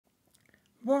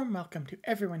warm welcome to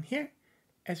everyone here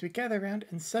as we gather around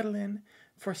and settle in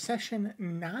for session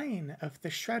 9 of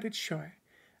the Shrouded Shore.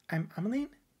 I'm Ameline,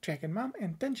 Dragon Mom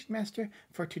and Dungeon Master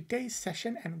for today's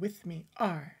session, and with me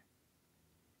are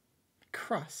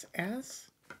Cross as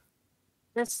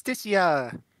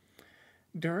Justicia.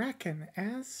 Draken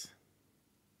as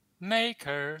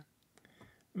Maker.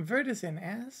 Vertizen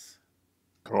as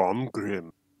Tom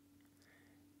Grim.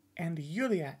 and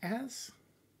Yulia as.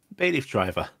 Bailiff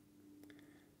driver.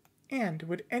 And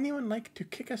would anyone like to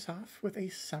kick us off with a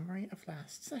summary of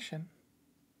last session?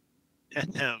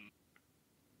 You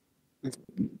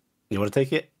want to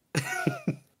take it?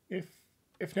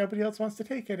 If nobody else wants to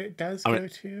take it, it does go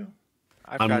to.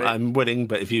 I'm willing,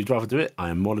 but if you'd rather do it, I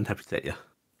am more than happy to take you.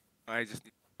 I just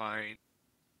need to find.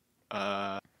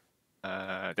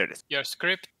 There it is. Your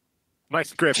script. My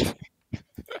script.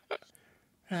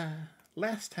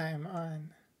 Last time on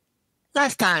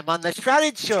the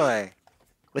Shrouded Shore.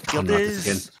 With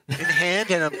guilders in hand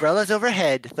and umbrellas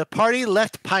overhead, the party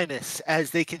left Pinus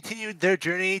as they continued their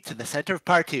journey to the center of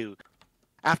Partu.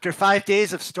 After 5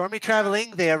 days of stormy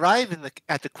traveling, they arrive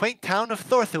at the quaint town of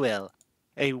Thorthuil,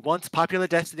 a once popular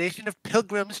destination of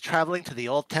pilgrims traveling to the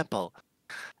old temple.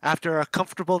 After a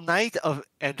comfortable night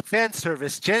and fan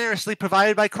service generously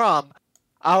provided by Crom,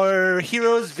 our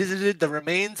heroes visited the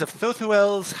remains of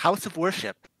Thorthuil's house of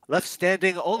worship, left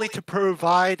standing only to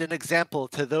provide an example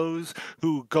to those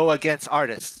who go against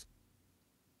artists.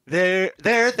 There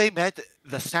they met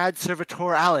the sad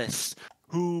servitor Alice,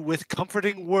 who, with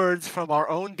comforting words from our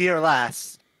own dear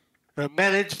lass,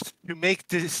 managed to make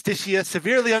Justicia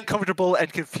severely uncomfortable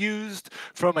and confused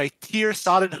from a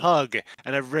tear-sodden hug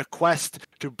and a request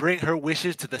to bring her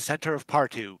wishes to the center of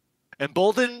Partu.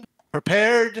 Emboldened,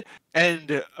 prepared,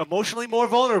 and emotionally more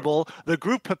vulnerable, the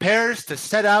group prepares to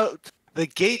set out the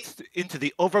gates into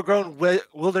the overgrown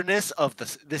wilderness of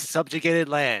this subjugated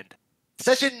land.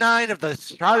 Session 9 of the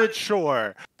Shrouded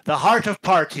Shore, the Heart of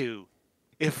Partu.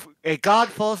 If a god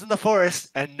falls in the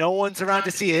forest and no one's around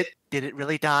to see it, did it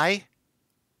really die?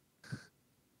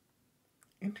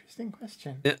 Interesting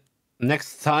question. Yeah.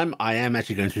 Next time, I am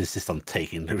actually going to insist on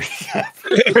taking the recap.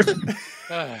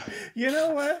 You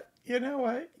know what?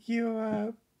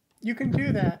 You can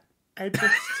do that. I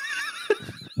just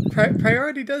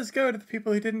priority does go to the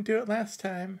people who didn't do it last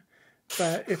time.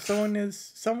 But if someone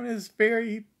is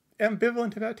very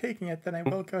ambivalent about taking it, then I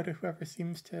will go to whoever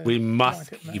seems to. We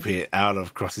must want keep it out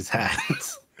of Cross's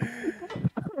hands.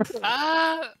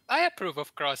 I approve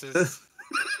of Cross's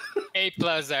A+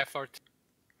 effort.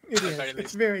 It is.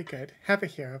 It's very good. Have a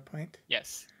hero point.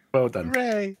 Yes. Well done.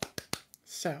 Hooray!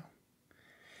 So,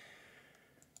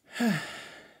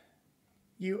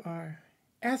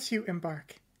 as you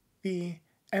embark, the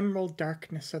emerald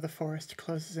darkness of the forest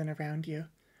closes in around you.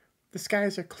 The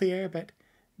skies are clear, but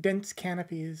dense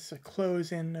canopies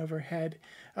close in overhead,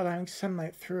 allowing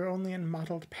sunlight through only in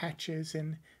mottled patches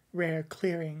in rare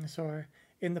clearings or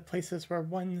in the places where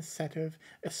one set of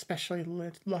especially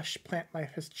lush plant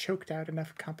life has choked out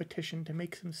enough competition to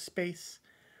make some space.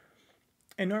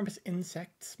 Enormous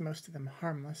insects, most of them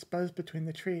harmless, buzz between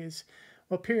the trees,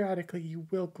 while periodically you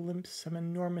will glimpse some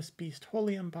enormous beast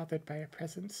wholly unbothered by your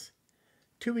presence.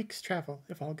 2 weeks' travel,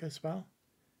 if all goes well.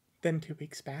 Then 2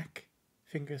 weeks back,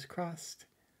 fingers crossed.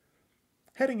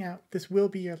 Heading out, this will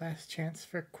be your last chance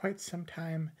for quite some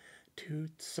time to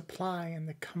supply in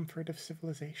the comfort of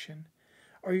civilization.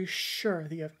 Are you sure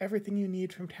that you have everything you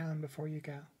need from town before you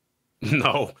go?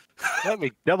 No. Let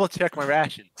me double check my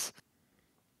rations.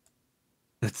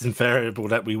 It's invariable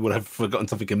that we would have forgotten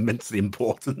something immensely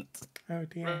important. Oh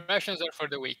dear. Rations are for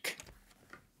the weak.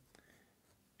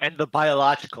 And the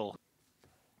biological.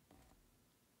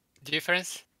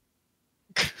 Difference?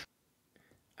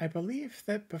 I believe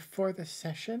that before the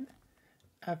session,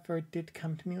 Ever did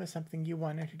come to me with something you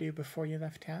wanted to do before you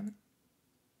left town.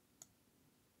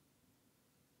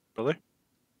 Brother?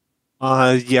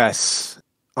 Yes.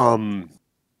 Right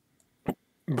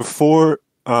before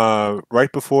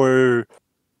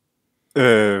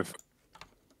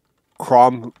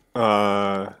Crom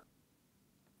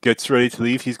gets ready to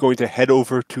leave, he's going to head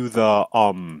over to the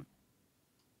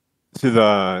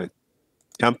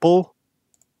temple.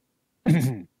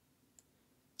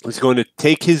 He's going to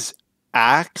take his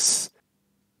axe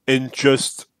and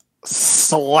just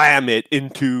slam it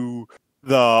into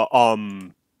the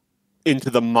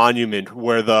monument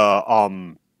where the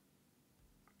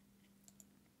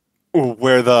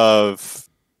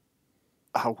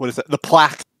what is that? The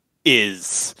plaque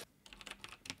is,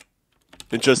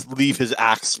 and just leave his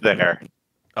axe there.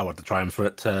 Oh, what, the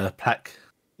triumvirate plaque?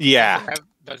 Yeah.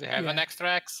 Does it have an extra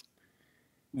axe?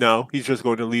 No, he's just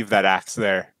going to leave that axe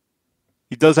there.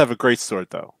 He does have a great sword,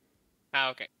 though. Ah,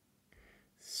 okay.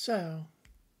 So,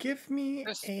 give me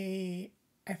Yes. a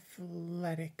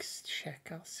athletics check,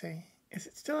 I'll say. Is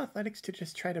it still athletics to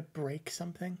just try to break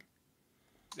something?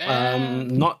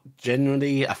 Not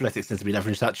generally. Athletics tends to be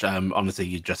leverage touch. Honestly,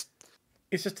 you just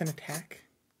It's just an attack.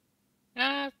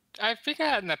 I think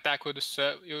an attack would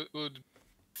suit,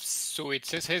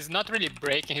 since he's not really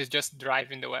breaking, he's just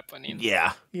driving the weapon in.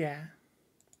 yeah. Yeah.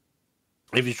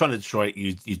 If you're trying to destroy it,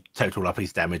 you total up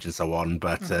his damage and so on.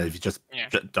 But if you just Yeah.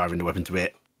 diving the weapon to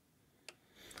it,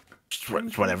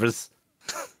 whatever's.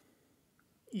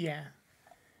 Yeah.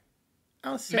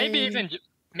 I'll say Maybe even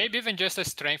just a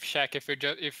strength check if you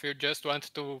just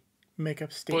want to make up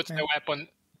put statement. the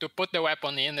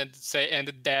weapon in and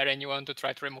there and you want to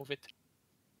try to remove it.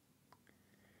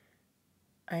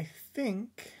 I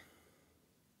think.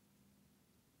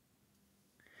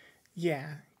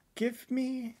 Yeah. Give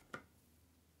me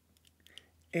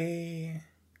a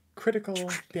critical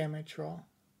damage roll.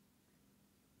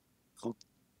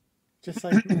 Just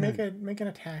like make an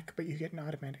attack, but you get an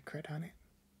automatic crit on it.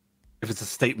 If it's a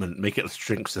statement, make it a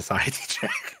strength society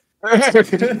check.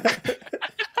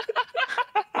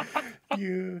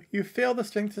 You fail the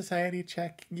strength society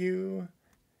check. You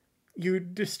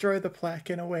destroy the plaque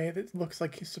in a way that looks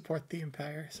like you support the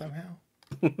Empire somehow.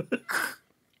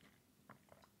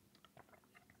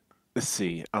 Let's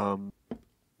see.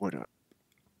 What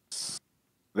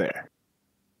there.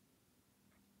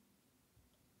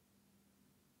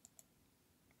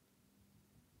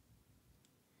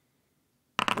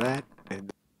 That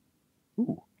and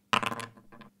ooh.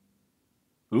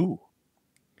 All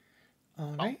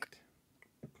right.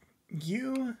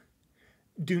 You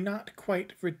do not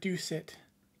quite reduce it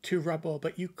to rubble,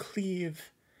 but you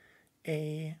cleave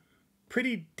a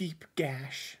pretty deep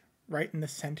gash right in the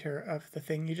center of the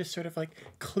thing. You just sort of like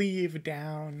cleave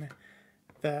down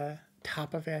the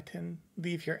top of it and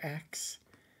leave your axe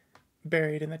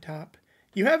buried in the top.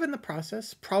 You have in the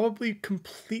process probably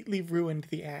completely ruined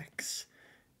the axe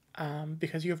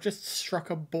because you have just struck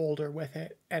a boulder with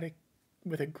it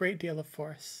with a great deal of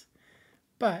force.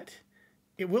 But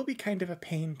it will be kind of a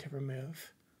pain to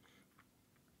remove.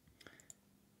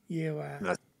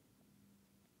 And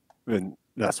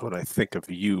that's when I think of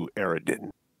you, Aradin.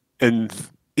 And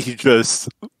he just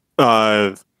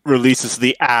releases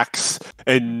the axe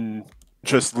and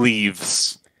just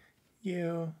leaves.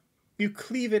 You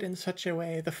cleave it in such a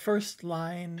way. The first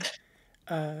line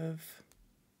of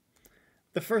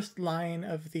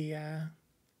the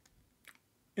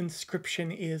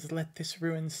inscription is "Let this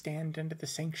ruin stand under the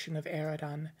sanction of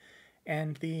Aradon,"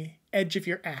 and the edge of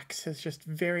your axe has just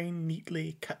very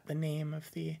neatly cut the name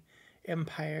of the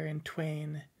Empire in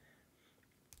twain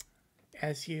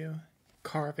as you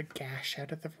carve a gash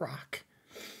out of the rock.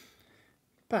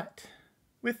 But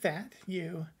with that,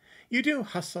 you do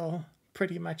hustle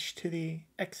pretty much to the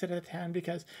exit of the town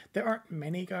because there aren't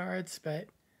many guards, but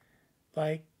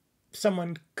like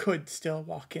someone could still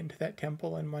walk into that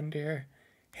temple and wonder,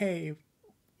 hey,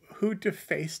 who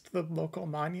defaced the local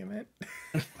monument?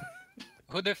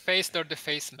 Who defaced or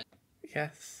defacement?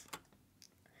 Yes.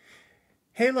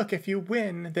 Hey, look, if you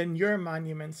win, then your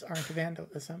monuments aren't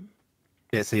vandalism.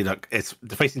 Yeah, see, look, it's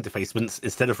defacing defacements.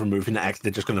 Instead of removing the axe,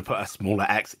 they're just going to put a smaller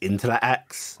axe into that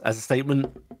axe as a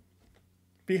statement.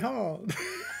 Behold.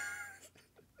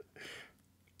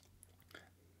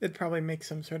 They'd probably make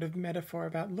some sort of metaphor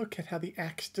about, look at how the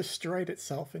axe destroyed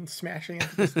itself in smashing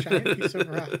into this giant piece of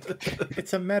rock.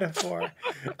 It's a metaphor.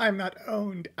 I'm not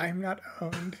owned. I'm not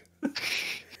owned.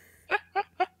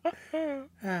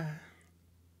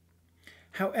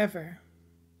 However,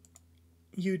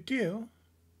 you do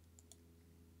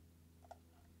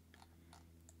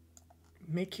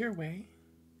make your way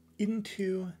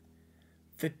into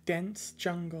the dense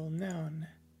jungle known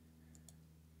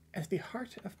as the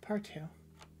Heart of Partu.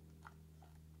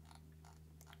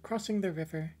 Crossing the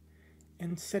river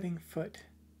and setting foot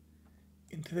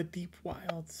into the deep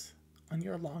wilds on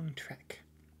your long trek.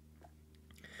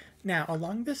 Now,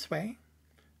 along this way,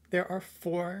 there are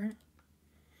four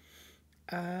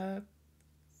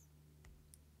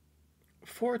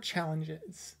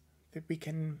challenges that we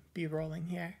can be rolling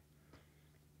here.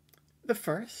 The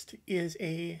first is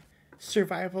a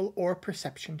survival or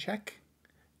perception check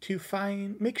to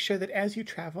make sure that as you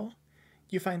travel,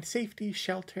 you find safety,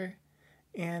 shelter,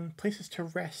 and places to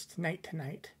rest night to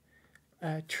night.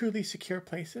 Truly secure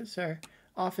places are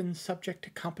often subject to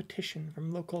competition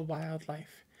from local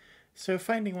wildlife. So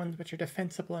finding ones which are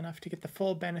defensible enough to get the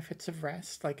full benefits of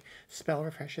rest, like spell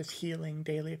refreshes, healing,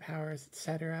 daily powers,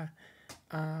 etc.,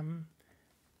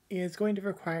 is going to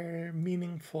require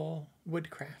meaningful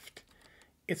woodcraft.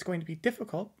 It's going to be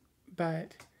difficult,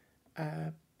 but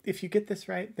if you get this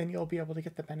right, then you'll be able to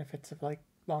get the benefits of like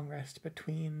long rest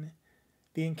between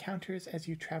the encounters as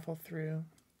you travel through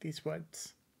these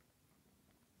woods.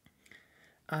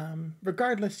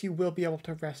 Regardless, you will be able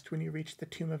to rest when you reach the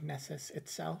Tomb of Nessus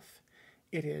itself.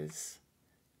 It is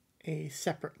a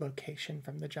separate location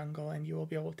from the jungle, and you will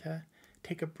be able to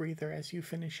take a breather as you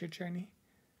finish your journey.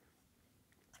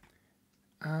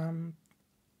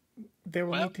 There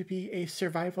will need to be a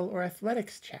survival or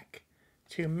athletics check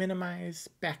to minimize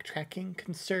backtracking,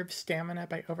 conserve stamina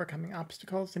by overcoming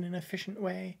obstacles in an efficient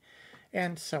way,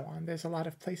 and so on. There's a lot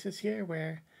of places here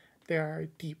where there are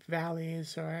deep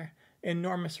valleys or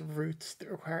enormous roots that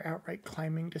require outright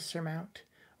climbing to surmount,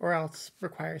 or else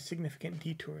require significant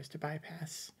detours to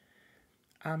bypass.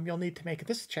 You'll need to make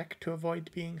this check to avoid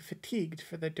being fatigued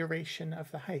for the duration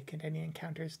of the hike and any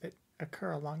encounters that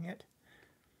occur along it.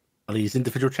 Are these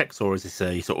individual checks, or is this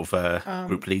a sort of a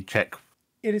group lead check?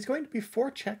 It is going to be 4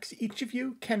 checks. Each of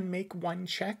you can make 1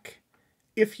 check.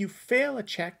 If you fail a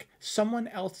check, someone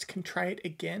else can try it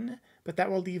again, but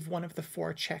that will leave one of the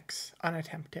 4 checks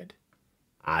unattempted.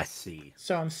 I see.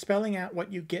 So I'm spelling out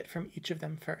what you get from each of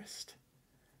them first.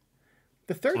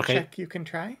 The third check you can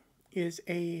try is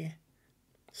a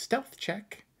stealth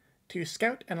check to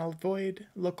scout and avoid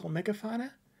local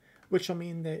megafauna, which will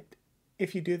mean that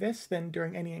if you do this, then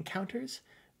during any encounters,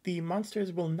 the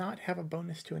monsters will not have a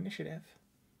bonus to initiative.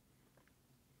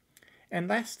 And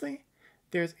lastly,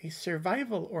 there's a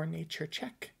survival or nature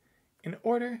check in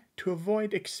order to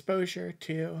avoid exposure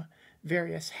to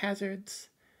various hazards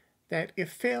that,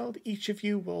 if failed, each of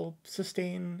you will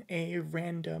sustain a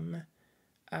random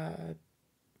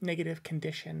negative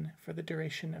condition for the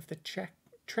duration of the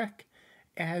trek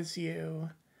as you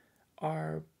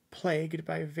are plagued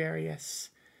by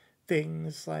various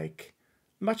things. Like,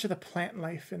 much of the plant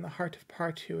life in the Heart of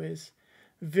Partu is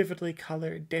vividly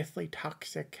colored, deathly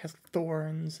toxic, has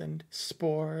thorns and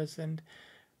spores and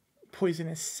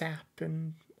poisonous sap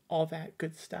and all that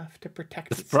good stuff to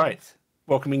protect itself. That's bright,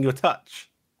 welcoming your touch.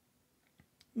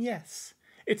 Yes,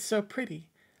 it's so pretty.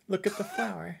 Look at the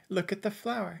flower. Look at the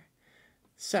flower.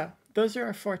 So, those are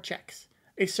our 4 checks.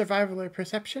 A survival or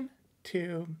perception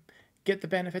to get the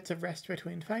benefits of rest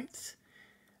between fights.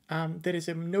 That is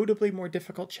a notably more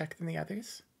difficult check than the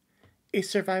others. A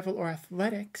survival or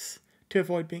athletics to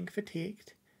avoid being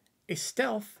fatigued. A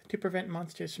stealth to prevent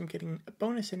monsters from getting a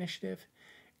bonus initiative.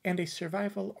 And a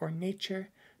survival or nature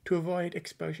to avoid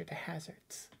exposure to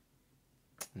hazards.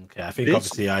 Okay, I think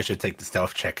obviously I should take the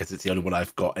stealth check because it's the only one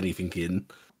I've got anything in.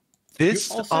 You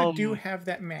also do have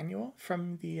that manual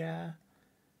from the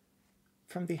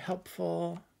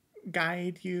helpful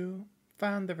guide you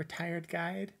found, the retired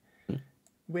guide,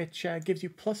 which gives you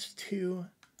 +2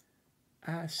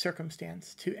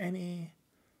 circumstance to any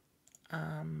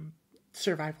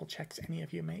survival checks any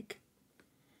of you make.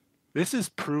 This is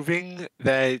proving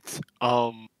that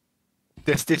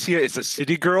Desticia is a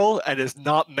city girl and is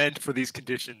not meant for these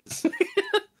conditions.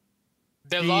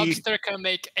 The lobster can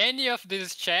make any of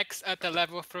these checks at a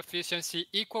level of proficiency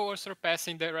equal or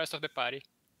surpassing the rest of the party.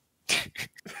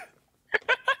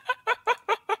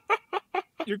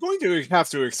 You're going to have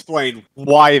to explain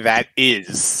why that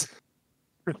is.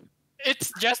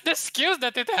 It's just the skills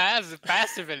that it has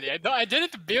passively. I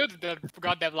didn't build the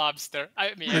goddamn lobster.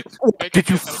 I mean, Did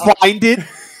you find it?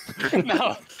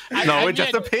 No. It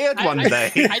just appeared one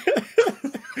day.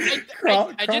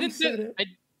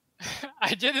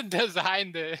 I didn't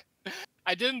design the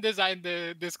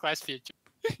this class feature.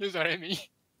 Is what I mean.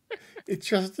 It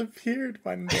just appeared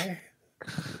one day.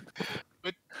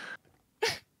 But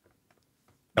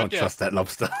Don't trust that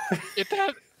lobster.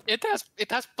 It has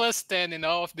 +10 in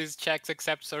all of these checks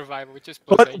except survival, which is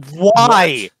But +8.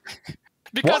 why?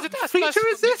 Because What it has feature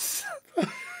is this?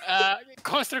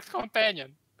 Construct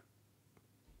Companion.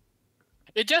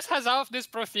 It just has all of these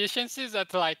proficiencies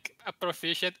at like a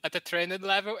proficient at a trained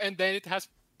level, and then it has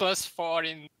 +4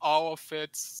 in all of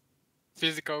its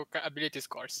physical ability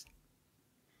scores,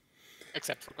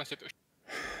 except for Constitution.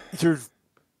 You're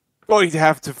going to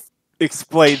have to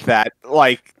explain that.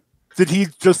 Like, did he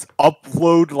just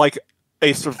upload like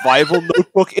a survival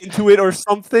notebook into it or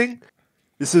something?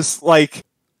 This is like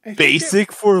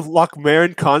basic for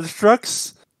Lochmarin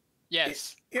constructs.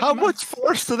 Yes. How much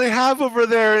force do they have over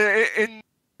there in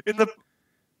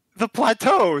the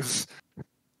plateaus?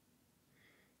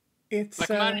 It's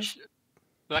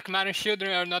Lochmarin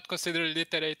children are not considered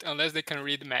literate unless they can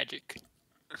read magic.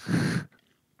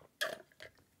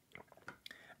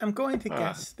 I'm going to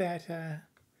guess that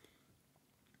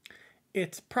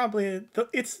it's probably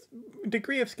its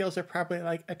degree of skills are probably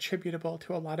like attributable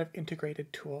to a lot of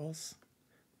integrated tools.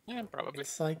 Yeah, probably.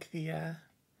 It's like the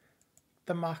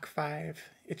the Mach 5.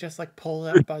 It just like pulls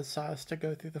out buzzsaws to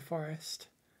go through the forest.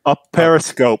 A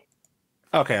periscope.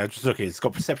 Okay, I'm just looking. It's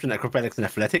got perception, acrobatics, and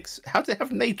athletics. How do they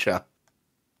have nature?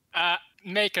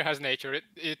 Maker has nature.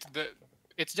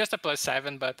 It's just a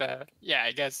 +7, but yeah,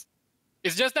 I guess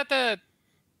it's just that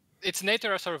it's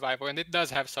nature or survival, and it does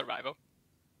have survival.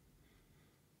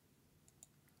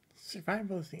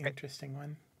 Survival is the interesting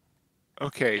one.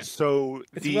 Okay, so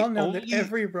It's the well known only... that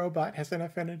every robot has an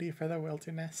affinity for the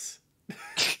wilderness.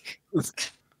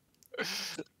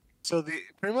 So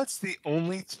pretty much the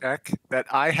only check that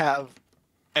I have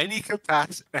any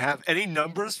capacity, have any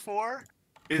numbers for,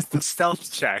 is the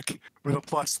stealth check with a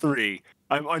 +3.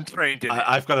 I'm untrained in it.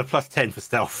 I've got a +10 for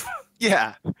stealth.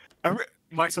 Yeah,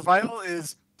 my survival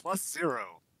is +0.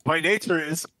 My nature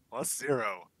is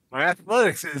 +0. My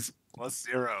athletics is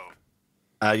 +0.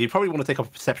 You probably want to take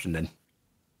off perception then.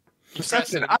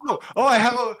 Perception. Oh, I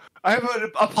have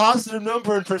a positive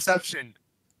number in perception,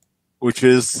 which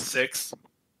is 6.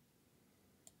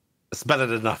 It's better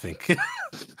than nothing.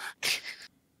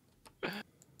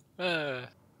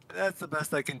 That's the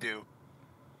best I can do.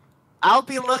 I'll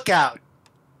be lookout.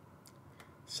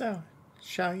 So,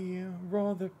 shall you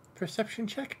roll the perception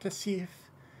check to see if...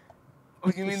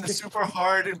 Oh, you mean the super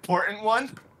hard, important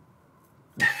one?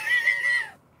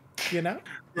 You know?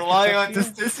 Relying on It's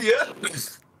up to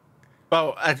Justicia?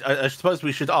 Well, I suppose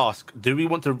we should ask: do we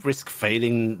want to risk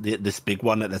failing this big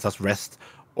one that lets us rest,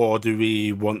 or do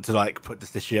we want to like put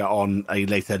this year on a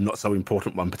later, not so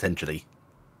important one potentially?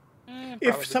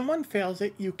 If someone fails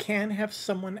it, you can have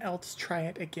someone else try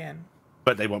it again.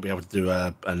 But they won't be able to do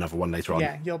another one later on.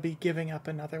 Yeah, you'll be giving up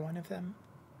another one of them.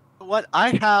 What?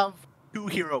 I have 2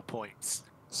 hero points.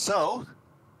 So,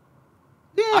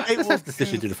 Yeah, let's have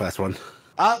the do the first one.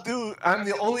 I'm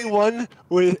the only one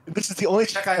with... This is the only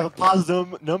check I have a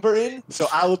positive number in, so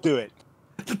I will do it.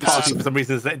 For some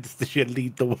reason, this year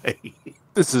lead the way.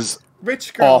 This is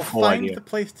Rich girl, awful find idea. the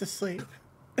place to sleep.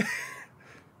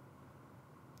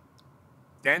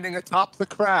 Standing atop the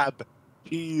crab.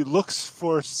 He looks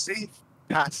for safe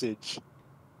passage.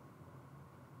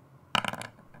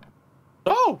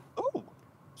 Oh,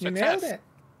 You Success. nailed it.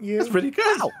 You, that's pretty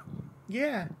good.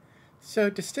 Yeah.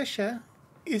 So Justicia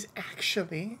is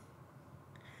actually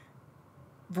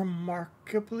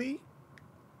remarkably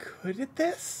good at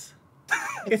this.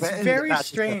 It's Betting very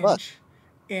that's just a luck. strange,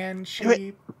 and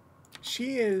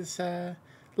she is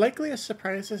likely as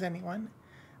surprised as anyone,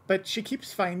 but she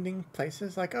keeps finding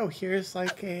places like, oh, here's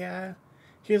like a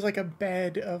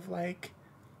bed of like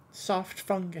soft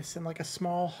fungus in like a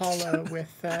small hollow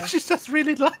with. She's just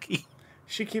really lucky.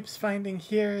 She keeps finding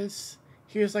here's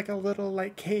like a little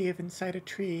like cave inside a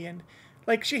tree, and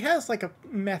like she has like a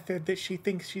method that she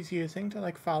thinks she's using to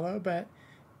like follow, but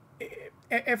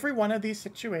every one of these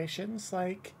situations,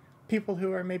 like people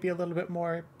who are maybe a little bit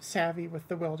more savvy with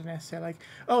the wilderness are like,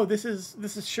 oh, this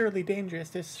is surely dangerous.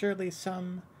 There's surely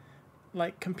some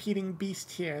like competing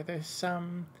beast here. There's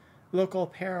some local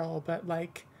peril, but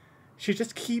like she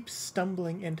just keeps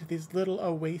stumbling into these little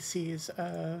oases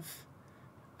of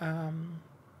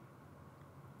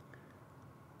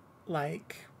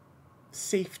like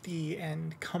safety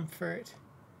and comfort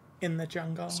in the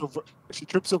jungle. So she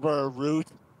trips over a root.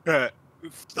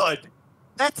 Thud.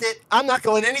 That's it. I'm not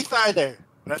going any farther.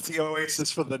 That's the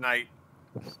oasis for the night.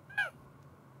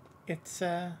 It's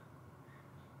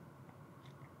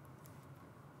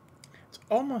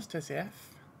almost as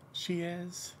if she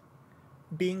is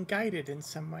being guided in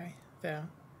some way, though.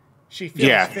 She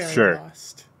feels very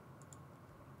lost.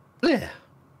 Yeah.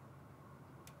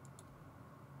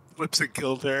 Flips at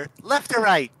Gilder. Left or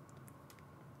right?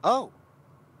 Oh,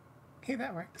 Hey,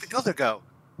 that works. where'd Gilder go?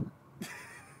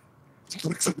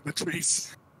 Looks at the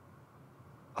trees.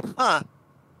 Huh.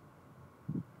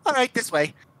 All right, this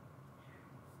way.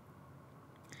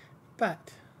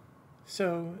 But,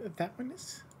 so that one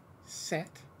is set.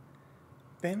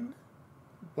 Then,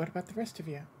 what about the rest of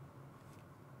you?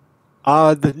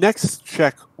 The next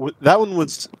check, that one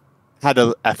had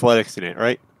athletics in it,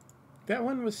 right? That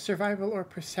one was survival or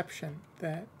perception.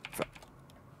 The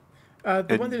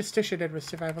one that Justicia did was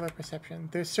survival or perception.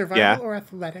 There's survival or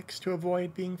athletics to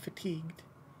avoid being fatigued.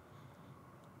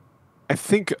 I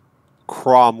think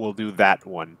Crom will do that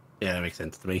one. Yeah, that makes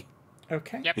sense to me.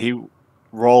 Okay, Yep. He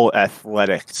roll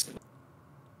athletics.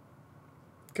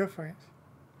 go for it.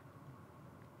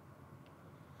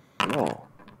 Oh.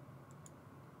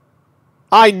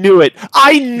 I knew it.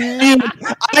 I knew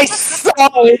it. I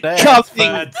saw it There's coming.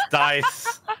 third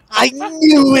dice. I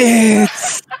knew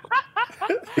it.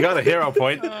 You got a hero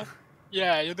point.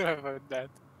 Yeah, you do have that.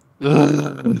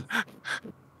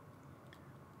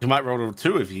 You might roll a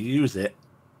 2 if you use it.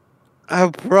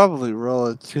 I'll probably roll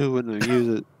a 2 when I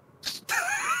use it.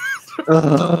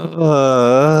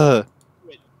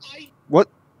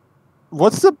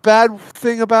 What's the bad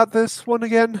thing about this one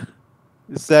again?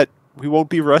 Is that we won't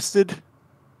be rested?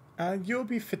 You'll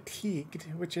be fatigued,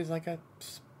 which is like a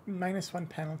 -1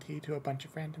 penalty to a bunch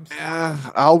of random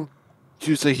stuff. I'll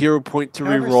use a hero point to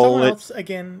However, re-roll it.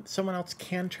 someone else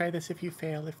can try this if you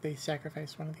fail, if they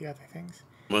sacrifice one of the other things.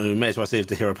 Well, we may as well see if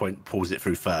the hero point pulls it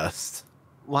through first.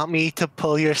 Want me to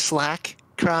pull your slack,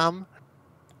 Crom?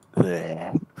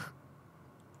 Yes.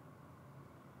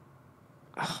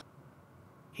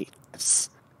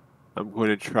 I'm going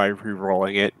to try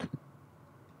re-rolling it.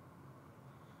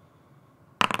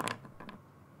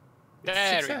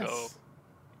 There Success. we go.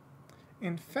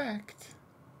 In fact,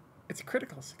 it's a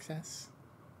critical success,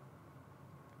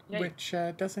 Yay. which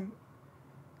doesn't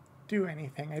do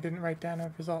anything. I didn't write down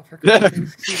a result for critically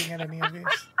succeeding at any of these.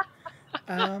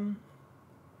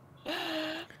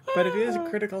 But it is a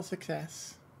critical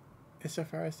success, so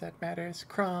far as that matters.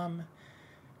 Crom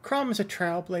is a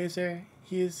trailblazer.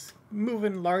 He's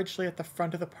moving largely at the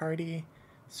front of the party,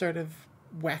 sort of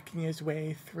whacking his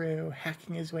way through,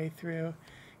 hacking his way through.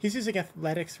 He's using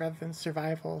athletics rather than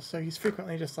survival, so he's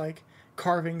frequently just like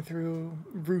carving through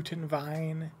root and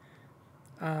vine.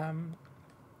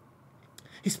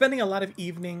 He's spending a lot of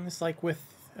evenings like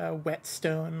with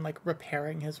whetstone, like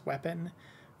repairing his weapon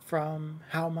from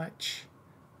how much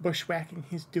bushwhacking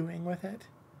he's doing with it.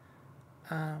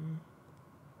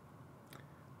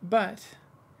 But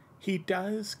he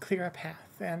does clear a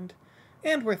path, and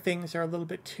where things are a little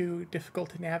bit too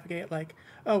difficult to navigate, like,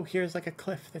 oh, here's like a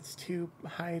cliff that's too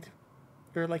high,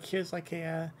 or like here's like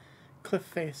a cliff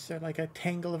face, or like a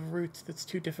tangle of roots that's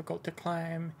too difficult to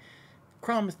climb.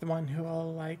 Crom's the one who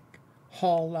will like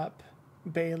haul up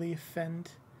Bayleaf and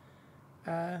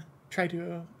try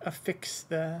to affix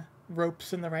the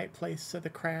ropes in the right place so the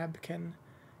crab can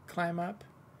climb up.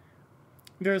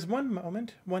 There's one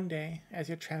moment, one day, as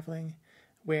you're traveling,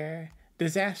 where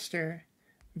disaster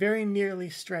very nearly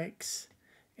strikes,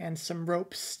 and some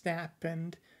ropes snap,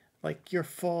 and like your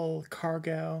full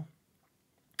cargo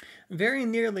very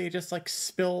nearly just like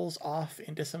spills off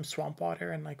into some swamp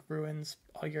water and like ruins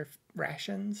all your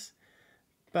rations.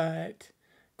 But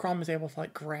Crom is able to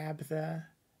like grab the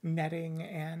netting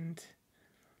and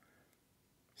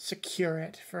secure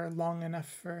it for long enough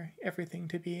for everything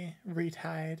to be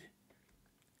retied.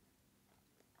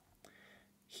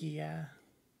 He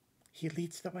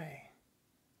leads the way,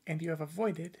 and you have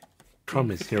avoided. Crom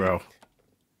is hero.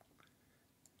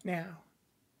 Now,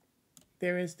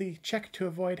 there is the check to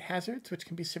avoid hazards, which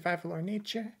can be survival or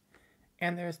nature,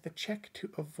 and there's the check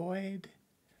to avoid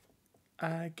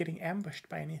getting ambushed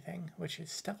by anything, which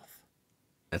is stealth.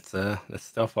 Let's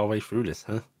stealth our way through this,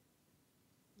 huh?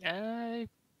 I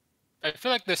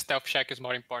feel like the stealth check is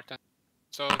more important.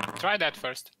 So try that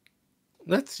first.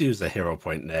 Let's use a hero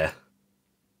point there.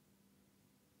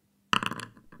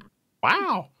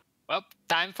 Wow. Well,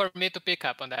 time for me to pick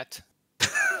up on that.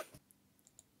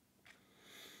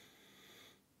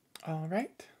 All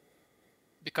right.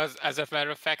 Because as a matter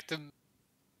of fact,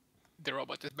 the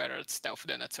robot is better at stealth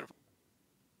than at survival.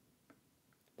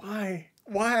 Why?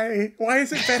 Why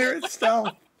is it better at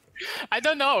stealth? I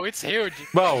don't know. It's huge.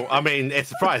 Well, I mean, it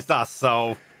surprised us,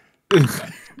 so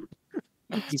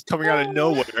He's coming out of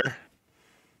nowhere.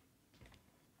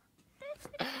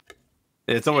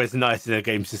 it's always nice in a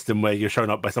game system where you're shown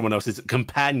up by someone else's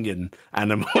companion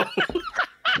animal.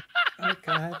 Oh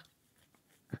god.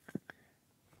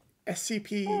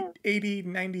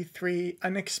 SCP-8093,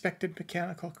 Unexpected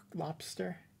Mechanical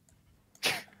Lobster.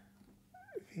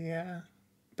 Yeah.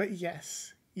 But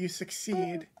yes, you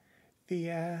succeed.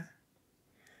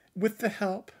 With the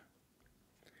help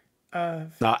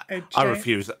of No, I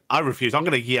refuse. I'm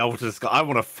going to yell to this guy. I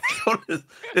want to fail this.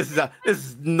 This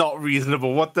is not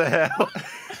reasonable. What the hell?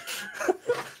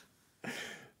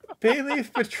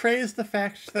 Bayleaf betrays the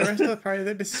fact to the rest of the party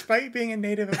that despite being a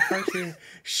native of Partu,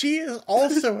 she is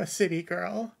also a city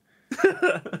girl.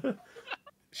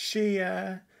 She,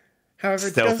 however,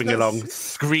 Stealthing along,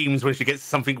 screams when she gets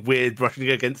something weird brushing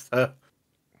against her.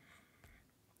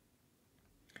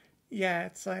 Yeah,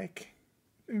 it's like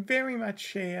very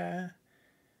much a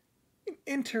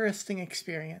interesting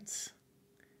experience.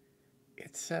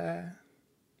 It's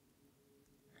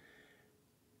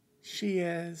she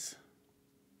is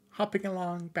hopping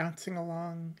along, bouncing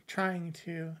along, trying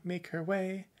to make her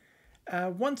way.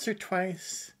 Once or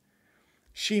twice,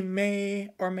 she may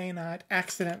or may not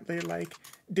accidentally like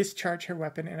discharge her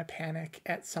weapon in a panic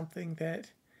at something that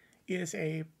is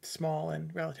a small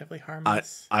and relatively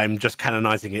harmless. I'm just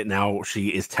canonizing it now. She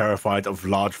is terrified of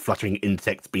large fluttering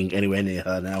insects being anywhere near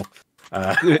her now.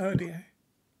 Oh dear.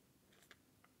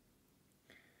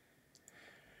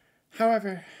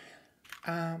 However,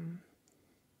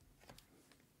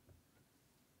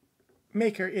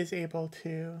 Maker is able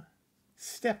to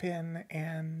step in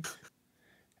and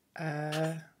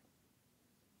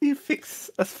You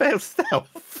fix a failed stealth.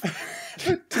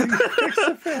 fix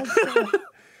a failed stealth.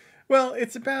 Well,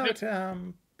 it's about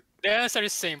The answer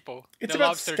is simple. it's the about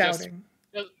lobster scouting.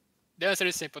 The answer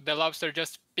is simple. The lobster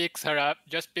just picks her up,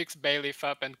 just picks Bayleaf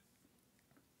up and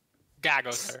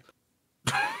gaggles her.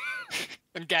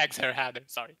 And gags her, rather.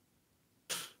 Sorry.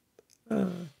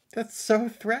 That's so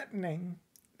threatening.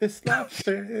 This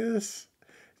lobster is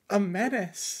a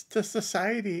menace to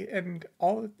society and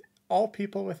all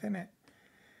people within it.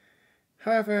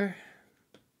 However,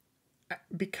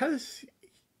 because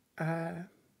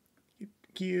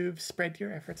you've spread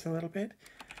your efforts a little bit,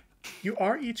 you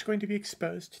are each going to be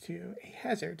exposed to a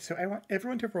hazard. So I want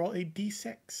everyone to roll a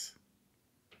d6.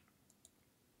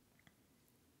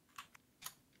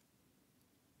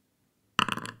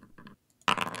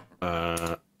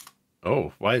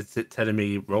 Oh, why is it telling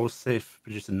me roll safe,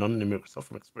 produce a non-numerical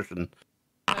software expression?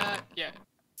 Yeah.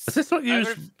 Does this not use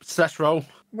 /roll?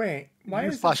 Wait, why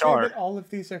Use is it slash say R. that all of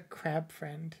these are crab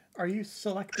friend? Are you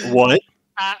selecting? What?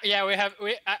 Yeah, we have Oh.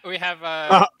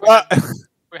 the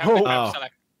crab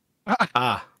select.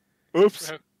 Ah,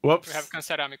 Oops. whoops. We have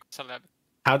Conceramic Celeb.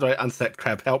 How do I unselect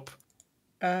crab help?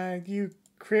 You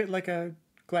create like a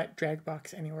drag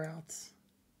box anywhere else.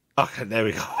 Okay, there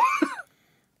we go.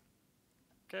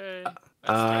 Okay. Let's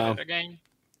try that again.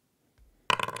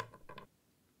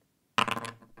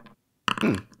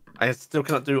 I still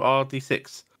cannot do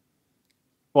RD6.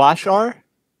 Flash R?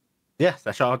 Yes,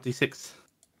 that's RD6.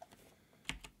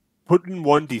 Put in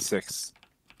 1d6.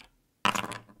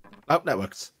 Oh, that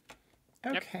works.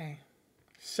 Okay,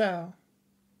 so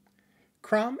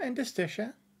Crom and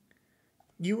Justicia,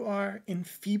 you are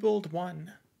enfeebled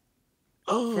 1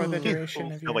 for the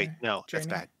duration of your No, wait, no, journey.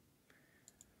 that's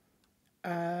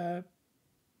bad.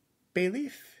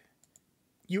 Bayleaf,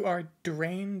 you are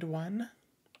drained 1.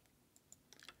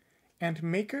 And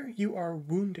Maker, you are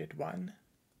wounded 1.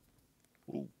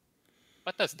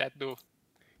 What does that do?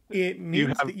 It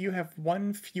means that you have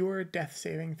 1 fewer death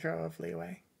saving throw of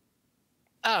leeway.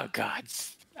 Oh, God.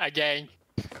 Again.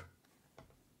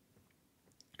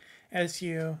 As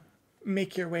you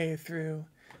make your way through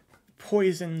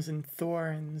poisons and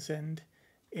thorns, and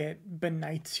it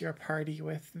benights your party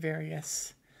with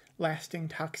various lasting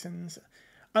toxins.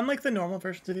 Unlike the normal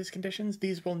versions of these conditions,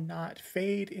 these will not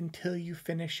fade until you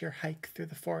finish your hike through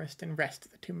the forest and rest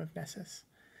at the Tomb of Nessus.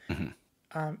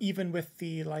 Even with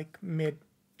the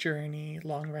mid-journey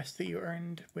long rest that you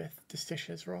earned with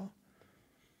Justicia's roll.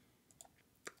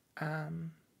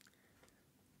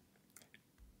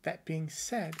 That being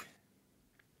said,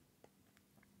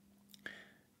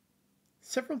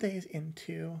 several days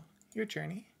into your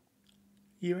journey,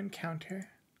 you encounter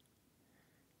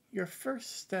your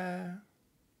first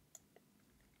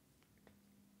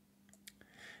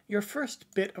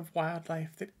bit of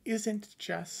wildlife that isn't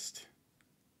just,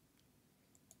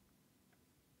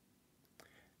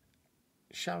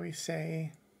 shall we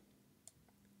say,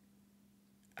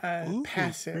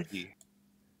 passive. Pretty.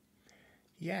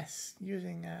 Yes,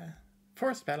 using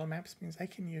forest battle maps means I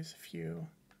can use a few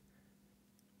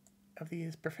of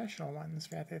these professional ones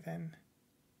rather than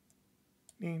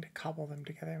needing to cobble them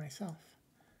together myself.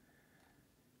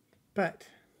 But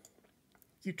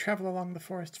you travel along the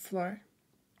forest floor.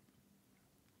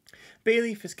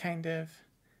 Bayleaf is kind of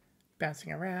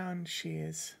bouncing around. She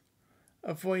is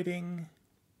avoiding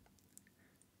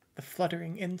the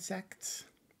fluttering insects.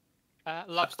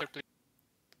 Lobster, please.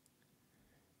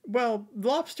 Well,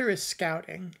 Lobster is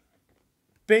scouting.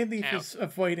 Bayleaf is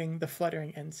avoiding the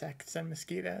fluttering insects and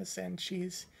mosquitoes, and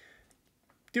she's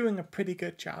doing a pretty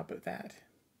good job of that.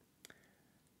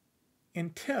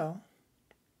 Until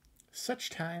such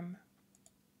time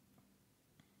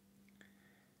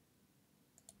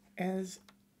as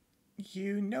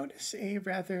you notice a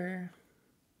rather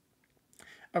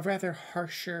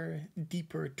harsher,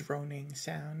 deeper droning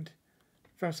sound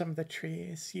from some of the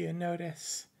trees. You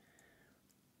notice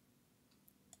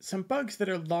some bugs that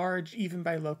are large even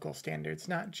by local standards,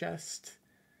 not just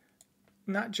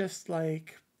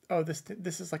like, oh,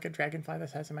 this is like a dragonfly the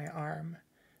size of my arm,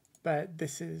 but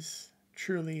this is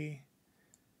truly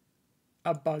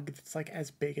a bug that's like as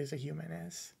big as a human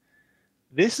is.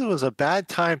 This was a bad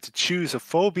time to choose a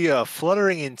phobia of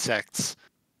fluttering insects.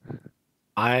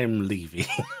 I'm leaving.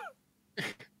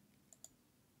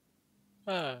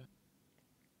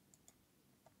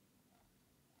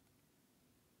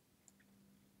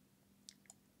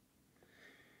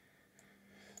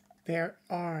 There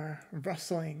are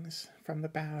rustlings from the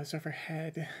boughs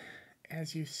overhead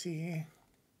as you see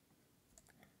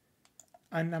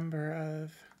a number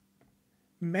of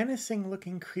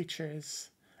menacing-looking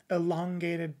creatures,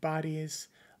 elongated bodies,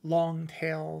 long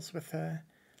tails with a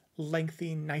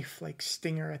lengthy knife-like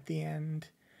stinger at the end,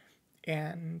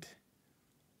 and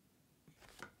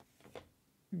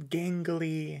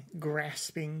gangly,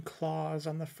 grasping claws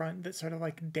on the front that sort of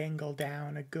like dangle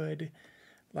down a good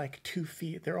like 2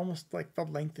 feet. They're almost like the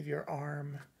length of your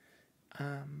arm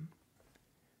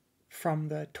from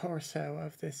the torso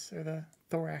of this, or the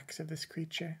thorax of this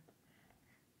creature.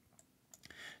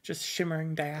 Just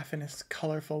shimmering, diaphanous,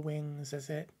 colorful wings as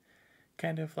it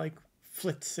kind of like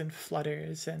flits and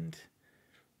flutters and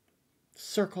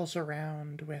circles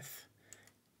around with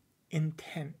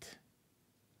intent.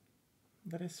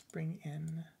 Let us bring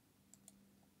in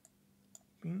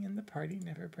the party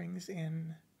never brings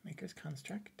in Maker's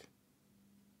Construct.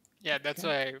 Yeah, that's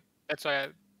why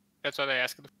I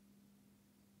asked.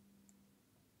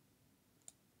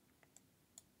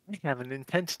 I have an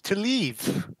intent to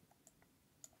leave.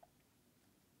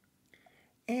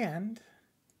 And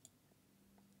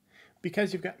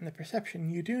because you've gotten the perception,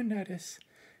 you do notice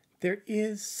there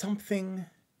is something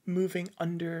moving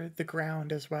under the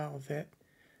ground as well, that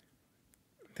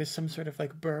there's some sort of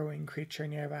like burrowing creature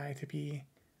nearby to be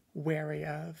wary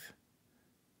of.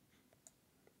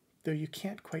 Though you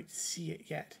can't quite see it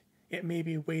yet. It may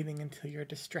be waiting until you're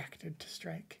distracted to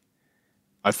strike.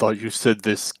 I thought you said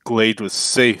this glade was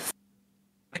safe.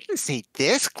 I didn't say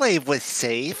this glaive was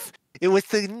safe. It was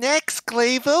the next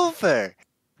glaive over.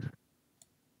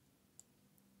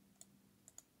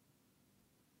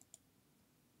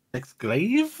 Next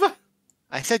glaive?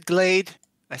 I said glade.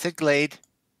 I said glade.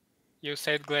 You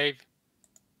said glaive.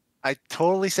 I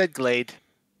totally said glade.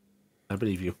 I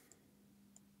believe you.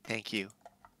 Thank you.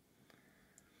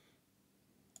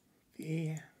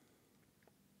 The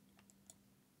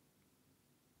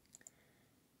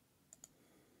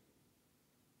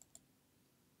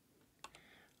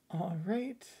all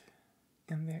right,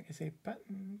 and there is a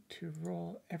button to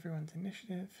roll everyone's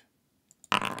initiative.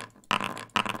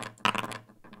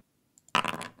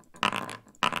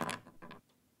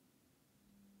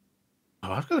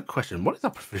 Oh, I've got a question. What is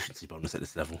our proficiency bonus at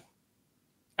this level?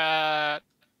 I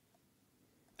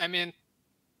mean,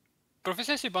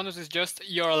 proficiency bonus is just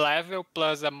your level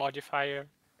plus a modifier,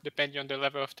 depending on the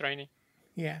level of training.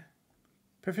 Yeah.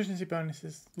 Proficiency bonus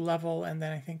is level, and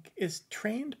then I think, is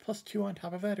trained +2 on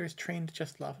top of that, or is trained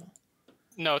just level?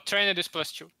 No, trained is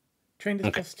 +2. Trained is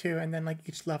Okay. +2, and then like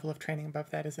each level of training above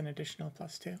that is an additional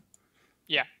 +2.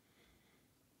 Yeah.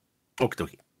 Okie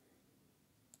dokie.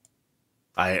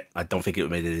 I don't think it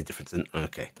made any difference.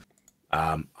 Okay.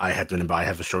 I had to remember I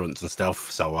have assurance and stealth,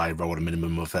 so I rolled a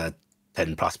minimum of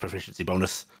 10 plus proficiency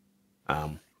bonus.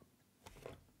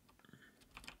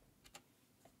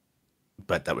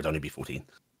 But that would only be 14.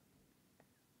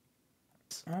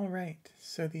 All right,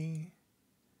 so the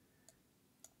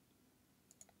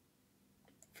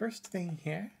first thing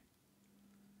here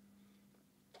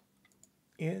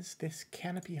is this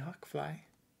canopy hawkfly.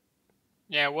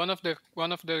 Yeah, one of the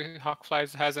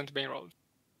hawkflies hasn't been rolled.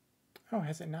 Oh,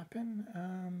 has it not been?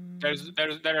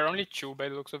 There are only 2 by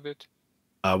the looks of it.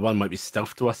 One might be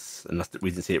stealth to us, unless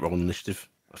we didn't see it roll on initiative.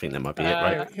 I think that might be it,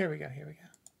 right? Here we go.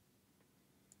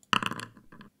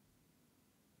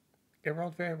 It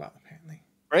rolled very well, apparently.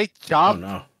 Great Oh job.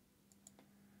 no.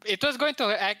 It was going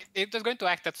to act. It was going to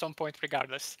act at some point,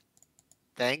 regardless.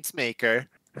 Thanks, Maker.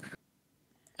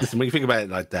 Listen, when you think about it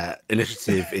like that,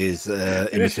 initiative is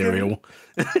immaterial.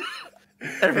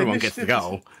 Everyone gets to Initiative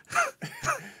go.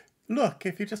 Look,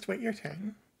 if you just wait your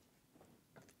turn.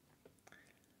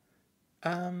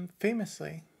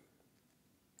 Famously.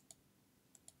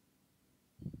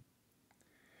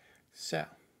 So,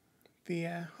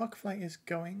 the hawkfly is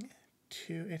going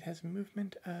to, it has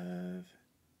movement of,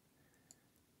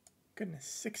 goodness,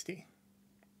 60.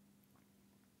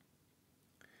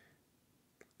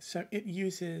 So it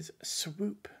uses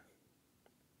swoop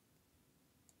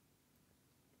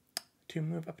to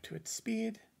move up to its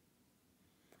speed.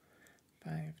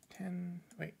 5, 10.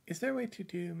 Wait, is there a way to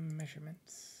do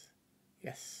measurements?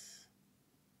 Yes.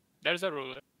 There's a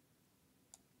ruler.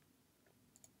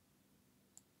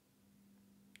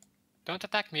 Don't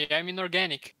attack me. I'm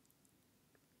inorganic.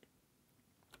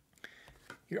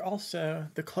 You're also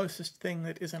the closest thing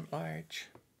that isn't large.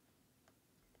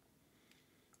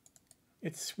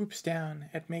 It swoops down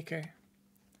at Maker,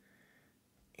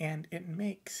 and it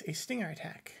makes a stinger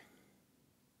attack.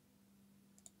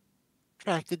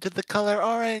 Attracted to the color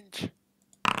orange.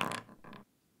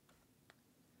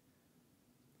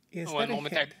 Is One that a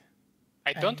moment, hit?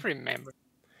 I don't remember.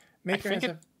 Maker think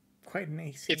has quite an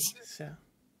AC, it's- so...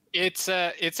 It's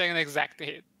an exact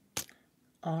hit.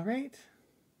 All right.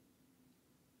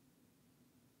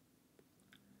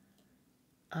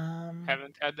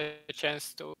 Haven't had the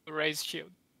chance to raise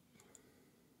shield.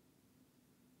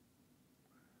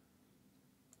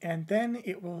 And then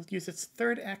it will use its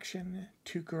third action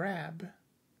to grab.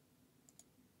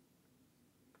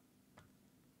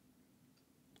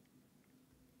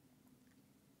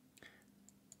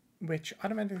 Which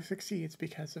automatically succeeds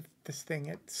because of this thing.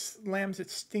 It slams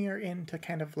its stinger in to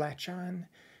kind of latch on,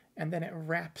 and then it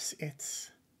wraps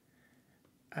its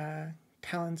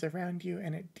talons around you,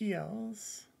 and it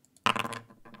deals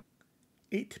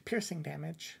 8 piercing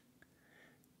damage.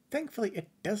 Thankfully, it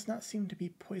does not seem to be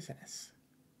poisonous.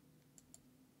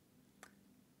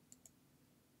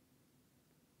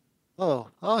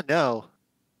 Oh no.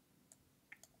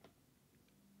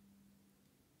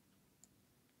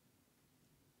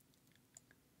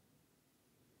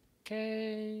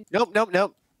 Okay.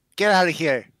 Nope. Get out of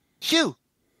here. Shoo!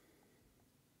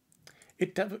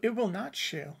 It will not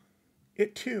shoo.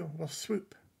 It too will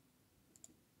swoop.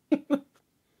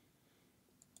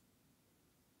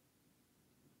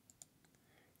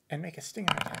 And make a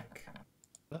stinger attack.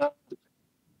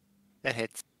 That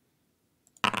hits.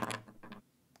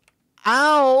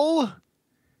 Ow!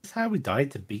 Is how we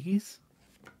died to bees?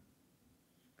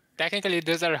 Technically,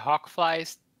 those are hawk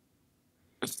flies.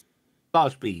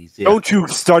 Large bees, yeah. Don't you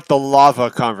start the lava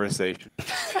conversation.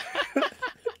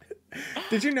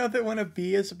 Did you know that when a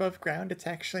bee is above ground, it's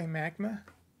actually magma?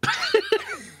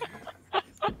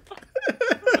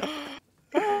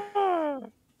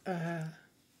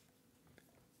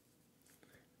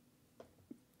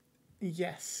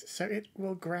 Yes, so it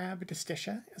will grab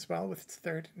Justicia as well with its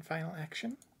third and final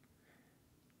action.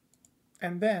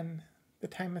 And then the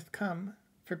time hath come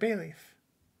for Bayleaf.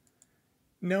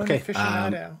 Known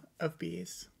aficionado of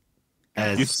bees.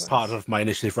 As part of my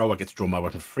initiative roll, I get to draw my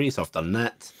weapon for free, so I've done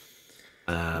that.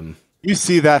 You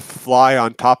see that fly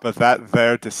on top of that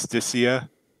there, Justicia?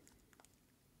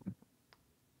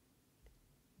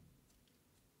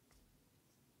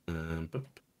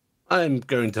 I'm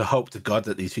going to hope to God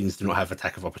that these things do not have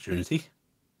attack of opportunity.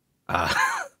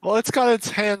 Well, it's got its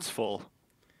hands full.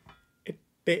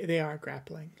 They are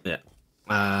grappling. Yeah.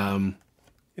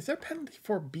 Is there a penalty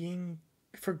for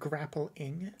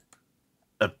grappling?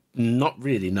 Not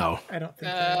really, no. I don't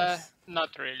think there is.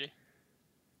 Not really.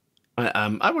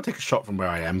 I will take a shot from where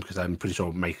I am because I'm pretty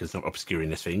sure Maker's not obscuring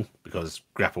this thing because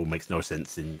grapple makes no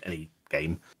sense in any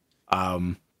game.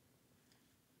 Yeah,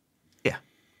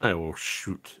 I will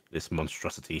shoot this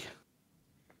monstrosity.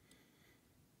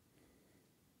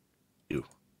 You.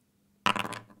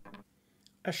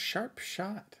 A sharp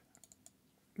shot.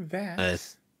 That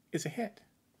is a hit.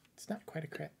 It's not quite a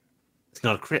crit. It's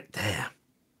not a crit. Damn.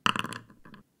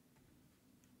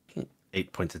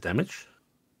 8 points of damage.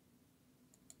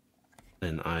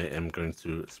 Then I am going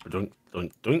to doink,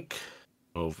 doink, doink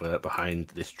over behind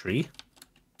this tree.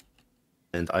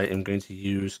 And I am going to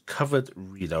use covered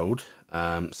reload.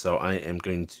 So I am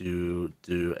going to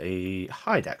do a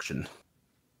hide action,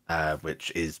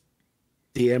 which is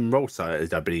DM roll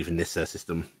size, I believe, in this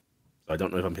system. So I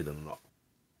don't know if I'm hidden or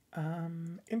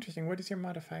not. Interesting. What is your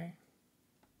modifier?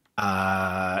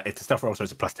 It's a stealth roll, so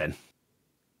it's a +10.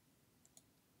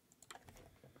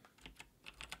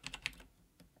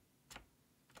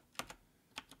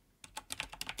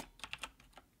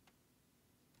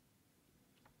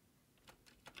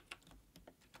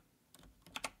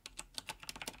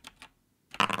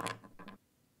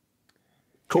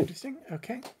 Cool. Interesting.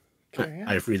 Okay. Carry on.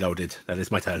 I've reloaded. That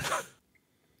is my turn.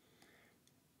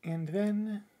 And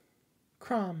then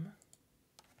Crom.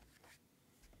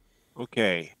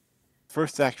 Okay.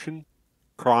 First action,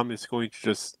 Crom is going to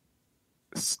just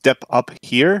step up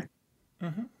here.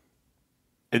 Mm-hmm.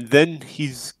 And then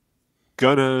he's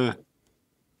gonna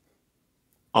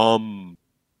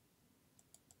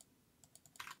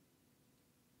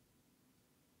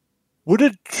would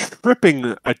a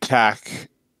tripping attack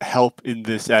help in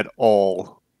this at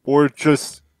all? Or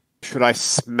just should I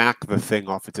smack the thing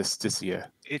off its Justicia?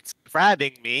 It's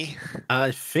grabbing me.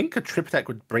 I think a trip attack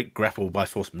would break grapple by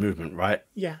force movement, right?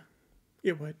 Yeah,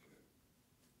 it would.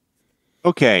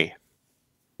 Okay.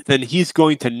 Then he's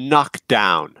going to knock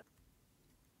down.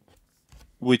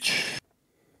 Which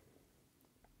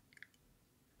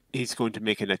he's going to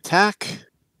make an attack.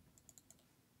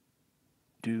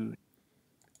 Dude.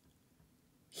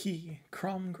 He,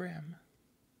 Crom Grim,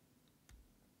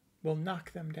 will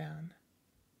knock them down.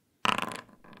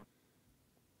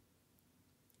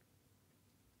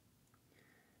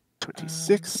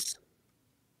 $26.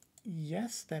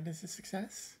 Yes, that is a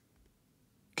success.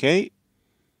 Okay.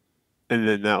 And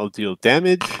then that will deal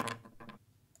damage.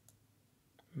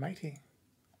 Mighty.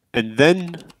 And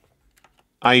then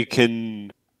I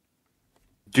can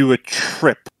do a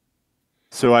trip.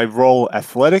 So I roll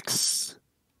athletics.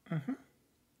 Mm-hmm.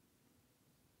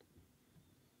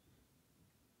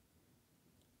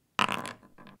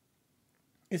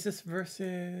 Is this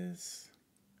versus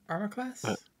armor class?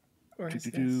 Or is this?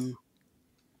 Do-do-do.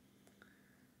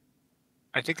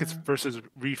 I think it's versus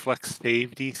reflex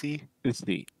save DC. Is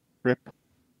the trip?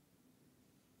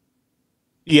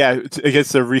 Yeah, it's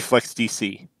against the reflex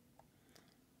DC.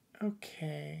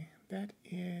 Okay, that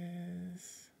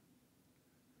is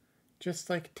just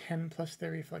like 10 plus the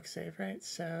reflex save, right?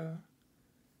 So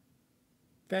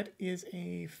that is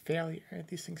a failure.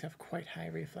 These things have quite high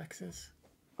reflexes.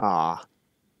 Ah.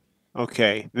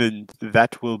 Okay, then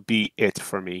that will be it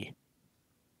for me.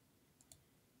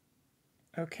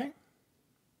 Okay.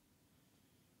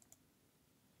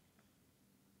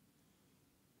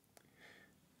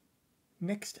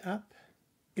 Next up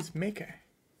is Maker.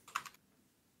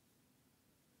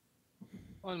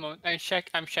 One moment. I'm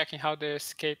checking how the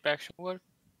escape action works.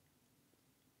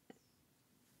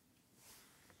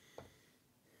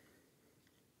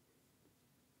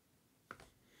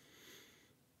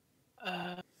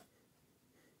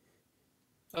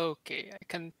 Okay, I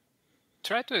can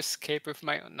try to escape with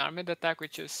my unarmed attack,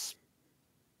 which is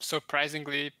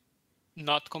surprisingly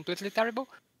not completely terrible.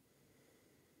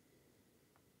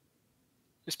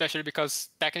 Especially because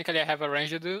technically I have a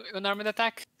ranged unarmed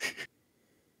attack.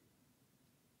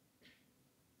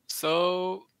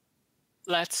 So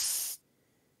let's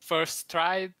first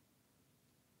try.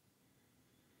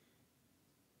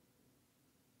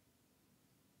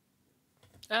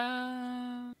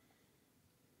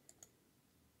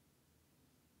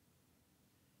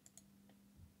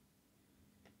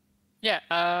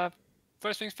 Yeah,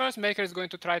 first things first, Maker is going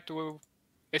to try to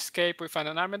escape with an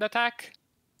unarmed attack.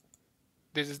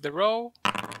 This is the roll.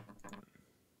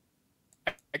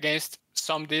 Against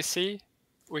some DC,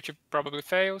 which probably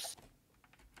fails.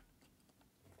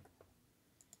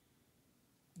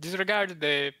 Disregard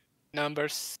the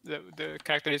numbers, the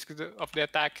characteristics of the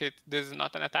attack. This is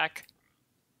not an attack.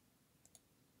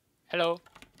 Hello.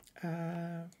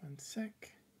 One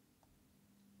sec.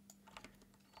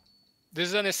 This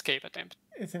is an escape attempt.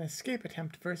 It's an escape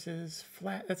attempt versus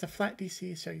flat. That's a flat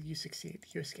DC, so you succeed.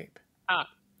 You escape. Ah,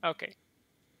 okay.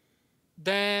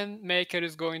 Then Maker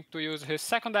is going to use his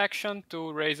second action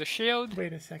to raise a shield.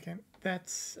 Wait a second.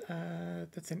 That's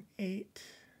an 8.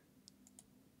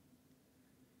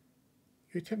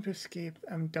 You attempt to escape.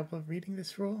 I'm double reading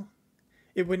this rule.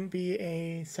 It wouldn't be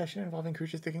a session involving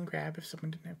creatures they can grab if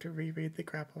someone didn't have to reread the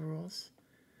grapple rules.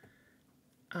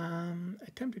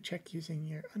 Attempt to check using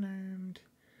your unarmed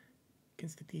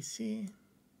against the DC.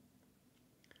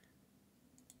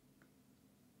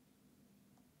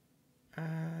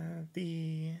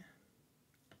 The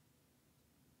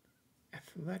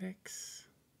athletics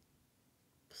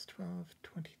plus 12,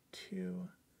 22.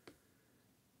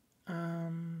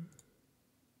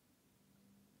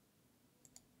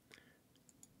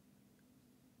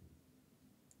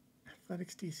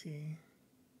 Athletics DC.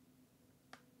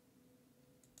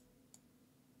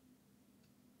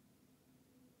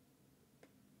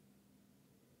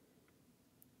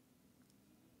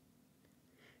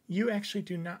 You actually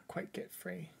do not quite get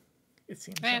free, it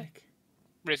seems like.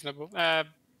 Reasonable.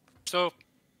 So,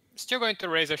 still going to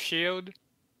raise a shield,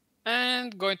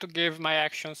 and going to give my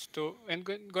actions to, and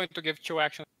going to give 2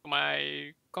 actions to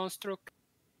my construct,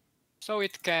 so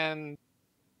it can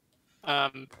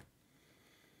bonk.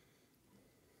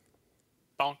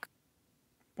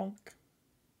 Bonk.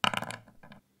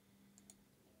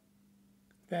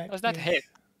 Does that hit?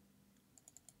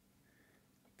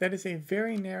 That is a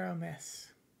very narrow miss.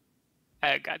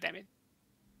 God damn it.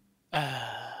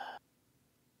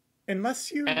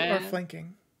 Unless you are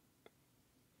flanking.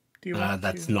 Do you want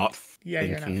that's to? not Yeah,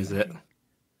 you're flanking, not is it? flanking.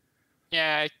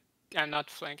 Yeah, I'm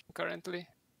not flanking currently.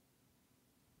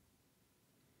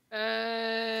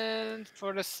 And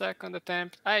for the second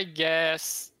attempt, I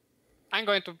guess I'm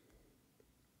going to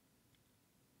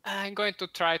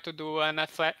try to do an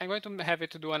athletic. I'm going to have it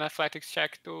to do an athletics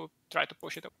check to try to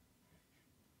push it up.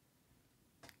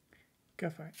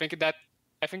 Go for it.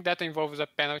 I think that involves a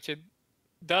penalty.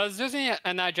 Does using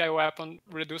an agile weapon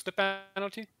reduce the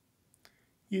penalty?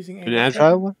 Using An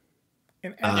agile one?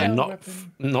 An agile not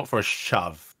weapon. not for a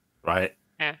shove, right?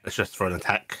 Yeah. It's just for an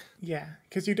attack. Yeah,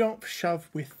 because you don't shove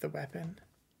with the weapon.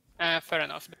 Fair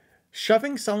enough.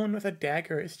 Shoving someone with a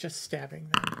dagger is just stabbing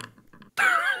them.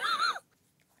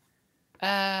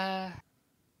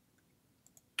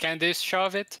 Can this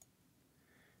shove it?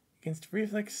 Against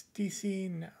reflex DC,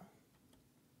 no.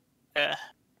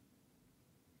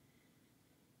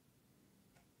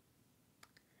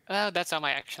 That's all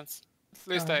my actions. At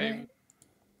least Alright.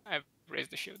 I've raised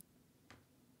the shield.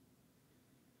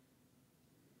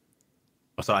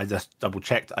 Also, I just double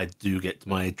checked. I do get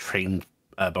my train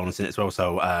bonus in it as well.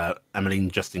 So,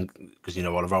 Emmeline, just because you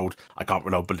know what I rolled, I can't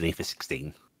roll beneath a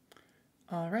 16.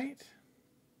 Alright.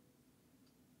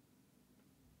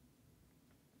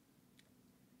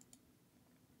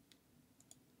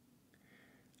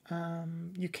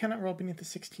 You cannot roll beneath the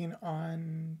 16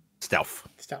 on Stealth.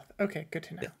 stealth. Okay, good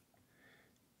to know. Yeah.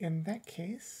 In that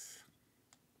case,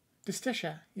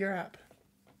 Justicia, you're up.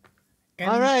 And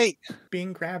All right.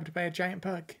 being grabbed by a giant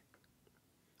bug.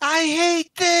 I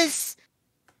hate this.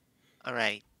 All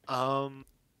right.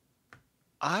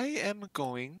 I am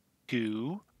going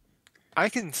to.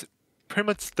 Pretty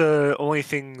much the only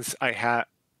things I'm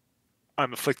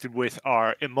afflicted with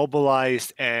are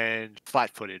immobilized and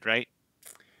flat-footed, right?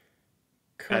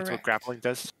 Correct. That's what grappling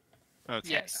does. Okay.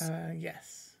 Yes.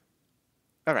 Yes.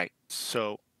 All right.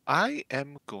 So I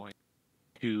am going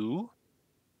to.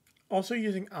 Also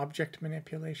using object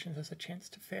manipulations as a chance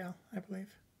to fail, I believe.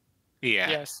 Yeah.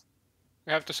 Yes.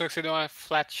 You have to succeed on a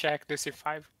flat check DC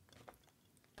 5.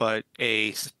 But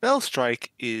a spell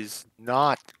strike is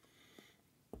not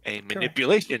a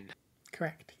manipulation.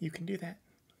 Correct. You can do that.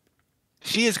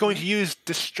 She is going to use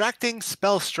distracting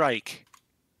spell strike.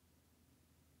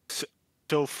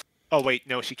 Oh wait,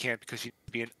 no, she can't because she needs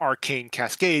to be an arcane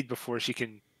cascade before she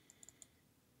can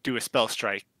do a spell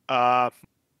strike. Hey,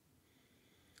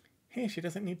 she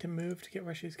doesn't need to move to get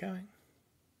where she's going.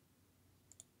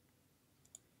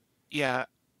 Yeah,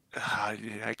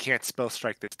 I can't spell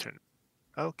strike this turn.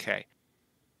 Okay.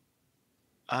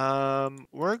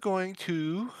 We're going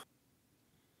to.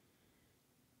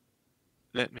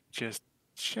 Let me just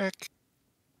check.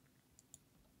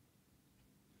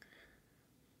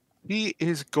 He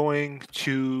is going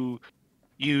to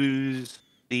use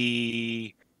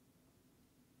the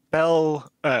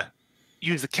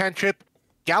use the cantrip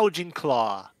Gouging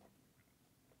Claw,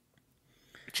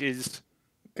 which is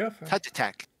Go for it. touch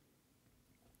attack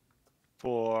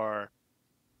for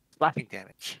slashing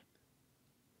damage.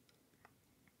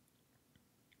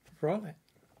 Roll it.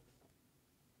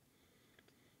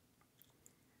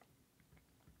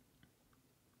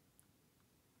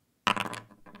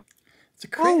 It's a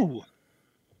crit. Oh,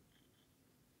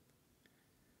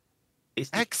 It's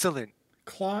excellent!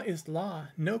 Claw is law.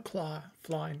 No claw.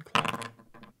 Flaw in claw.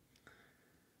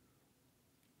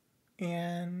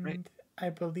 And Right. I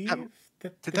believe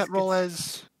that Did this that roll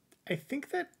gets- as? I think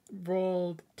that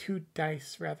rolled 2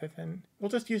 dice rather than. We'll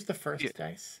just use the first Yeah.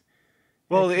 dice.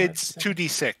 Well, It it's has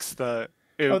 2d6. the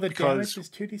Because damage is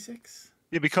 2d6.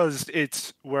 yeah, because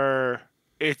it's where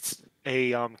it's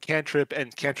a cantrip,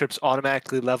 and cantrips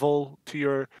automatically level to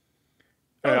your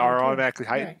Okay, are cool. automatically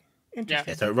heightened. Right.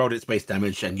 Interesting. yeah, so it rolled its base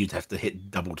damage, and you'd have to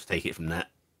hit double to take it from that.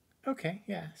 Okay,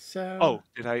 yeah. So Oh,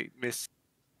 did I miss?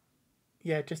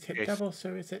 yeah, just hit Okay. double.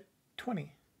 So is it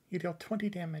 20? You deal 20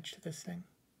 damage to this thing.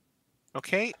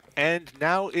 Okay, and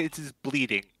now it is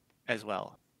bleeding as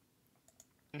well.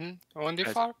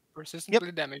 1d4,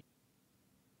 persistently damage.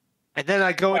 And then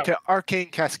I go Wow. into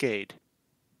Arcane Cascade.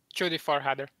 2d4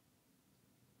 harder.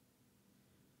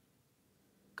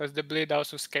 Because the bleed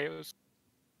also scales.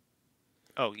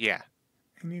 Oh yeah.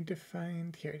 I need to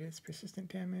find. Here it is. Persistent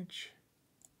damage.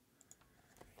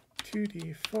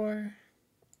 2d4.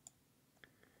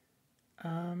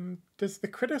 Does the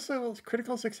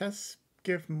critical success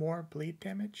give more bleed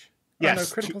damage? Yes. Oh, no,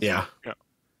 critical. Yeah.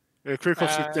 The critical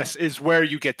success is where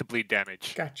you get the bleed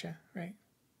damage. Gotcha. Right.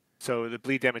 So the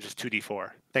bleed damage is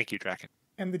 2d4. Thank you, Draken.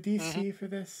 And the DC for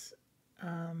this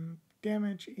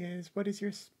damage is, what is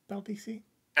your spell DC?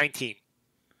 19.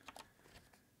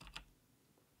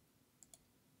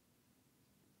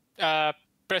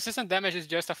 Persistent damage is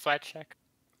just a flat check.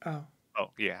 Oh,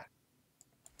 Oh yeah.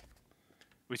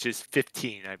 Which is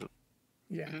 15, I believe.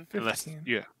 yeah, Mhm. 15. Unless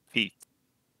yeah, feet.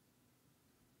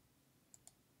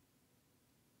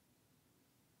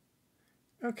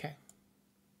 Okay.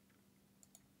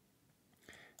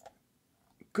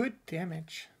 Good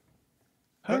damage.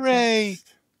 What Hooray!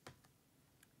 next?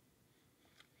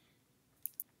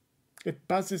 It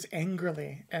buzzes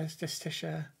angrily as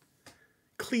Justicia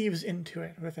cleaves into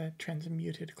it with a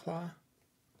transmuted claw.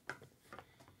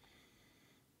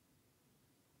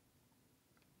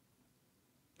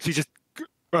 She just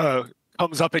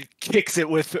comes up and kicks it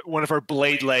with one of her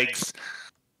blade legs,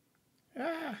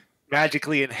 Ah!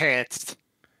 magically enhanced.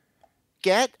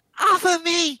 Get off of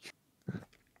me!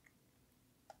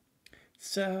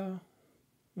 So,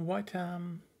 What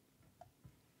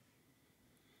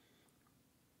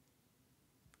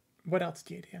else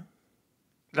do you do?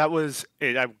 That was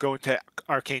it. I'm going to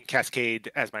Arcane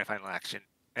Cascade as my final action.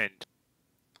 And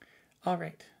All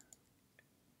right.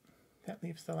 That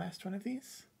leaves the last one of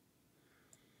these.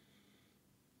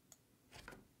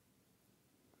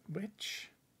 Which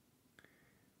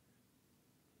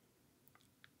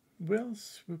will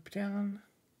swoop down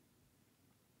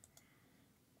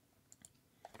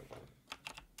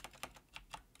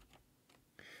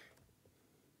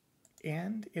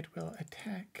and it will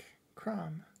attack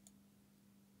Crom.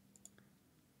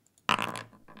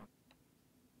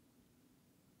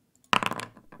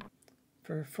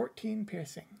 For 14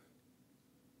 piercing.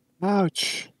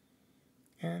 Ouch.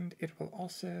 And it will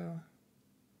also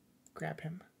grab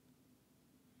him.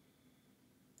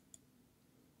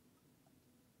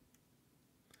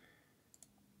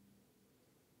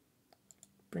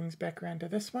 Brings back around to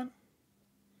this one.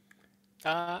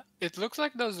 It looks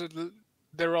like the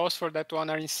rolls for that one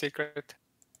are in secret.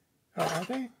 Oh, are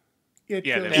they? It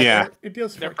Yeah, deals, Yeah. It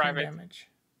deals They're 14 private. damage.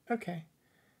 Okay.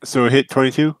 So hit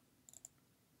 22?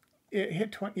 It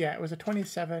hit 20. Yeah, it was a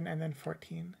 27 and then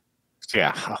 14.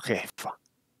 Yeah, okay. Fuck.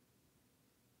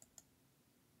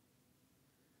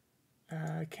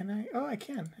 Can I? Oh, I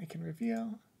can. I can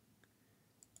reveal.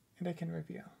 And I can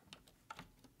reveal.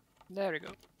 There we go.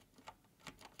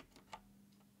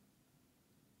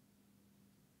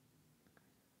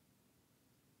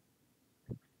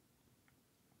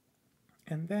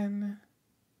 And then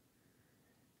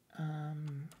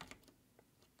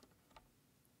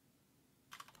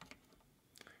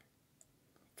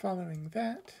following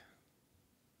that,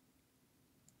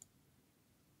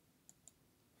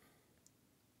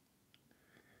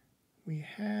 we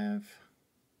have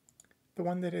the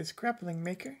one that is Grappling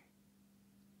Maker,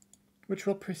 which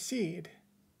will proceed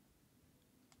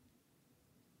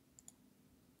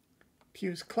to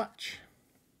use Clutch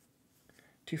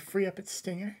to free up its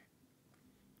stinger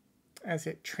as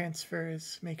it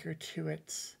transfers Maker to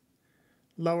its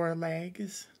lower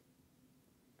legs.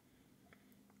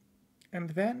 And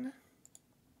then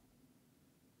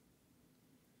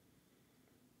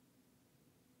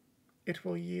it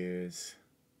will use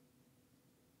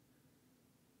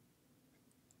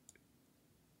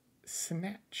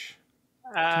Snatch.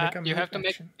 You have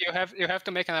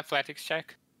to make an athletics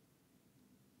check.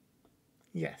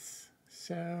 Yes.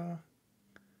 So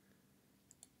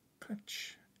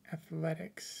Clutch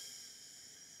Athletics.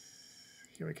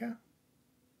 Here we go.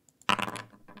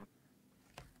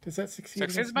 Does that succeed?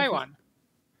 Succeeds by one.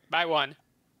 By one.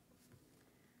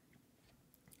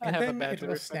 And then it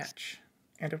will snatch,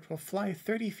 and it will fly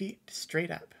 30 feet straight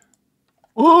up.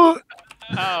 What?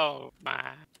 Oh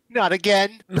my. Not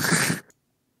again.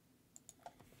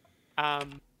 Yeah,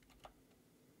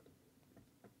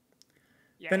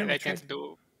 Then it will they try can't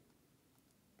do.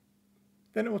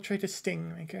 Then it will try to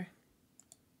sting Maker.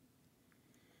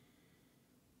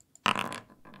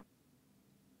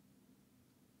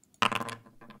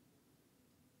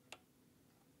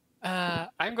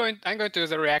 I'm going to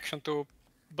use a reaction to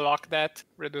block that,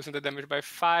 reducing the damage by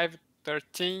 5,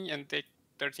 13, and take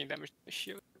 13 damage to the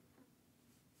shield.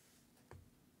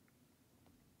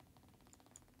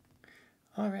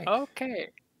 All right. Okay.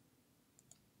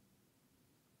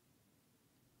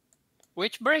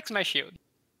 Which breaks my shield.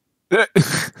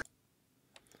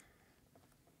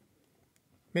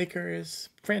 Maker is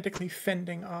frantically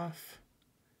fending off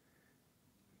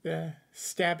the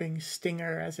stabbing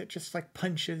stinger as it just like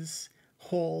punches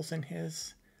holes in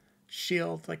his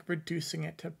shield, like reducing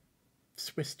it to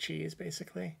Swiss cheese,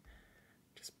 basically.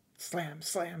 Just slam,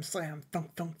 slam, slam,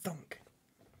 thunk, thunk, thunk.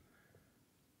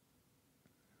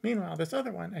 Meanwhile, this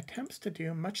other one attempts to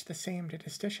do much the same to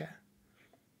Justicia.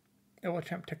 It will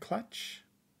attempt to clutch.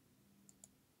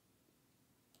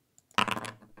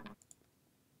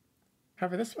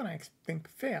 However, this one I think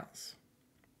fails.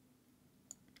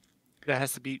 that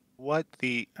has to be what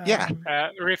the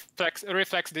Reflex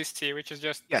DC, which is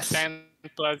just Yes. 10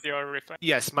 plus your reflex.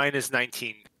 yes, mine is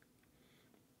 19.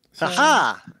 So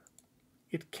Aha!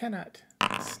 it cannot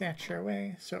snatch her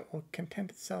away, so it will content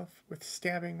itself with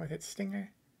stabbing with its stinger.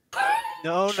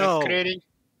 No, Just no. creating.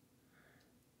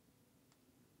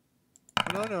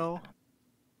 No.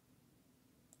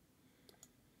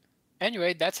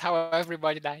 Anyway, that's how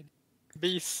everybody died.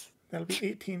 Beast. That'll be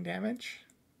 18 damage.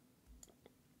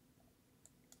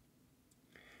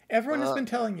 Everyone has been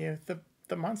telling you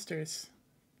the monsters,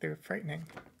 they're frightening.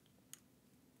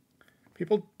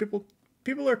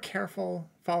 People are careful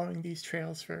following these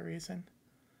trails for a reason.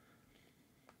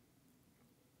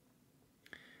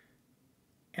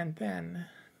 And then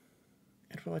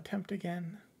it will attempt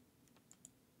again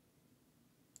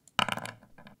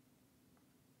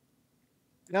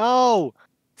No!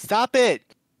 Stop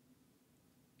it!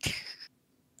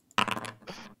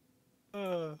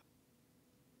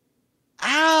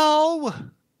 Ow!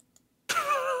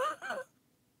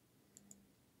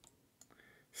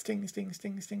 Sting, sting,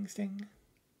 sting, sting, sting.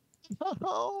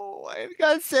 Oh, I've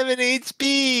got 7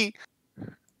 HP!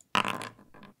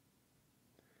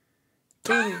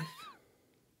 Bayleaf.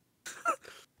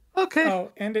 Okay.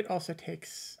 Oh, and it also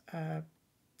takes 5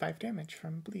 damage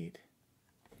from bleed.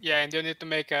 Yeah, and you need to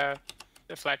make a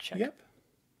flat check. Yep.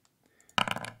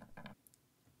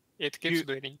 It keeps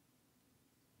bleeding.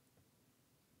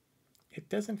 It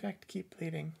does in fact keep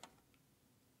bleeding.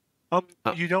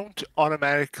 You don't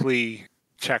automatically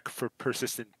check for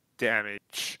persistent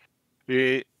damage.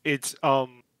 It's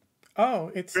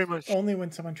Oh, it's pretty much only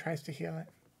when someone tries to heal it.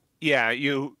 yeah,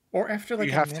 you Or after like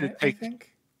You a have to minute, take- I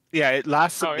think. yeah, it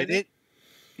lasts Oh, a is it? minute.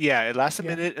 Yeah, it lasts a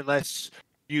Yeah. minute unless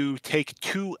you take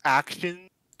 2 actions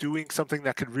doing something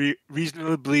that could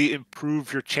reasonably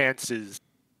improve your chances,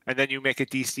 and then you make a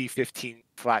DC 15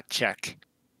 flat check.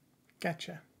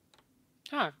 Gotcha.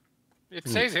 Huh. It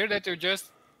says here that you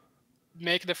just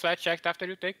make the flat check after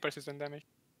you take persistent damage.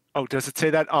 Oh, does it say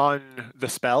that on the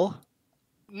spell?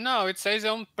 No, it says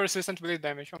on persistent bleed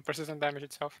damage, on persistent damage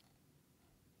itself.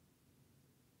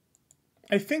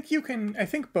 I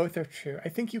think both are true. I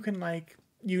think you can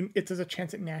it does a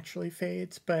chance it naturally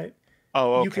fades, but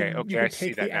Oh, you okay, can I see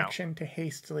take that the now. action to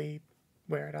hastily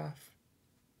wear it off.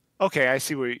 Okay, I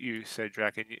see what you said,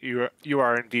 Draken. You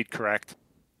are indeed correct.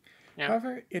 Yeah.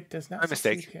 However, it does not My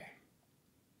succeed mistake. here.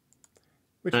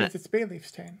 Which Alright. means it's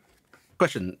Bayleaf's turn.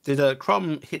 Question: did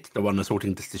Crom hit the one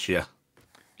assaulting Justicia?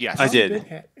 Yes. I Tom did.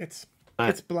 hit. It's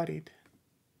Alright. bloodied.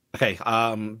 Okay.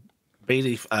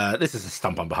 Bayleaf. This is a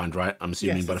stump on behind, right? I'm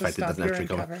assuming Yes, by it's the a fact it stump. doesn't You're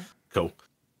actually in cover. cover. Cool.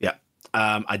 Yeah.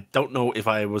 I don't know if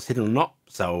I was hidden or not,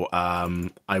 so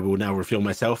I will now reveal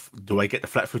myself. Do I get the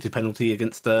flat-footed penalty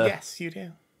against the? Yes, you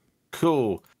do.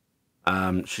 Cool.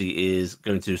 She is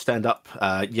going to stand up,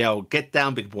 yell, "Get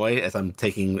down, big boy!" as I'm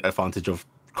taking advantage of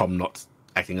Com not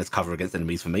acting as cover against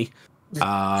enemies for me.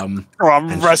 Rom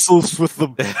And- wrestles with the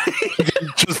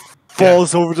just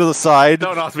falls over to the side.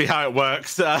 Don't ask me how it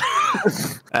works.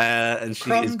 And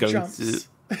she is Crumb going jumps.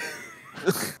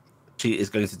 She is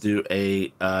going to do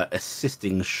a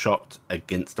assisting shot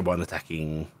against the one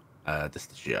attacking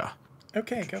Justicia.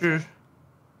 Okay, go for it.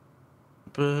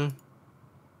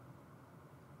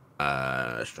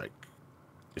 Strike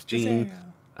 15.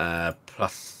 Giselle.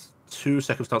 Plus 2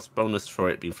 circumstance bonus for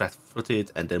it being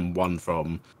flat-footed, and then 1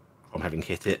 from having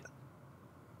hit it.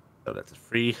 So that's a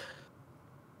 3.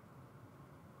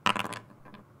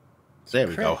 There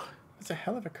we Crit. go. It's a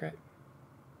hell of a crit.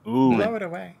 Ooh. Blow it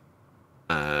away.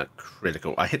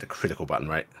 Critical. I hit the critical button,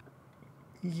 right?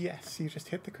 Yes, you just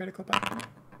hit the critical button.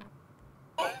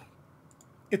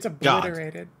 It's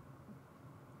obliterated.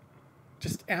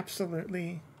 Just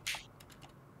absolutely.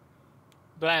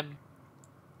 Blam.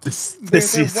 This There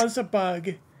is was a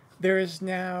bug. There is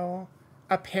now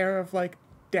a pair of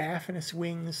diaphanous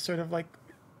wings sort of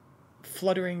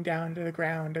fluttering down to the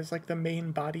ground as the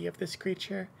main body of this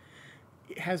creature.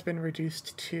 It has been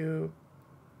reduced to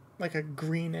a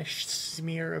greenish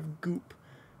smear of goop.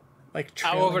 All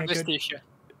Trailing over a the good... station.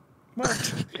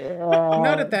 Well,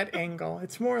 not at that angle.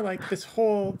 It's more like this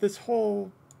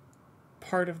whole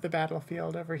part of the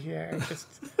battlefield over here, just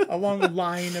a long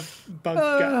line of bug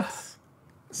guts.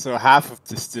 so half of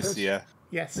Justicia.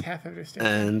 Yes, half of her stick.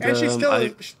 And, And she still,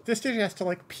 I- this stick has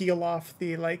to peel off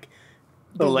the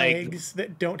The leg. legs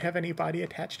that don't have any body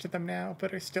attached to them now,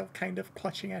 but are still kind of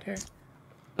clutching at her.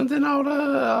 And then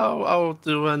I'll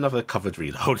do another covered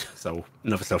reload. So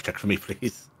another self check for me,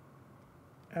 please.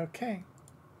 Okay.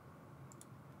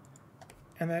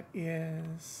 And that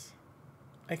is,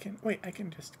 I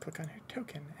can just click on her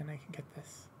token and I can get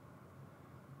this.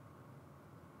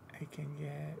 I can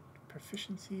get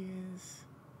proficiencies.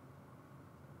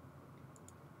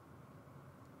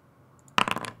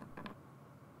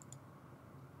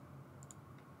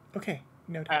 Okay,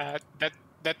 noted.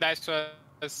 That dice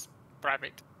was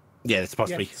private. Yeah, it's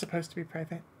supposed Yeah, to be. it's supposed to be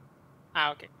private.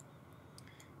 Okay.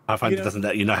 I find You it know- doesn't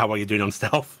let you know how well you're doing on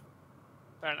stealth.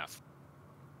 Fair enough.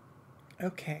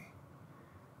 Okay.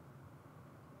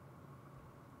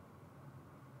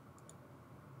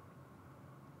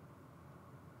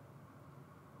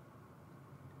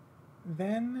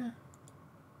 Then,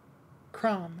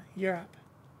 Crom, you're up.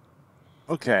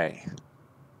 Okay.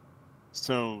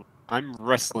 So I'm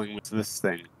wrestling with this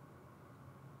thing.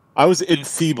 I was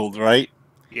enfeebled, right?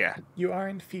 Yeah, You are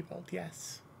enfeebled,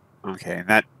 yes. Okay, and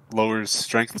that lowers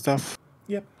strength stuff.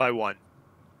 Yep. by 1.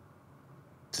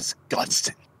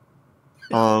 Disgusting.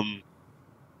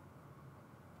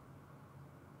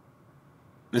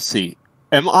 let's see.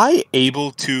 Am I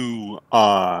able to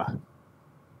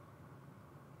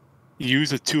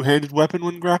use a two-handed weapon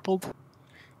when grappled?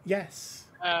 Yes.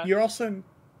 Uh, You're also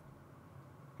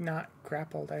not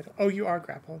grappled. Oh, you are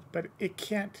grappled, but it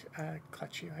can't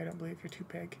clutch you. I don't believe you're too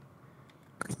big.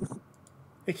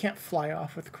 It can't fly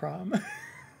off with Crom.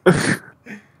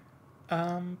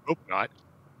 Hope not.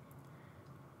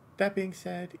 That being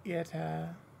said, yes,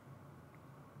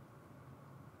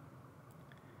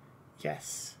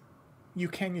 you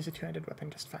can use a two-handed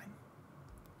weapon just fine.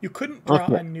 You couldn't draw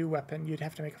Okay. a new weapon. You'd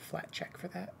have to make a flat check for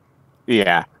that.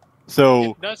 Yeah.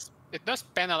 So it does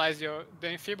penalize the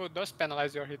enfeeble does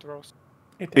penalize your hit rolls.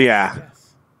 It does, Yeah.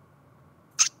 yes.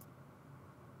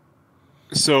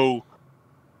 So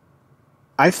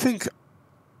I think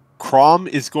Crom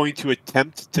is going to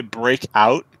attempt to break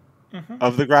out Mm-hmm.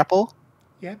 of the grapple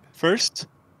Yep. first.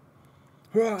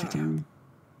 Hurrah.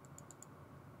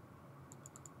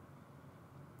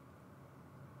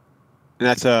 And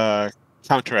that's a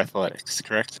counter athletics,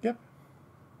 correct? Yep.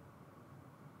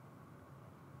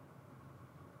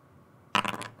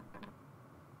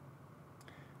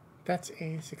 That's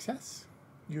a success.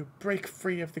 You break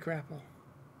free of the grapple.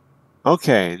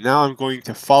 Okay, now I'm going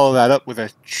to follow that up with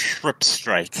a trip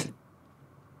strike.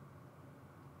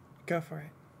 Go for it.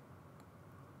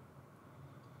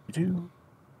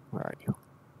 Where are you?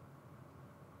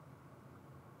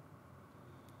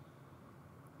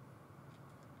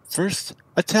 First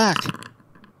attack.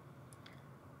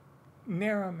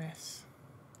 Narrow miss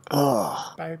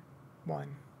Oh, by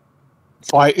 1.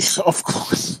 why? Of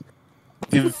course,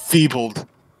 enfeebled.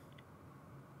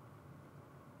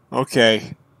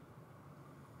 Okay,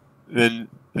 then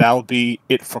that'll be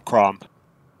it for Crom.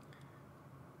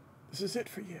 This is it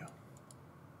for you.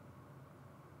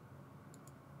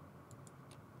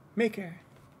 Maker.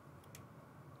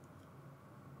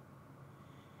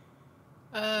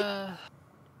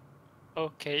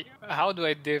 Okay, how do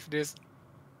I div this?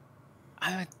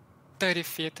 I'm 30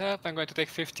 feet up. I'm going to take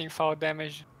 15 fall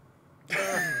damage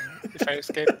if I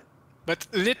escape. But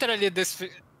literally,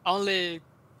 only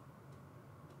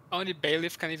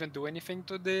Bailiff can even do anything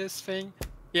to this thing.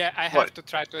 Yeah, I have What? to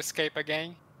try to escape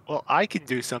again. Well, I can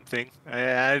do something.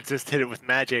 I just hit it with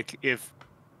magic if.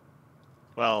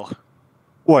 Well,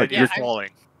 What? Yeah, Your falling.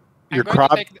 your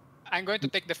crab? I'm going to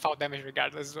take the fall damage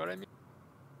regardless. Is what I mean.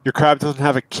 Your crab doesn't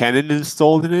have a cannon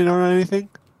installed in it or anything?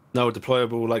 No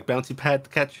deployable like bounty pad to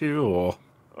catch you, or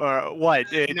Or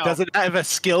what? It No. doesn't have a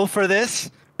skill for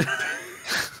this? can't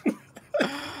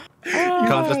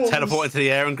just fools. teleport into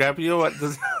the air and grab you. What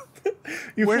does?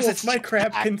 You Where's fools, its my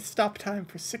crab jetpack? can stop time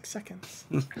for 6 seconds.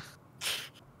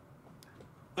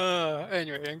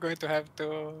 Anyway, I'm going to have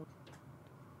to.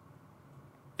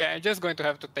 Yeah, I'm just going to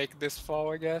have to take this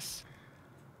fall, I guess.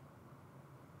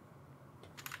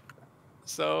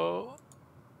 So,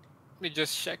 let me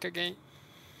just check again.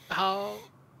 How?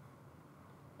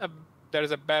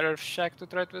 There's a better check to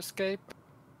try to escape.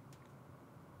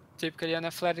 Typically an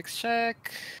athletics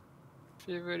check.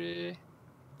 Thievery.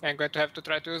 I'm going to have to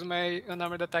try to use my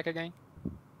unarmored attack again.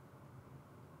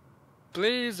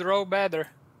 Please roll better.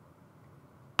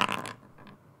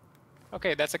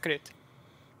 Okay, that's a crit.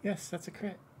 Yes, that's a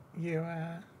crit. You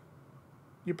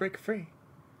break free.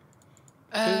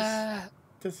 Uh,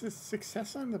 Does this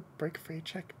success on the break free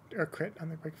check or crit on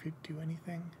the break free do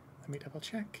anything? Let me double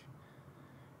check.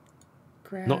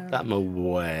 Grab. Not that I'm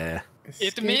aware.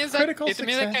 Escape. means that- critical it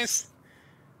means I can success.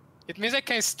 It means I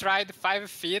can stride 5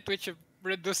 feet, which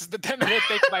reduces the damage I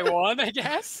take by 1, I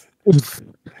guess.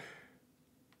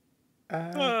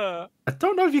 Uh, I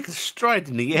don't know if you can stride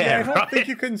in the yeah, air. I don't right? think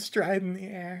you can stride in the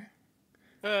air.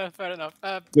 Fair enough.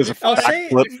 There's a I'll before say,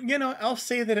 backflip. I'll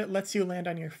say that it lets you land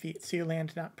on your feet, so you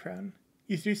land not prone.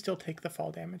 You do still take the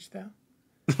fall damage, though.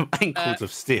 Ankles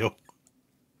of steel.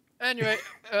 Anyway,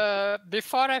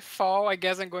 before I fall, I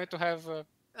guess I'm going to have. I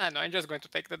don't know. I'm just going to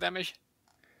take the damage.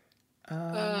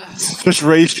 Just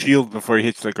raise shield before he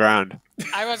hits the ground.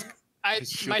 My It's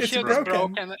shield is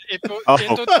broken. broken. Oh.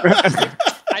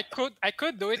 I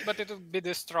could do it, but it would be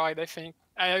destroyed. I think.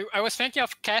 I was thinking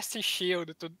of casting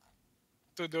shield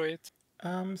to do it.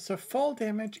 So fall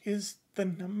damage is the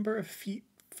number of feet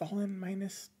fallen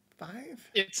minus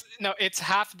 5? It's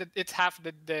half the half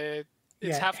the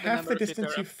half number the of feet distance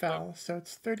you're you up, so- fell, so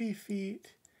it's 30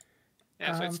 feet.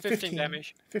 Yeah, so it's 15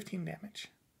 damage. 15 damage.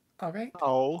 All right.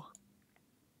 Oh.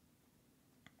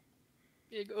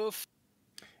 Big oof.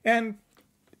 And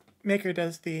Maker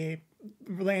does the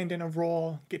land in a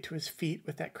roll, get to his feet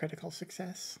with that critical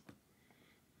success.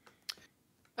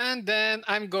 And then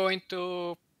I'm going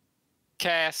to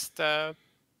cast. I'm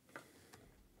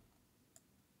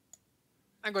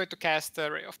going to cast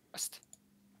Ray of Frost.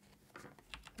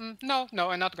 No,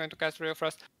 I'm not going to cast Ray of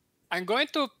Frost. I'm going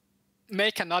to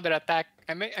make another attack.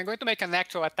 I'm going to make an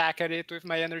actual attack at it with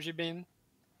my energy beam,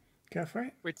 Go for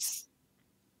it.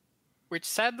 which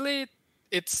sadly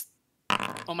it's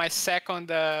on my second.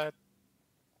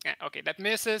 Okay, that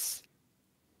misses.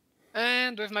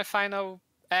 And with my final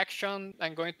action,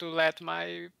 I'm going to let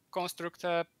my construct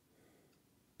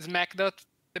smack the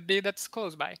bee that's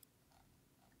close by.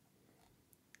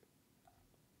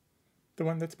 The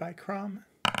one that's by Crom.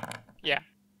 Yeah.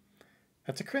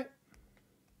 That's a crit.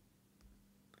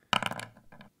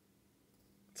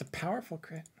 It's a powerful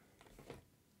crit.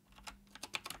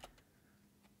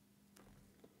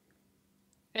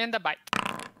 And a bite.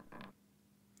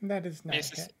 That is not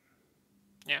Misses. a hit.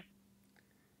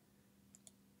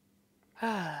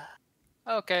 Yeah.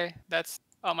 Okay, that's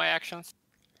all my actions.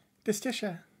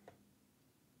 Distisha.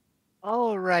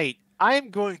 All right. I'm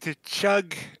going to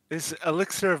chug this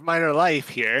elixir of minor life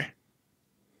here.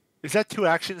 Is that 2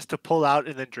 actions to pull out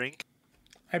and then drink?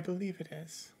 I believe it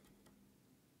is.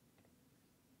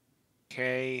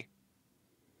 Okay.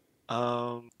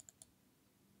 All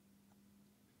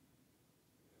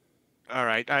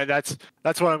right. That's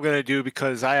what I'm gonna do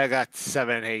because I got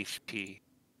 7 HP.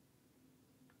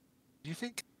 Do you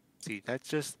think? See, that's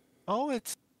just. Oh,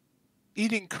 it's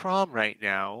eating Crom right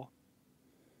now.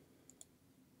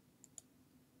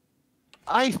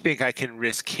 I think I can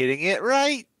risk hitting it,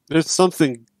 right? There's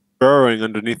something burrowing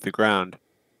underneath the ground.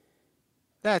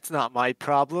 That's not my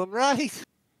problem, right?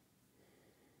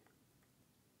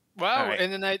 Well, Alright.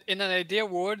 in an ideal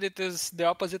world, it is the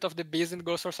opposite of the bees and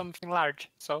goes for something large.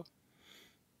 So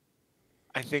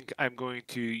I think I'm going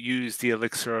to use the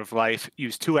elixir of life.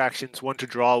 Use 2 actions, 1 to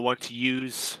draw, 1 to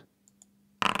use.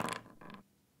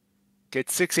 Get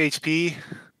 6 HP.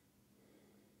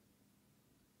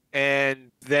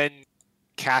 And then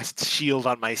cast shield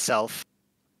on myself.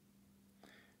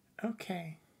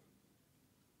 Okay.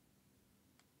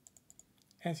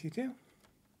 As you do,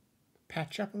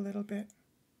 patch up a little bit.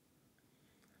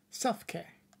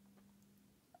 Self-care.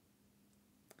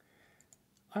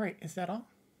 All right, is that all?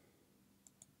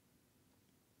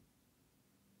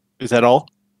 Is that all?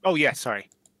 Oh, yeah, sorry.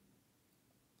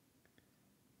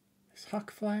 This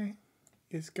hawkfly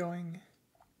is going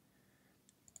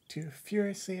to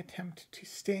furiously attempt to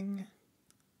sting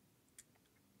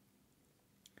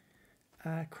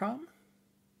Crom.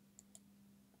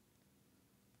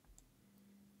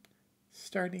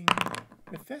 Starting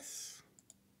with this.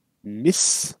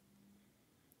 Miss.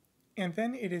 And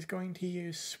then it is going to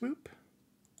use Swoop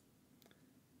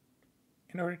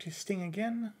in order to sting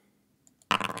again.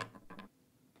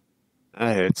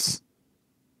 That hits.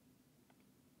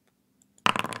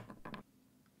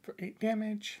 For 8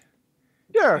 damage.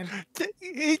 Sure. And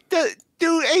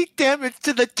Do 8 damage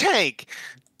to the tank.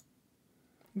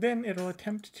 then it'll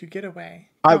attempt to get away.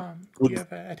 I Do would- you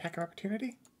have an attack of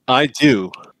opportunity? I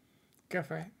do. Go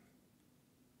for it.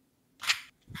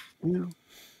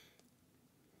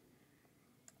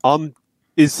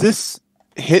 Is this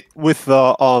hit with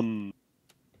the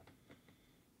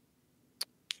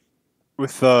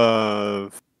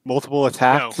multiple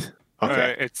attack? No.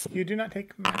 Okay. It's You do not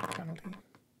take max penalty.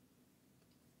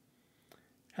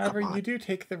 However, you do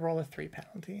take the roll of 3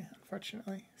 penalty,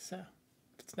 unfortunately, so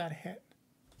it's not a hit.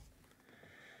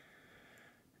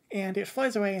 And it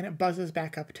flies away and it buzzes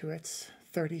back up to its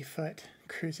 30-foot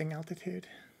cruising altitude.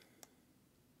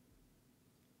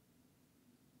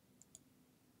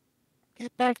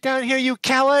 Get back down here, you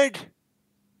coward!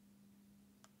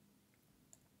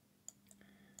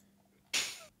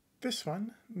 This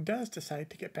one does decide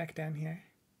to get back down here.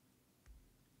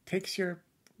 Takes your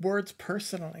words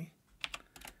personally.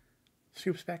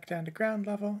 Swoops back down to ground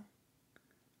level.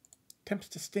 Attempts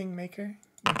to sting Maker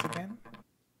once again.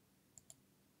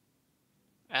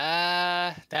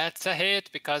 That's a hit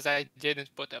because I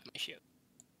didn't put up my shield.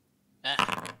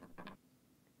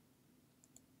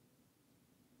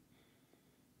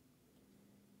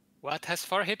 What has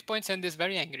 4 hit points and is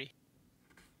very angry?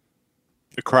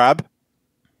 The crab.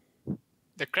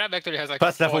 The crab actually has like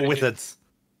First 4 level hit- wizards.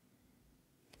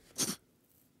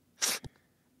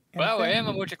 And Well, I then, am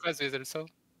a multi-class wizard, so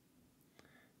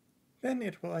then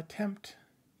it will attempt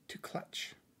to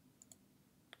clutch.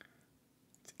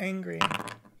 It's angry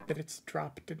that its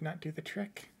drop did not do the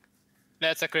trick.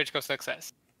 that's a critical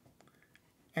success.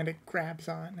 And it grabs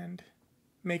on, and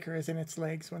Maker is in its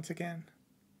legs once again.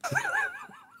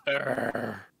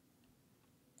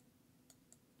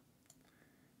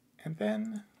 And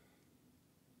then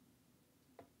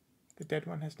the dead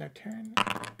one has no turn.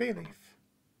 Bayleaf.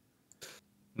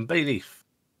 Bayleaf.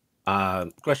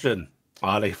 Question.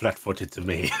 Are they flat-footed to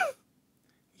me?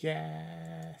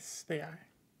 Yes, they are.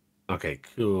 Okay,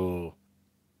 cool.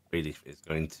 Relief is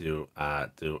going to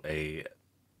do a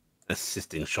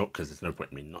assisting shot because there's no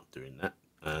point in me not doing that.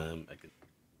 Again,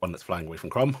 one that's flying away from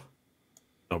Crom.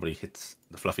 Nobody hits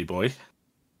the fluffy boy.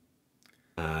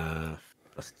 +2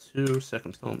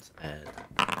 circumstance and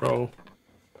roll.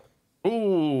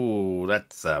 Ooh,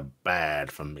 that's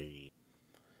bad for me.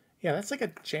 Yeah, that's like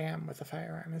a jam with a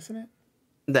firearm, isn't it?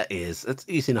 That is. It's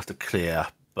easy enough to clear,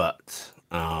 but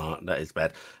that is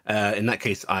bad. In that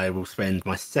case, I will spend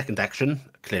my second action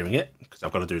clearing it because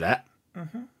I've got to do that,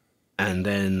 and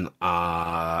then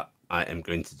I am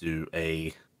going to do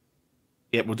a.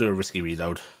 Yeah, we'll do a risky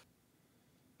reload.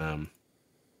 Yeah,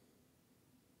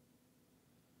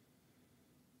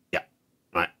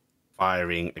 right.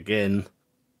 Firing again.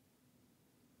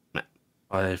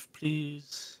 5,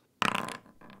 please.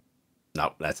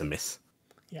 No, that's a miss.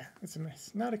 Yeah, it's a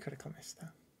miss. Not a critical miss, though.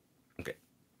 Okay.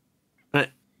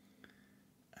 Right.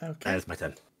 Okay. That's my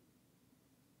turn.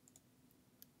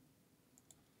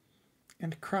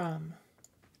 And Crom,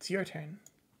 it's your turn.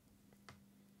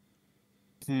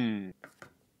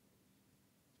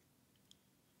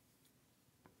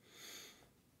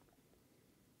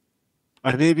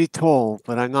 I may be tall,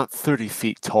 but I'm not 30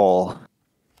 feet tall.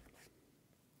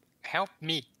 Help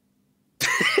me. damn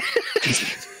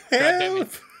Help!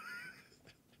 it.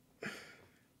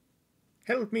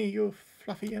 Help me, you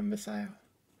fluffy imbecile.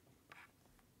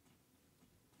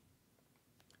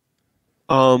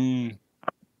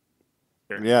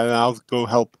 Yeah, I'll go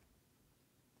help.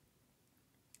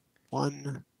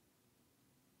 1.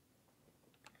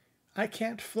 I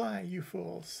can't fly, you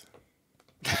fools.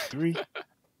 3.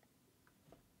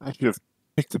 I should have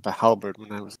picked up a halberd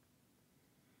when I was.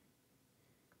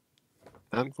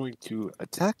 I'm going to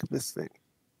attack this thing.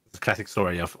 It's a classic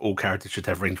story of all characters should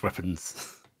have ranged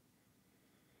weapons.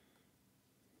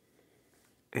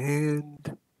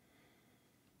 And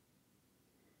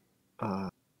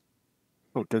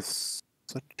does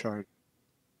such charge?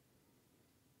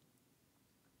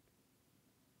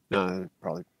 No,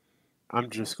 probably. I'm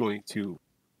just going to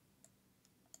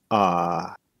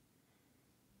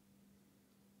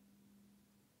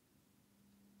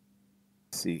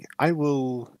see. I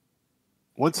will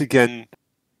once again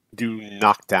do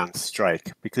knockdown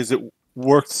strike because it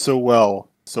worked so well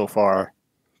so far.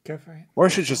 Go for it. Or I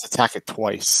should just attack it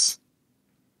twice.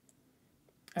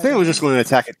 I As think a I'm just re- going to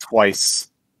attack it twice.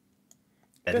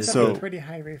 That Does is have a so- pretty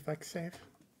high reflex save.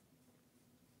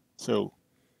 So,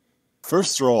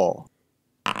 first roll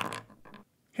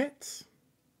Hits.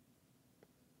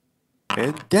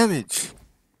 and damage,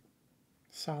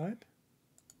 Solid.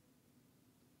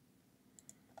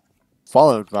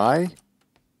 followed by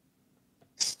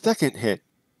second hit.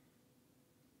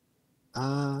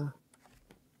 Let's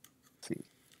see.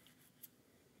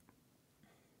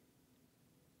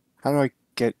 How do I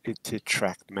get it to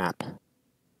track map?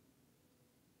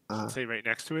 Say right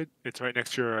next to it. It's right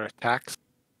next to your attacks,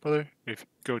 brother. If you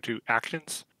go to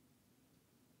actions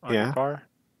on Yeah. your bar.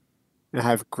 I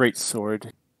have great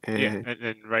sword. And... Yeah, and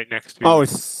then right next to. Oh,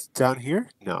 it's down here?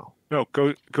 No. No,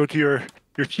 go to your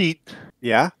sheet.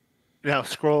 Yeah. Now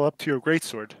scroll up to your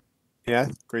greatsword, Yeah.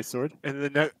 Great sword. and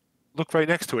then look right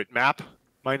next to it. Map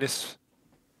minus.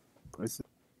 Do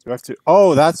I have to?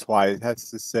 Oh, that's why it has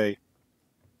to say.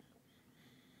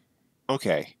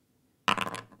 Okay.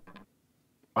 wow.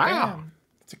 Bam.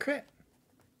 It's a crit.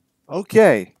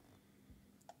 Okay.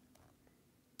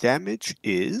 Damage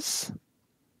is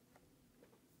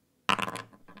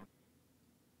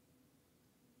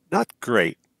not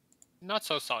great, Not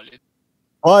so solid.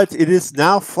 but it is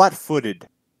now flat-footed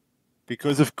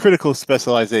because of critical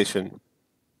specialization.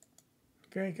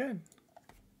 Very good.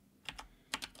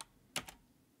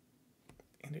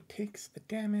 And it takes the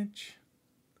damage.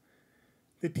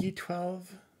 The D12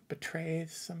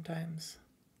 betrays sometimes.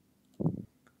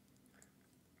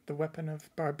 The weapon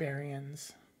of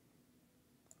barbarians.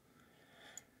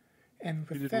 And You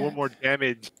with did that, one more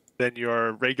damage than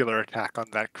your regular attack on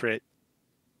that crit.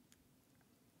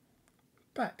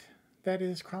 but that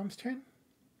is Crom's turn.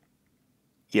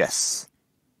 Yes.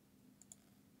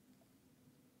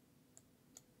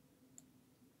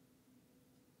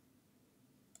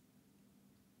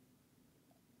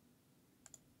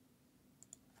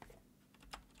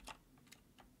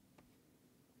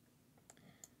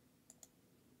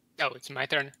 Oh, it's my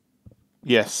turn.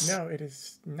 Yes. No, it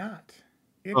is not.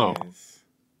 It Oh. is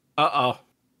Uh-oh.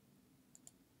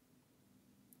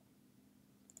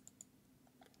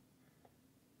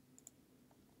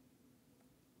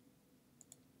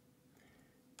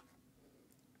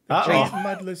 the giant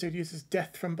mud lizard uses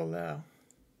death from below.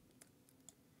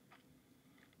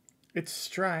 It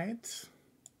strides,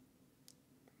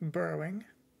 burrowing,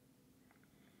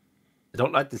 I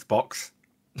don't like this box.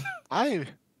 I'm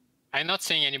not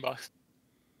seeing any box.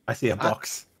 I see a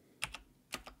box.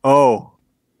 Oh.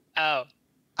 Oh.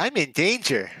 in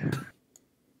danger.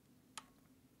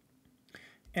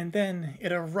 And then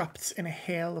it erupts in a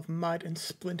hail of mud and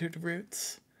splintered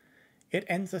roots. It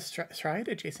ends the stride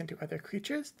adjacent to other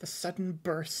creatures. The sudden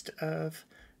burst of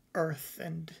earth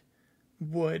and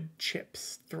wood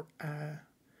chips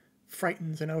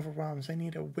frightens and overwhelms. I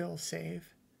need a will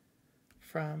save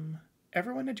from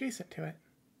everyone adjacent to it.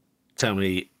 Tell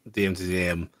me, DM to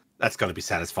DM, that's got to be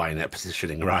satisfying at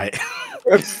positioning, right?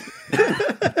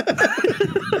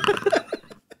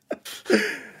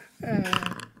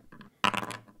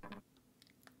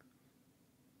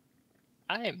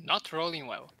 I am not rolling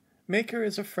well. Maker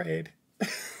is afraid.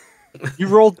 You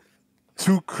rolled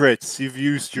 2 crits. You've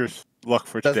used your luck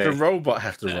for Does today. the robot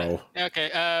have to roll?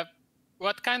 Okay,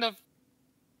 what kind of...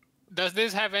 Does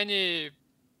this have any...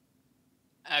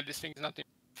 this thing is not in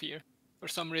fear, for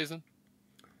some reason.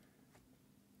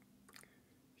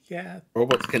 Yeah.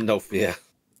 Robots can know fear.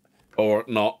 Or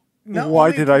not. Not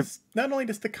only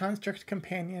does the construct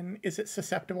companion, is it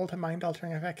susceptible to mind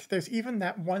altering effects, there's even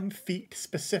that one feat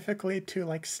specifically to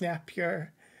like snap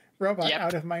your robot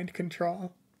out of mind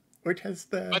control, which has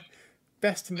the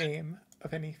best name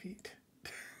of any feat.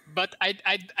 But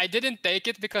I didn't take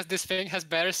it because this thing has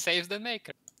better saves than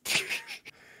Maker.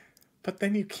 But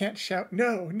then you can't shout,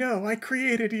 no, I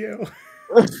created you.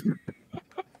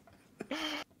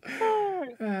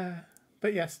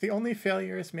 But yes, the only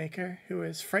failure is Maker, who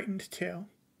is frightened too.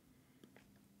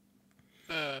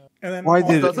 And then why What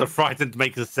did does a frightened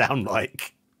Maker sound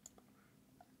like?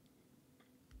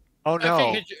 Oh no!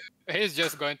 I think he's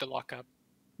just going to lock up.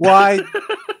 Why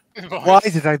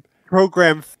did I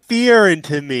program fear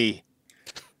into me?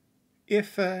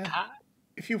 If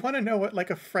you want to know what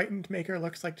like a frightened Maker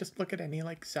looks like, just look at any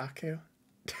like Zaku.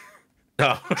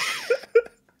 Oh.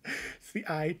 It's the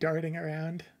eye darting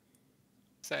around.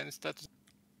 Sense that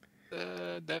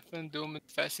deaf and doomed,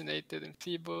 fascinated,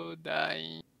 enfeebled,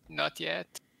 dying, not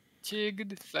yet,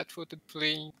 chigged, flat-footed,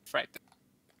 fleeing, frightened.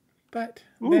 But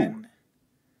then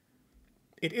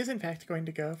it is in fact going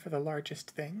to go for the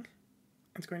largest thing.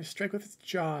 It's going to strike with its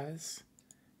jaws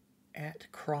at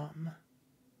Crom.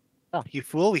 Oh, you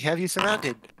fool! We have you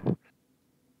surrounded. And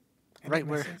Right it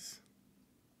where? misses.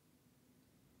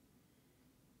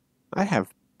 I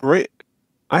have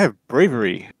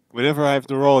bravery. Whenever I have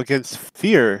to roll against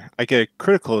fear, I get a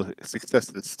critical success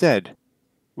instead.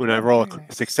 When I roll Very a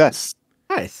nice. success.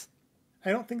 Nice.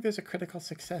 I don't think there's a critical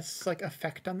success like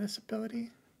effect on this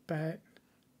ability, but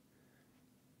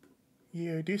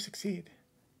you do succeed.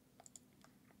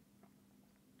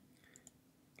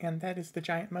 And that is the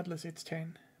giant mud lizard's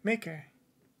turn. Maker.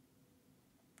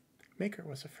 Maker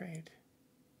was afraid.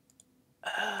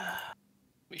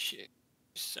 We should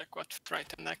check what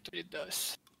frightened actually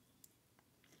does.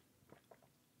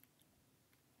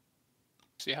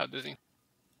 See how does it.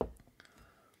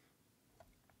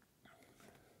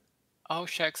 All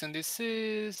checks and this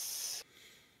is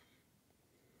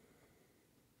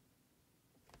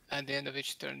at the end of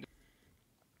each turn.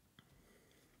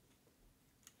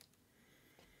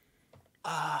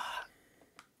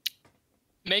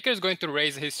 Maker is going to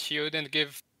raise his shield and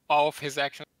give all of his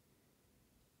action.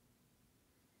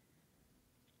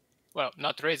 Well,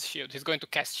 not raise shield. He's going to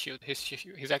cast shield.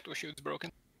 His actual shield is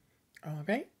broken. All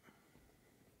right.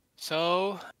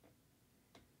 So,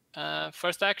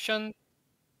 first action,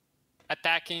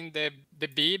 attacking the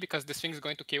bee because this thing is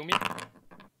going to kill me.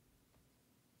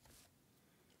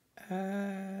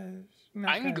 I'm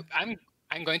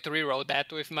going to reroll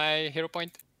that with my hero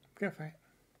point. Go for it.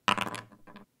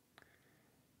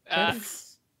 That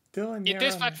is still a narrow It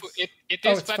is miss. it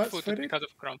is it's flat-footed flat-footed? because of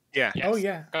Chrome. Yeah. Yes, Oh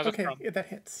yeah. because of Okay, Chrome. that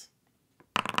hits.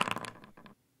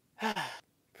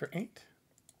 For 8.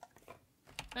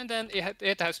 And then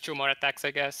it has 2 more attacks,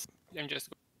 I guess. I'm just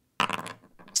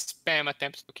spam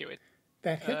attempts to kill it.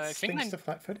 That I hits think thanks I'm- to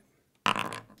flat-footed.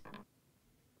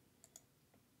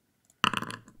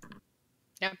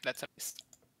 Yeah, that's a miss.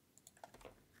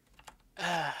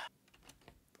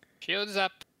 Shield is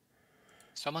up.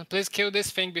 Someone please kill this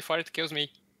thing before it kills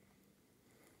me.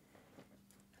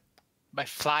 By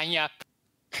flying up.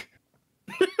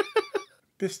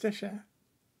 Bistisha.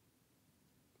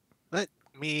 Let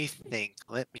me think.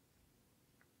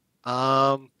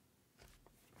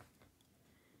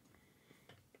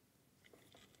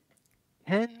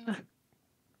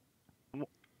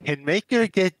 Can Maker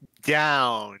get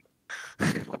down?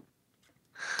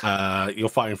 You're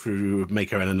fighting through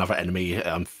Maker and another enemy.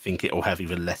 I think it'll have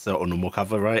either lesser or normal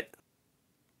cover, right?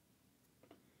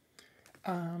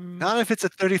 Not if it's a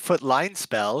 30-foot line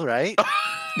spell, right?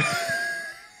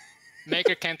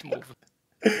 Maker can't move.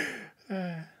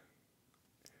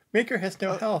 Maker has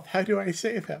no health. How do I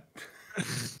save him?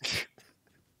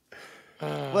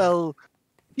 Well,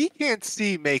 he can't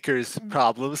see Maker's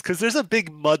problems because there's a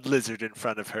big mud lizard in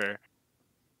front of her.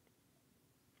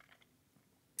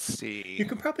 Let's see. You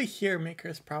can probably hear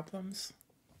Maker's problems.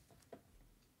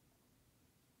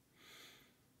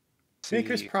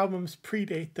 Maker's problems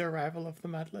predate the arrival of the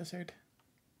mud lizard.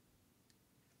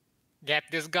 Get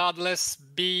this godless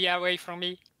bee away from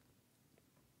me.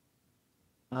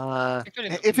 Actually,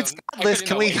 If it's no, godless, actually,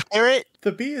 can no, we wait. hire it?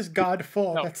 The bee is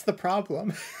godful. No. That's the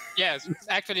problem. Yes,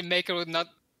 actually, Maker would not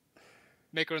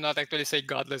actually say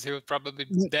godless. He would probably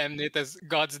damn it as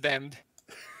God's damned.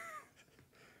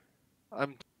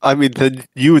 I mean, then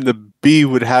you and the bee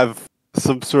would have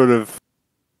some sort of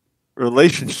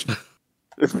relationship.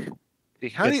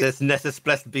 How do Get you, this Nessus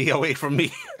blessed bee away from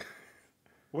me.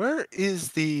 what was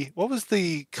the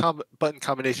button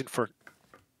combination for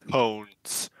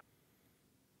cones?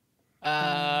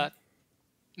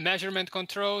 Measurement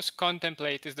controls,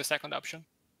 contemplate is the second option.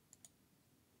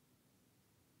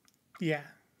 Yeah.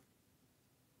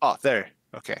 Oh, there.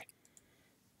 Okay.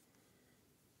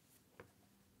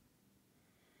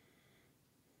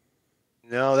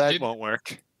 No, that won't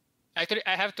work. Actually,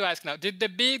 I have to ask now, did the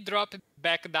bee drop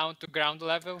back down to ground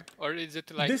level? Or is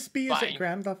it like This bee is flying? at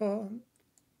ground level.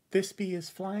 This bee is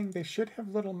flying. They should have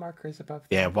little markers above them.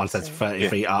 Yeah, that once that's say- 30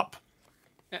 feet up.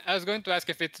 I was going to ask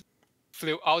if it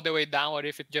flew all the way down or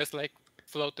if it just like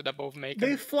floated above Maker.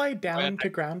 They fly down attack. to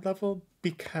ground level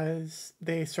because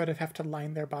they sort of have to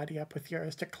line their body up with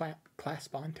yours to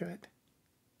clasp onto it.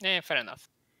 Fair enough.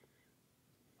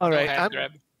 All No right. head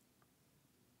grab.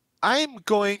 I'm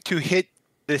going to hit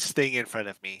this thing in front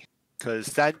of me because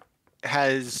that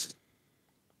has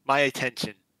my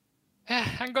attention.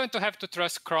 I'm going to have to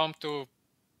trust Chrome to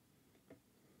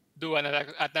do an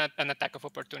attack of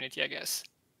opportunity, I guess.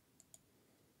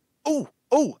 Oh,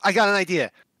 I got an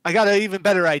idea. I got an even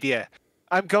better idea.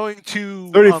 I'm going to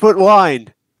 30-foot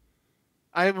line.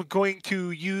 I'm going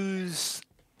to use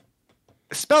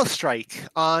Spell Strike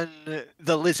on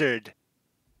the lizard,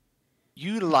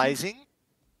 utilizing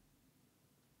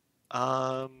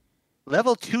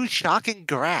level 2 Shocking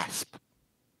Grasp.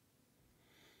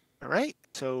 All right,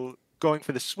 so going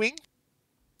for the swing.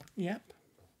 Yep.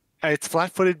 It's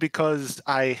flat-footed because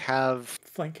I have,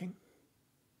 Flanking.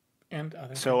 And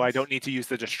other so I things. don't need to use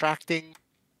the distracting.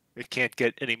 It can't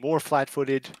get any more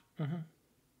flat-footed. Mhm.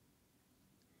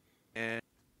 And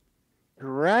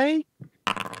right.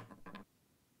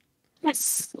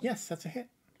 Yes. Yes, that's a hit.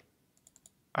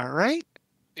 All right.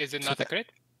 Is it So not a that-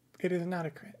 crit? It is not a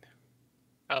crit.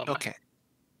 Oh, my. Okay.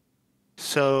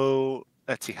 So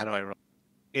let's see. How do I roll?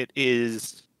 It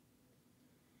is.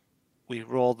 We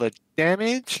roll the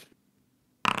damage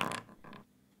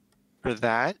for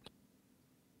that,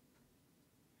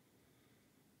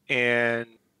 and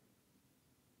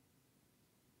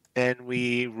then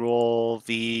we roll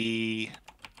the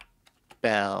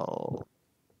spell.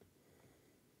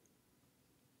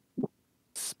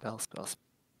 Spell.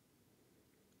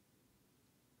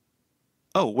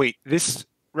 Oh wait, this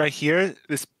right here,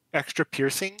 this extra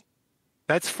piercing,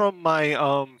 that's from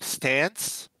my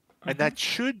stance, and that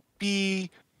should be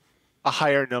a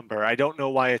higher number. I don't know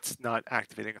why it's not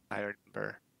activating a higher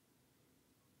number.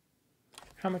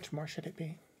 How much more should it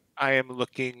be? I am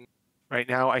looking right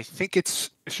now. I think it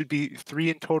should be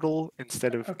 3 in total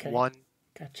instead of Okay. 1.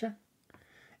 Gotcha.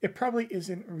 It probably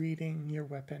isn't reading your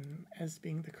weapon as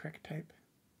being the correct type.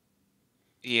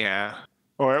 Yeah.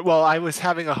 Or well, I was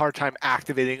having a hard time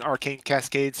activating Arcane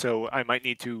Cascade, so I might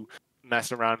need to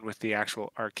mess around with the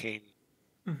actual arcane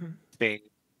Mhm. thing.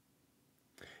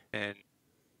 And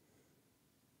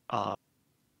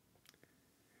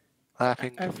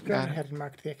laughing. I've gone ahead and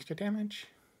marked the extra damage.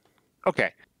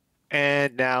 Okay.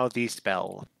 And now the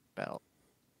spell,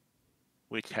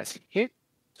 which has hit.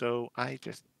 So I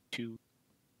just to.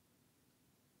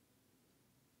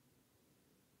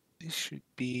 This should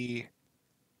be.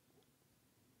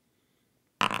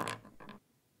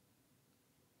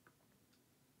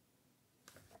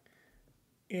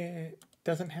 It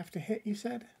doesn't have to hit, you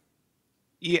said?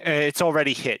 Yeah, it's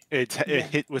already hit. It Yeah.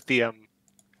 hit with the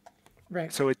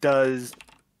Right. So it does.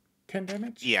 10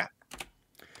 damage? Yeah.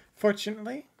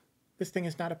 Fortunately, this thing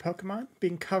is not a Pokemon.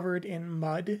 Being covered in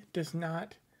mud does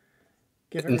not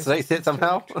give it Insulate it resistance to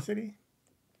somehow? electricity.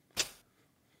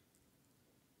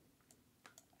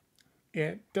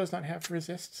 It does not have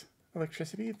resist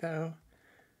electricity, though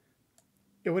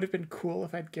it would have been cool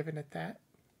if I'd given it that.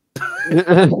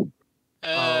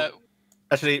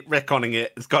 Actually, retconning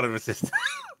it, it's got to resist.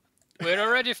 We're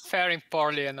already faring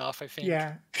poorly enough, I think.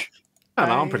 Yeah. I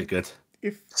don't know, I'm pretty good.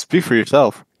 If Speak for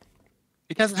yourself.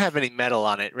 It doesn't have any metal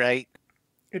on it, right?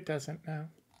 it doesn't now.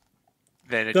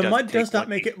 Then it The does mud take does not 1d.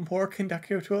 make it more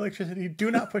conductive to electricity.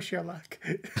 Do not push your luck.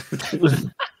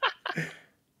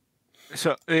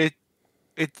 So it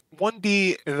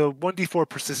 1d the 1d4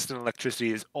 persistent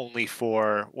electricity is only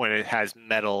for when it has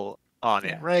metal on it,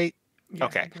 Yeah. right? Yeah, I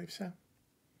Okay. believe so.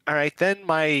 All right, then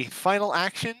my final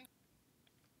action,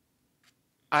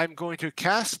 I'm going to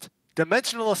cast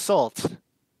Dimensional Assault,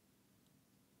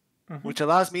 Mhm. which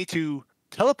allows me to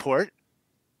teleport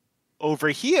over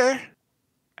here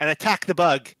and attack the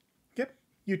bug. Yep.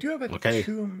 You do have a Okay.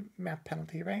 2 map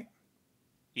penalty, right?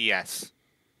 Yes.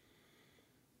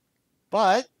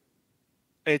 But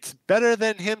it's better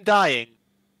than him dying,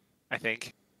 I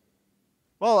think.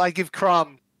 Well, I give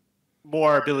Crom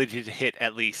more ability to hit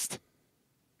at least.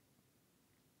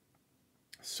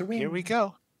 Swing. Here we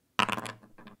go.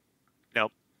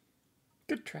 Nope.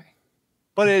 Good try.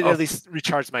 But it Oh. at least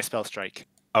recharged my spell strike.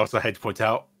 I also had to point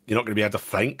out, you're not going to be able to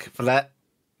flank for that.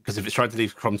 Because if it's trying to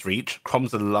leave Crom's reach,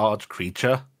 Crom's a large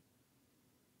creature.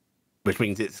 Which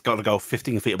means it's got to go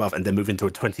 15 feet above and then move into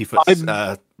a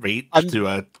 20-foot reach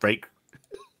to break.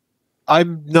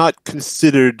 I'm not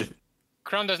considered.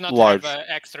 Chrome does not Large. have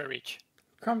extra reach.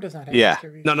 Chrome does not have Yeah. extra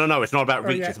reach. No, it's not about Oh,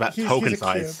 reach, yeah, it's about he's token a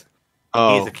size. cube.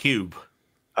 He is Oh. a cube.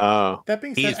 Oh. That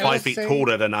being He said, is 5 feet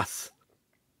taller than us.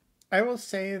 I will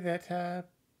say that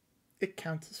it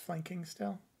counts as flanking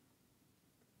still.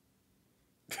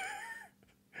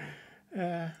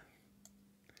 All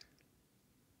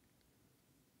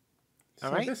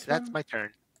So right, this that's one my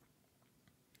turn.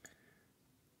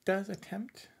 does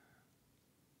attempt.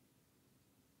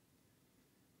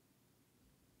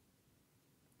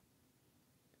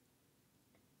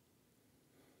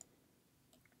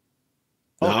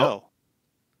 Oh No.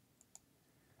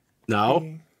 no.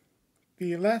 No,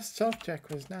 The last self check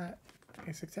was not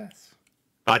a success.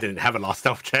 I didn't have a last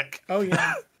stealth check. Oh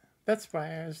yeah, that's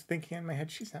why I was thinking in my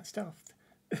head she's not stealthed.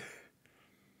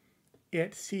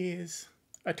 It sees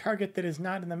a target that is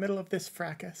not in the middle of this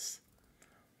fracas.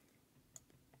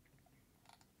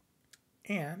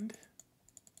 And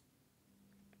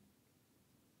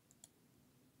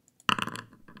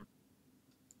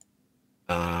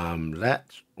That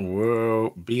will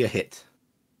be a hit.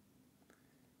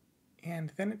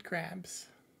 then it grabs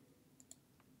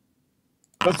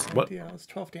What's, and What? deals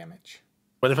 12 damage.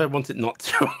 What if I want it not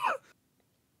to?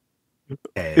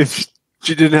 Okay, if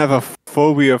she didn't have a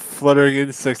phobia of fluttering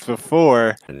insects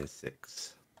before,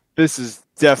 26. this is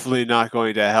definitely not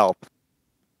going to help.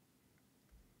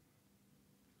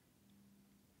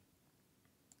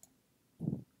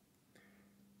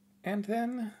 And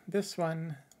then this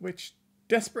one, which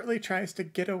desperately tries to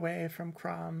get away from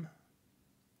Crom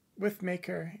with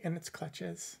Maker in its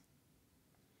clutches.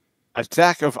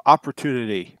 Attack of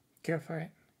opportunity. Go for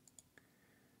it.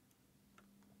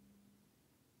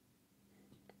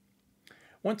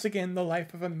 Once again, the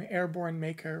life of an airborne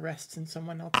Maker rests in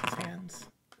someone else's hands.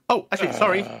 Oh, actually,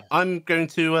 sorry. I'm going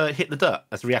to hit the dirt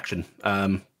as a reaction.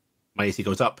 My AC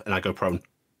goes up and I go prone.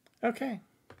 Okay.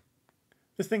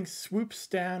 This thing swoops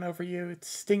down over you. Its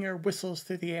stinger whistles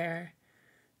through the air.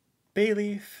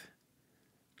 Bayleaf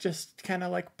just kind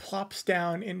of like plops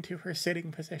down into her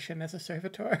sitting position as a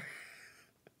servitor.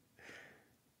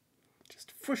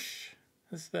 Just whoosh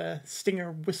as the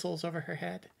stinger whistles over her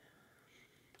head.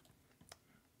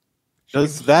 She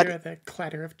Does can that- hear the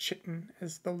clatter of chitin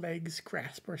as the legs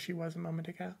grasp where she was a moment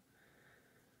ago.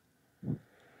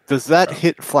 Does that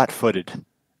hit flat-footed?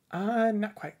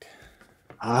 Not quite.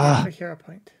 Ah, A hero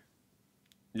point.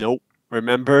 nope.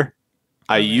 Remember,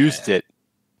 I used it.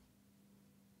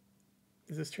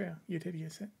 Is this true? You did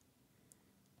use it.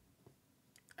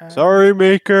 Sorry,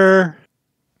 Maker.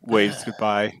 Waves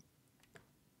goodbye.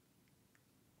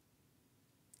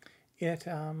 It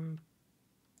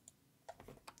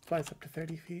flies up to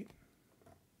 30 feet.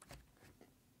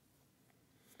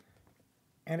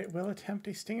 And it will attempt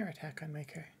a stinger attack on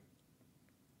Maker.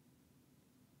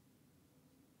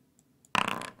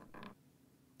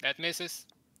 That misses.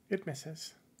 It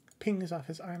misses. Pings off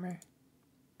his armor.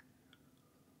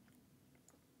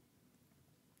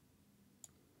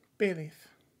 Bayleaf.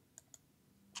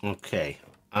 Okay.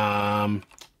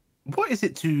 What is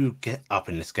it to get up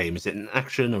in this game? Is it an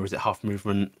action or is it half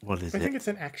movement? What is I think it? it's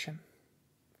an action.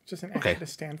 Just an Okay. action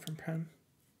to stand from prone.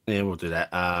 Yeah, we'll do that.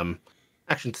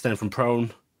 Action to stand from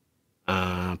prone.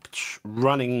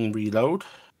 Running reload.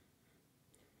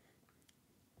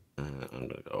 I'm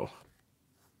gonna go.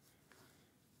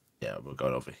 Yeah, we'll go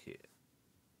over here.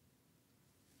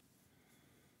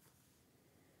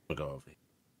 We'll go over here.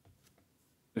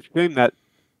 It's a shame that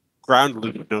ground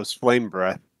loop knows flame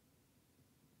breath.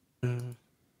 I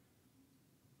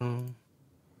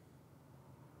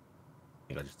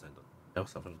think I just turned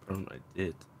else up on prone. I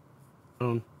did.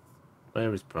 Prone.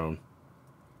 Where is prone?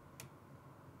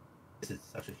 This is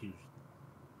such a huge.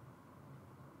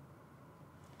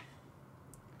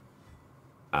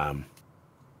 And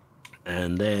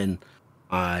then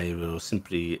I will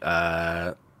simply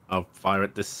I'll fire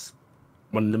at this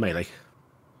one in the melee.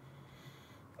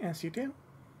 As you do.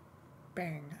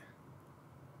 Bang.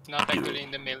 It's not actually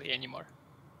in the melee anymore.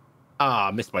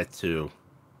 Ah, missed by 2.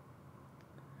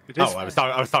 It is I was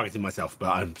targeting myself, but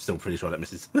I'm still pretty sure that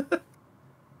misses.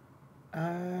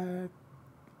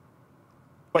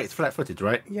 Wait, it's flat-footed,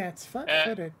 right? Yeah, it's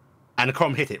flat-footed. And the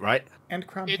Crom hit it, right? And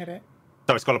Crom hit it.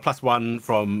 So it's got a +1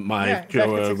 from my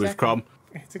duo with Crom.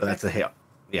 It's So that's a hit.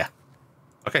 Yeah.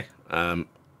 Okay. I'm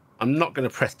not going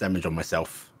to press damage on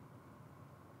myself.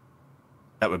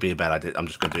 That would be a bad idea. I'm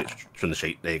just going to do it from the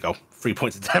sheet. There you go. 3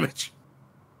 points of damage.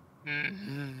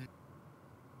 Mm-hmm.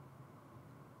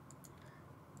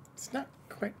 It's not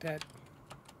quite dead.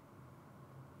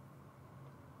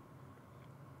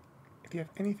 Do you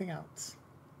have anything else?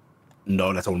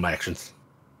 No, that's all my actions.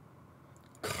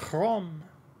 Crom.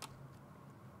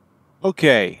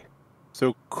 Okay,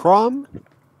 so Crom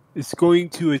is going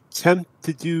to attempt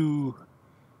to do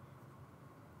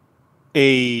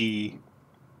a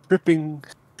tripping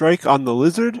strike on the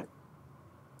lizard.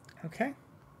 Okay.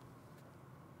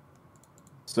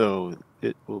 So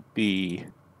it will be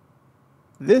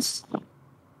this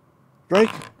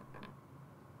strike.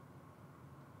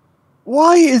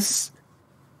 Why is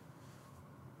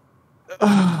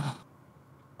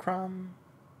Crom.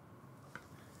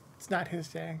 It's not his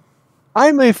day.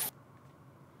 I'm a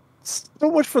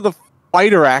so much for the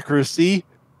fighter accuracy.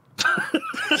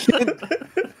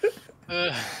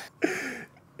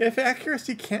 If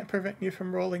accuracy can't prevent you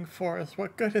from rolling 4s,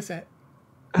 what good is it?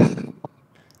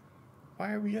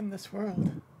 Why are we in this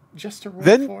world? Just to roll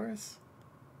Then- 4s?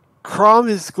 Crom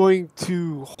is going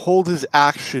to hold his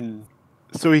action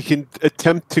so he can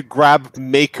attempt to grab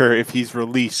Maker if he's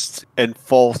released and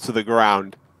falls to the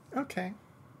ground. Okay.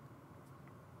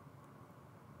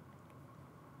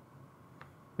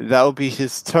 That will be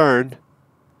his turn.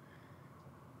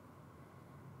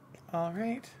 All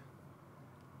right.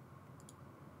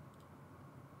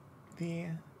 The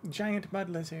giant mud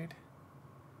lizard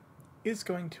is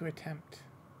going to attempt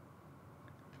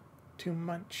to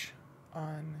munch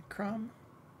on Crom.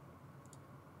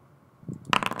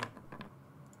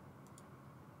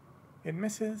 It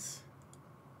misses.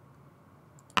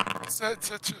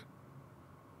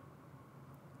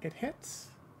 It hits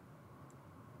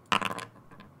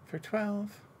for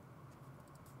 12.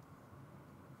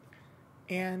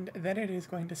 And then it is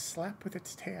going to slap with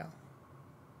its tail.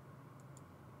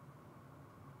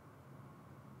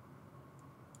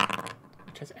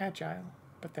 Which is agile,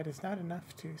 but that is not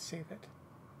enough to save it.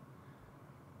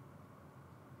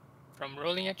 From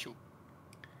rolling at you.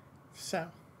 So,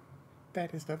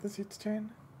 that is the lizard's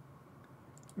turn.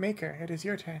 Maker, it is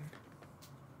your turn.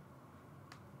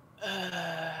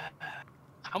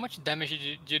 How much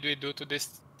damage did we do to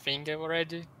this thing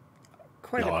already?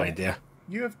 Quite No a bit. idea.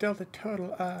 You have dealt a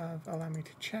total of, allow me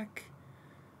to check,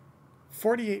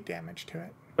 48 damage to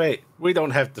it. Wait, we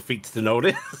don't have the feats to know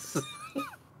this.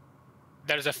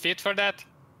 There's a feat for that?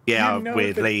 Yeah, You know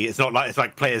weirdly, it's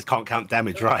like players can't count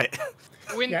damage, right?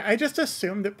 Yeah, I just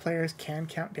assumed that players can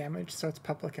count damage, so it's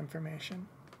public information.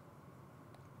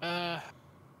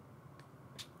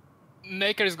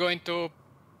 Maker is going to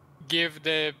give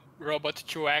the robot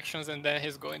 2 actions, and then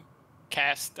he's going to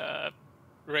cast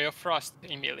Ray of Frost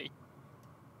in melee.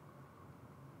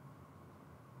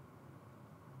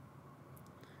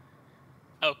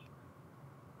 Oh.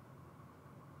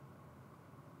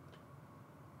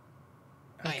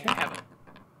 Okay. I have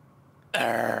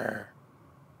a...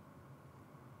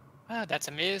 that's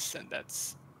a miss, and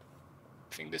that's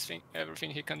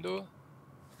everything he can do.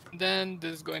 Then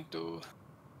this is going to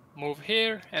move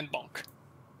here and bonk.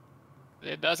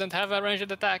 It doesn't have a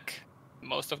ranged attack.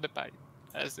 Most of the party,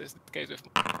 as is the case with.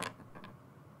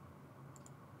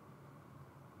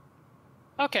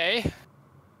 Okay,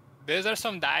 these are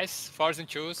some dice, 4s and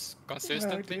 2s,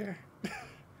 consistently. Oh dear.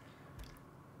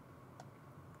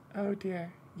 Oh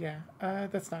dear. Yeah,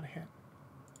 that's not a hit.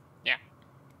 Yeah.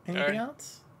 Anything Turn.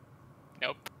 else?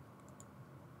 Nope.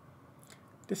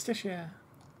 Justicia.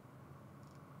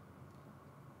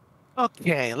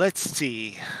 Okay, let's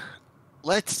see.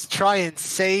 Let's try and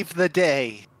save the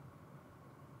day.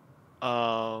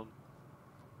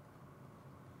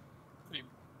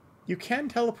 You can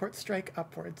teleport strike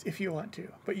upwards if you want to,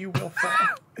 but you will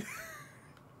fall.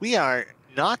 We are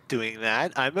not doing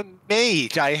that. I'm a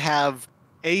mage. I have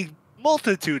a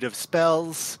multitude of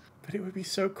spells. But it would be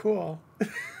so cool.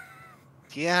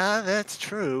 Yeah, that's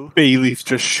true. Bayleaf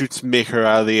just shoots Maker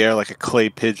out of the air like a clay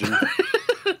pigeon.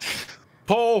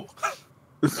 Paul!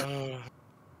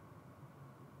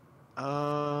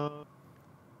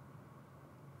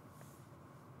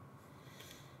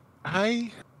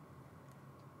 I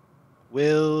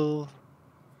will.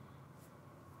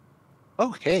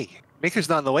 Oh, hey, Maker's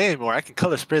not in the way anymore. I can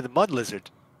color spray the mud lizard.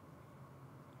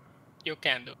 You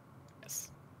can do. Yes.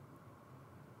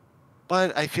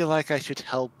 But I feel like I should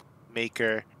help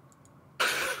Maker.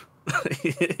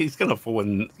 He's gonna fall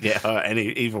and get hurt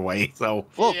either way, so.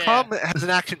 Well, Yeah. Calm has an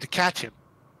action to catch him.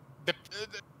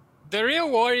 The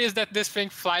real worry is that this thing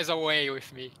flies away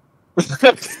with me. I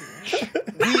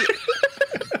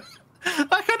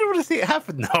kind of want to see it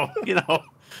happen, though, you know.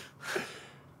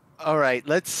 All right,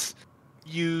 let's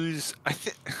use. I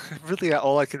think really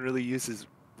all I can really use is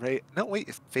right. No, wait,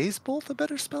 is Phase Bolt a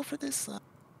better spell for this?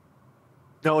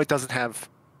 No, it doesn't have.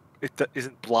 It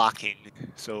isn't blocking,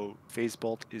 so Phase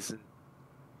Bolt isn't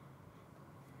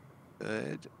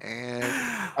good. And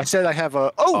I said I have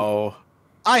a. Oh,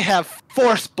 I have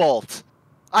Force Bolt.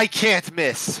 I can't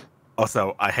miss.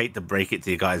 Also, I hate to break it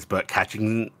to you guys, but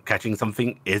catching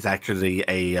something is actually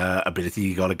a ability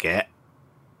you gotta get.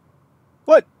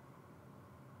 What?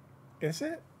 Is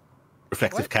it?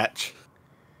 Reflective What? catch.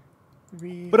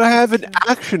 But I have an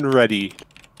action ready.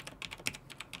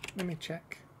 Let me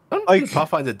check. I don't Like- think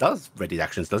Pathfinder does ready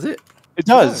actions, does it? It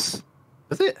does.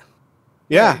 Does it?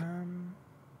 Yeah.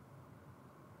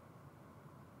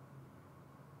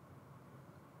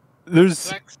 There's.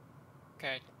 Flex.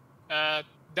 Okay.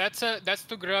 That's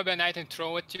to grab an item,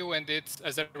 throw at you, and it's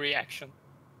as a reaction.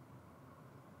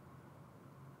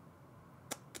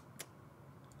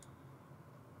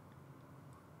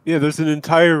 Yeah, there's an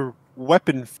entire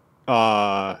weapon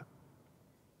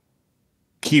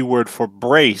keyword for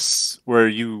brace where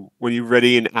when you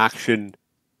ready an action,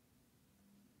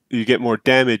 you get more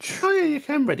damage. Oh yeah, you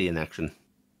can ready in action.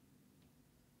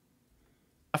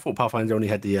 I thought Pathfinder only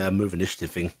had the move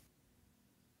initiative thing.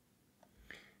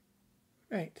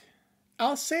 Right.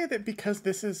 I'll say that because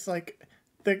this is like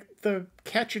the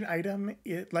catch an item,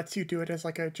 it lets you do it as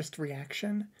like a just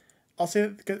reaction. I'll say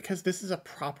that because this is a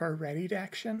proper readied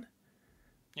action.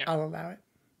 Yeah. I'll allow it.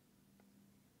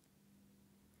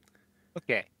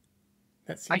 Okay.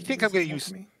 That I seems think I'm gonna reasonable use-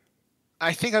 to me.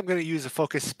 I think I'm going to use a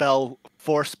focus spell,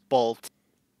 Force Bolt,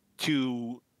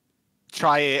 to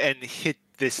try and hit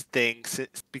this thing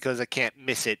because I can't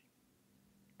miss it.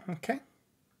 Okay.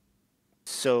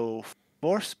 So,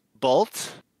 Force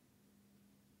Bolt.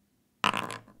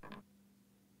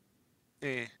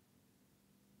 Eh.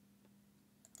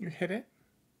 You hit it.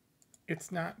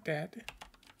 It's not dead.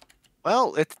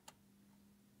 Well,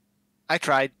 I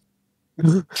tried.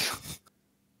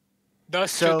 Does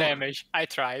So- 2 damage. I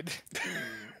tried.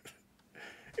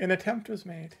 An attempt was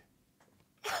made.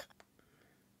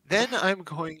 Then I'm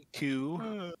going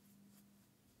to.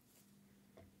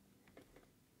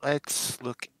 Let's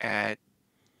look at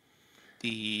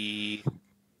the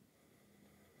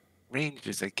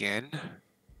ranges again.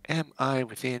 Am I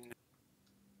within?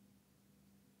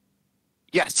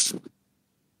 Yes.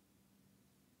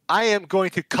 I am going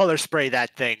to color spray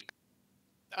that thing.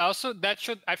 Also,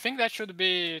 I think that should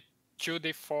be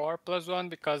 2d4 plus 1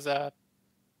 because focus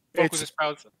It's-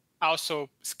 spells also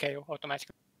scale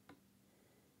automatically.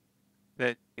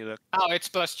 That you look. Oh, it's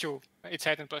plus 2. It's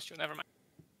item plus 2. Never mind.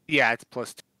 Yeah, it's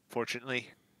plus 2, fortunately.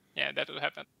 Yeah, that would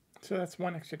happen. So that's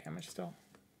 1 extra damage still.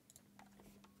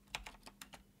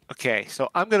 Okay, so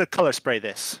I'm gonna color spray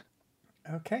this.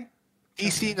 Okay.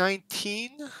 DC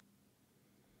 19.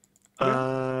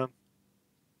 Yeah.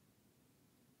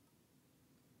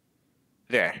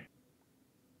 There.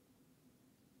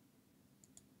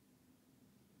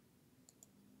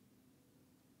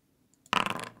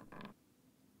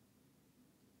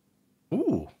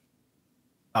 Ooh.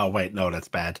 Oh wait, no, that's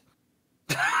bad.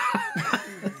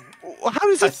 How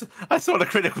does it? I saw the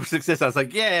critical success. I was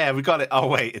like, yeah, we got it. Oh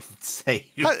wait, it's saved.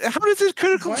 How does it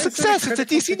critical Why is it a success? It's a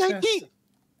critical DC 19. success?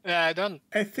 I don't.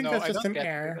 I think No, that's I just don't an get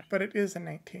error, it. but it is a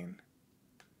 19.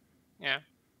 Yeah.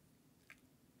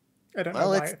 I don't know Well,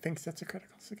 why it's- it thinks that's a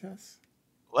critical success.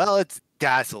 Well, it's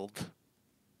dazzled.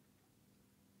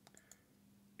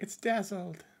 It's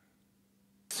dazzled.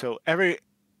 So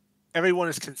everyone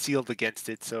is concealed against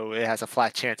it, so it has a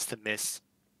flat chance to miss.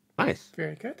 Nice.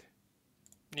 Very good.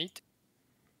 Neat.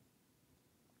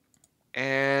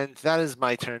 And that is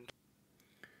my turn.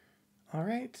 All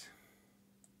right.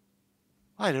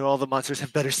 I know all the monsters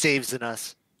have better saves than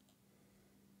us.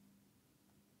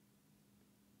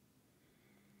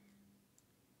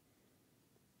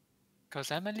 Because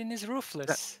Emmeline is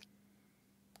ruthless.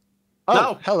 Oh,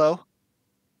 No. hello.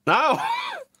 No!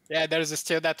 Yeah, there's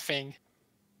still that thing.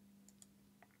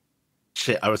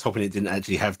 Shit, I was hoping it didn't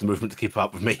actually have the movement to keep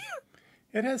up with me.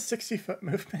 It has 60-foot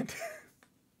movement.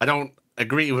 I don't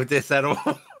agree with this at all.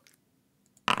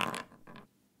 I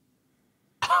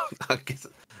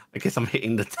guess I'm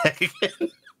hitting the deck again.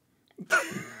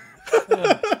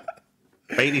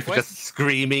 Bailey for What? just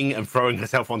screaming and throwing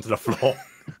herself onto the floor.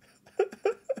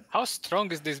 How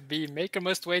strong is this bee? Maker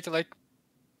must weigh like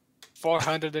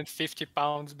 450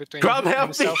 pounds between Grab help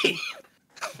himself me!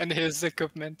 and his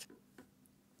equipment.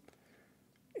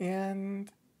 And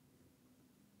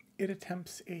it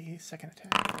attempts a second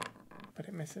attack, but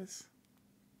it misses.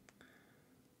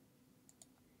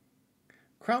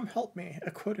 Crom, help me.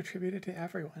 A quote attributed to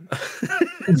everyone.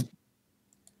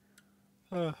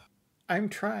 I'm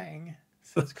trying,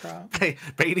 says Crom.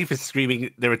 Bailey for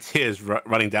screaming, there are tears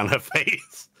running down her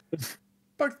face.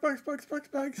 Bugs, bugs, bugs, bugs,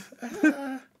 bugs.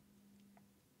 Ah.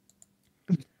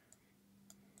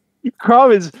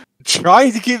 Crom is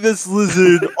trying to keep this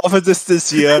lizard off of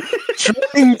Justicia,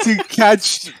 trying to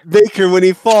catch Baker when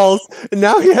he falls, and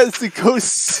now he has to go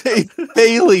save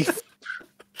Bailey.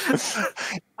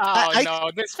 Oh no,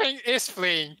 this thing is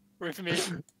fleeing with me.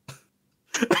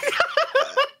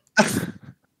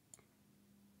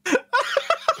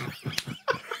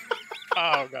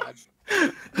 Oh god.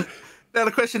 Now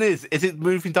the question is it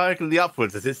moving diagonally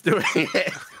upwards as it's doing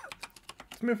it?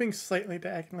 It's moving slightly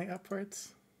diagonally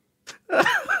upwards. But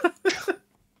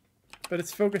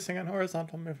it's focusing on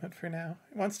horizontal movement for now.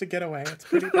 It wants to get away. It's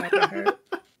pretty bad to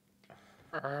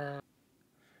hurt.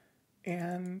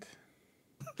 And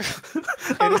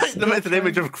I like the mental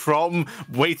image of Crom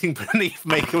waiting beneath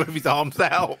Maker with his arms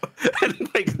out and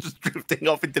Maker just drifting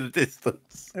off into the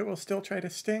distance. it will still try to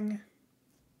sting.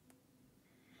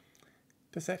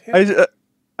 Does that hit?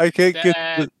 I can't get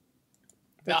That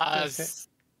does hit.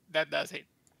 that does it.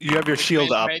 You have your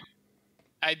shield up.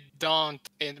 I don't,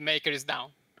 and Maker is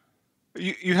down.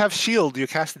 You have shield. You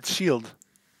casted shield.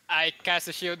 I cast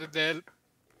a shield the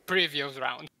previous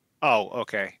round. Oh,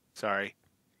 okay. Sorry.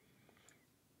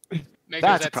 Maker's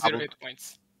That's a at 0 problem. hit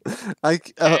points.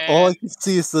 all I can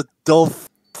see is the dull That's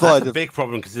thud a of big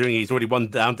problem considering he's already won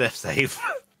down death save.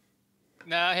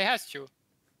 No, he has 2.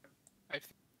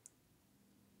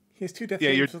 He's 2 death Yeah,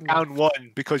 you're saves down left.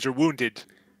 1 because you're wounded.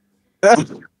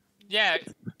 Yeah,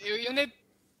 you need.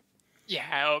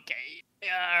 Yeah, okay.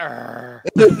 Arrgh.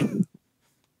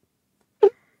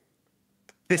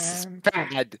 This is And-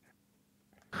 bad.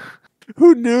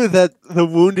 Who knew that the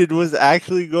wounded was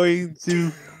actually going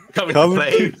to Coming Come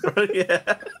to play.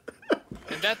 Yeah.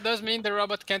 And that does mean the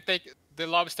robot can't take. The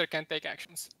lobster can't take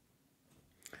actions.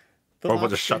 The Robot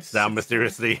just lobster shuts down sits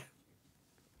mysteriously.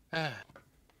 Ah,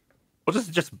 Or does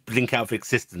it just blink out of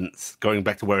existence, going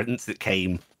back to where it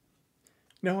came? there.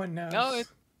 No one knows. No, it.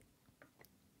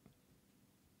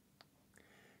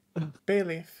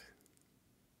 Bayleaf.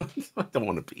 I don't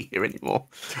want to be here anymore.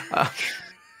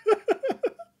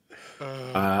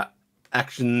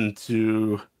 Action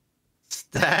to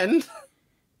stand.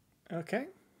 Okay.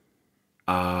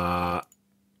 Hang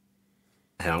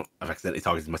on, I've accidentally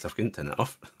targeted myself again. Turn that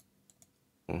off.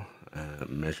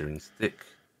 Measuring stick.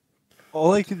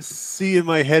 All I can see in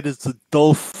my head is the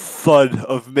dull thud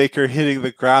of Maker hitting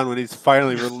the ground when he's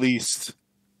finally released.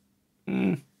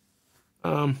 Oops.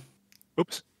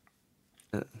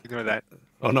 Ignore that.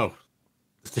 Oh no,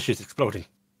 the tissue is exploding.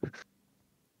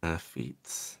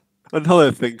 Feet.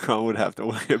 Another thing Crom would have to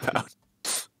worry about.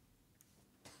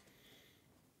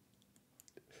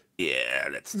 Yeah,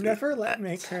 let's do Never let that.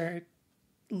 Maker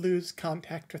lose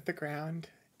contact with the ground.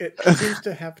 It seems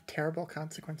to have terrible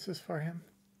consequences for him.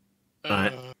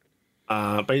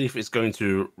 Alright. Bailiff is going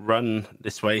to run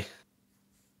this way.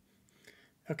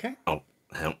 Okay. Oh,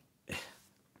 hell.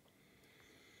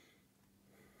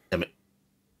 Damn it.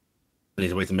 I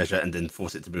need a way to measure and then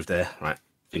force it to move there. Right.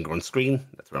 Finger on screen.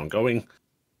 That's where I'm going.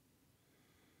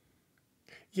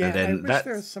 Yeah, And then I wish that's-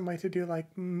 there was some way to do like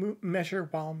measure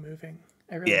while moving.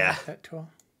 I really Yeah. like that tool.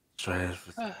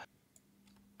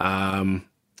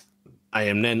 I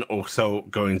am then also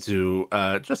going to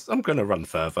I'm going to run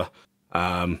further.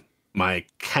 My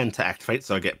canter activates,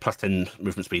 so I get plus 10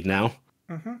 movement speed now.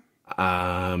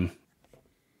 Mm-hmm.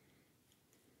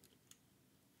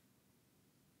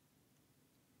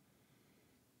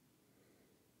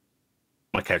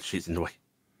 My character sheet's in the way.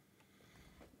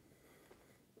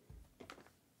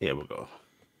 Here we'll go.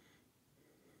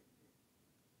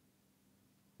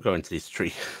 Go into this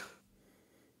tree.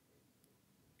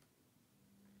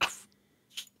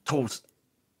 Towards.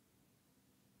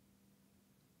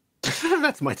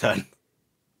 That's my turn.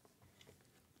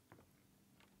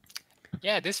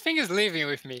 Yeah, this thing is living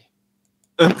with me.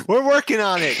 We're working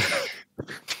on it.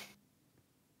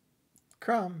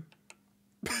 Crom.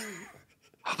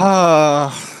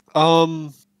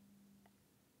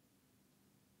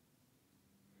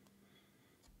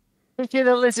 Maker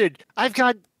the lizard. I've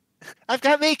got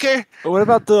Maker. What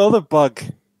about the other bug?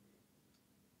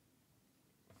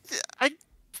 I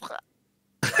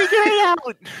figure it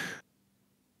out.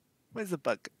 Where's the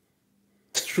bug?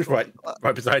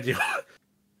 right beside you.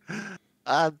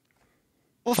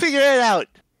 We'll figure it out.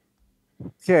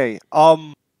 Okay,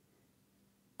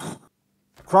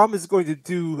 Crom is going to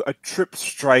do a trip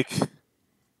strike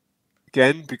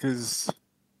again because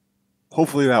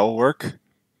hopefully that will work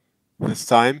this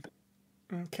time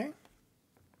Okay.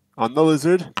 on the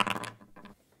lizard.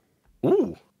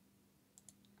 Ooh.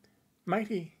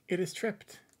 Mighty, it is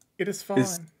tripped. It is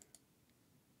fallen.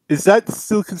 Is that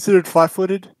still considered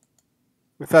flat-footed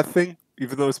with that thing,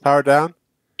 even though it's powered down?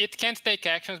 It can't take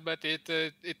actions, but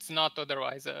it's not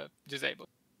otherwise disabled.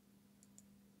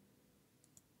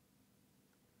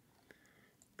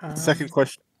 Second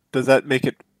question, does that make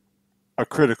it a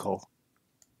critical?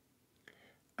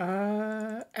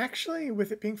 Actually,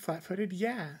 with it being flat-footed,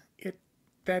 yeah,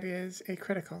 that is a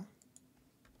critical.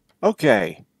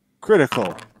 Okay,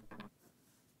 critical.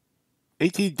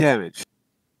 18 damage.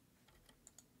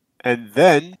 And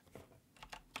then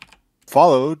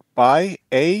followed by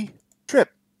a trip.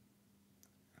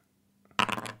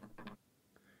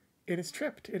 It is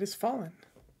tripped. It is fallen.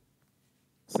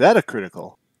 Is that a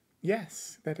critical?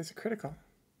 Yes, that is a critical.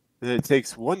 Then it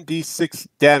takes 1d6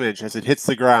 damage as it hits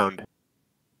the ground.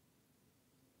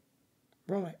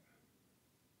 Roll it.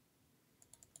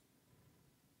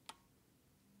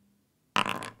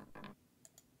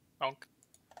 Bonk.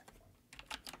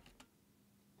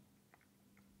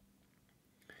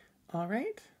 All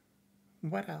right.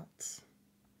 What else?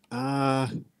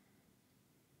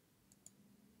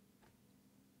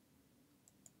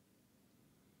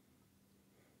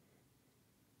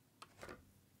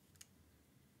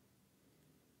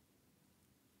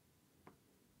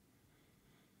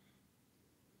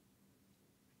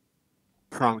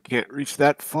 Crom can't reach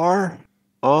that far.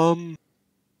 In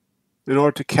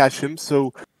order to catch him,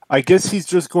 so I guess he's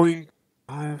just going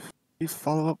to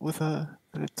follow up with an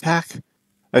attack.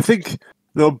 I think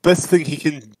the best thing he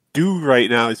can do right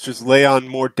now is just lay on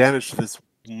more damage to this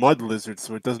mud lizard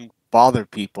so it doesn't bother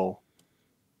people.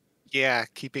 Yeah,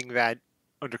 keeping that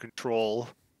under control.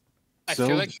 I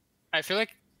feel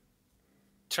like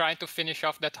trying to finish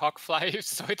off that hawkfly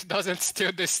so it doesn't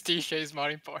steal the Stisha is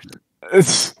more important.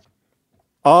 It's,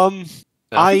 I think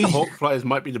the hawk flies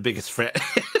might be the biggest threat.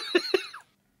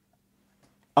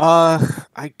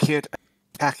 I can't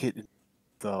attack it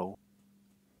though,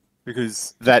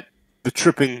 because the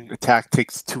tripping attack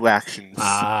takes 2 actions.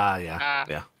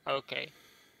 Yeah. Okay.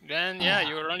 Then yeah,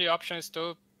 your only option is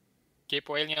to keep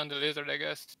wailing on the lizard, I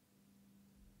guess.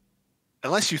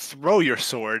 Unless you throw your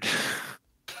sword.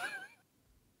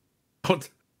 Don't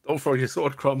throw your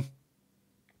sword, Crom.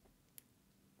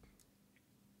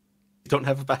 You don't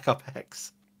have a backup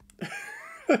axe.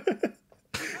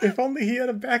 If only he had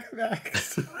a backup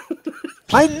axe.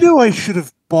 I knew I should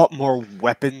have bought more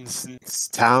weapons in this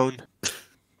town.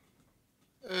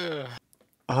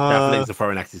 Laser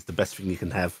throwing axe is the best thing you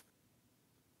can have.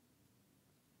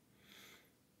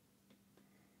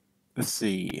 Let's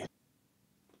see.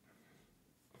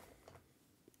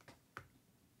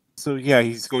 So yeah,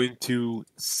 he's going to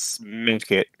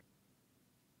smack it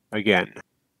again.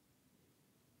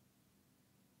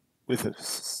 With a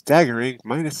staggering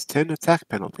 -10 attack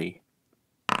penalty.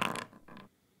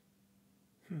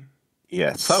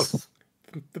 Yes. Close.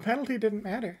 The penalty didn't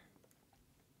matter.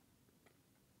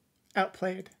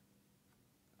 Outplayed.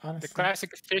 Honestly. The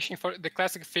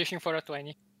classic fishing for a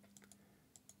 20.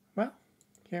 Well,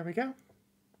 here we go.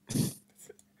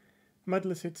 Mud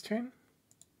Lizard's turn.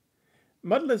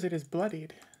 Mud Lizard is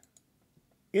bloodied.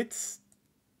 It's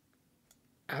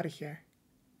out of here.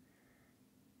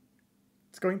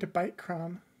 It's going to bite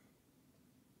Crom.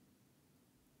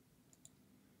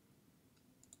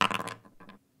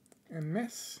 And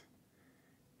miss.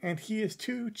 And he is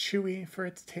too chewy for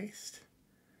its taste.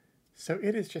 So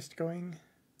it is just going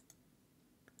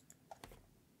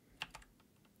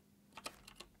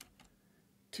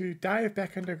to dive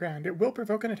back underground. It will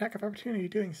provoke an attack of opportunity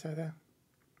doing so, though.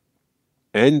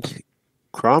 And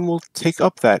Crom will take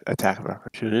up that attack of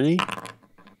opportunity.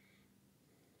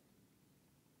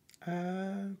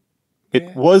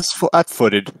 It was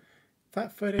flat-footed.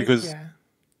 Flat-footed, because yeah.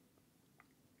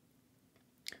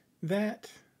 That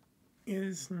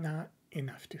is not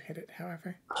enough to hit it,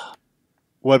 however.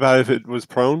 What about if it was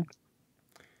prone?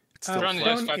 Still Prone flat.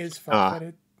 is Prone flat. is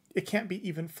flat-footed. It can't be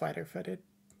even flatter-footed.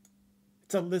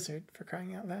 It's a lizard, for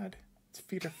crying out loud. Its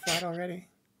feet are flat already.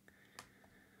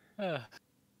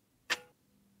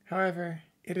 However,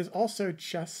 it is also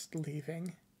just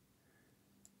leaving.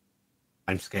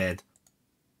 I'm scared.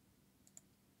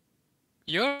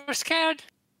 You're scared?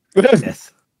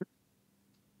 Yes.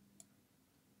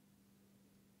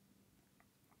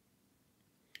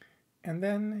 And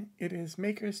then it is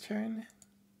Maker's turn.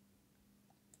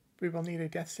 We will need a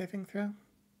death saving throw.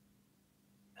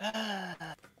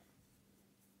 I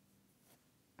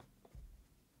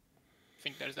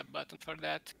think there's a button for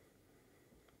that.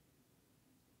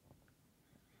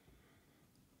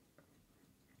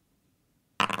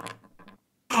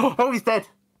 Oh, he's dead.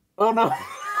 Oh no.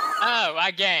 Oh,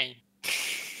 again.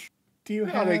 Do you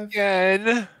Not have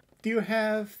again. Do you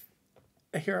have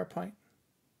a hero point?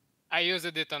 I used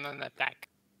it on an attack.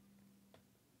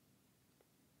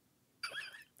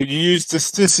 You use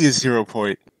Justicia's hero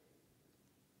point.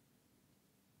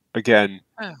 Again.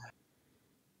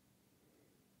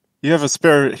 You have a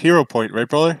spare hero point, right,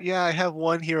 brother? Yeah, I have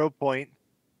 1 hero point.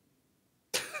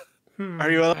 Hmm.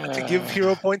 Are you allowed to give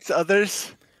hero points to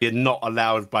others? You're not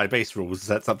allowed by base rules.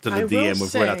 That's up to the I will DM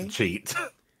whether we're allowed to say- cheat.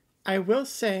 I will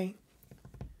say,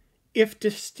 if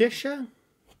Justicia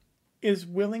is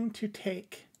willing to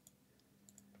take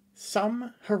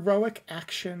some heroic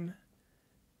action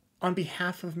on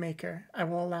behalf of Maker, I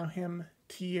will allow him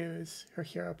to use her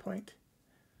hero point.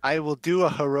 I will do a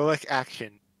heroic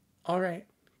action. All right,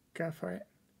 go for it.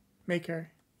 Maker,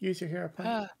 use your hero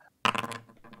point.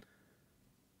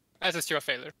 That's still a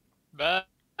failure. But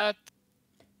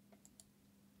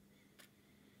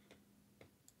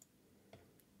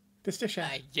Justicia.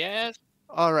 I guess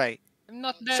All right. I'm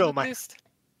not dead So at my- least.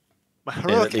 My Yeah,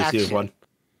 heroic at least use action. one.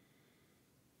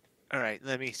 All right,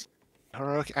 let me see.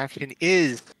 Heroic action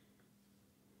is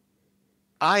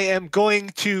I am going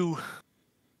to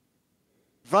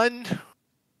run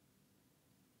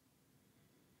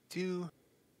to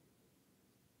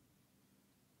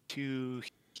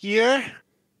here.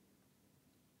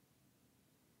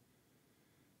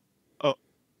 Oh,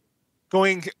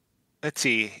 going. Let's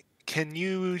see. Can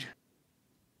you?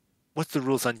 What's the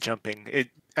rules on jumping?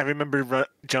 I remember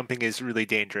jumping is really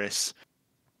dangerous.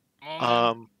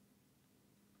 Moment.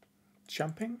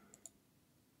 Jumping?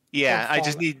 Yeah, Or I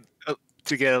just falling. need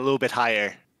to get a little bit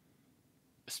higher.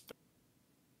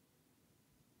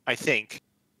 I think.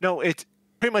 No, it's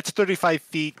pretty much 35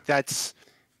 feet. That's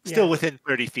still Yeah. within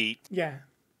 30 feet. Yeah.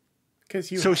 Because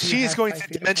you. So you she's have going 5 to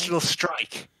feet of dimensional range.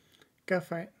 strike. Go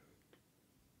for it.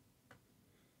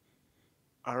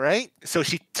 All right. So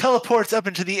she teleports up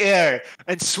into the air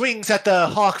and swings at the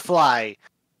hawkfly.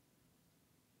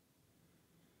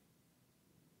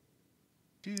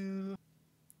 She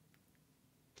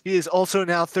is also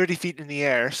now 30 feet in the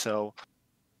air, so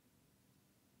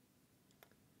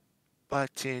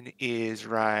button is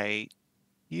right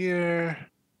here.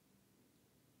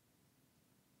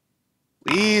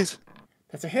 Please.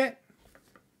 That's a hit.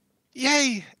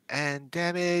 Yay! And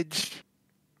damage.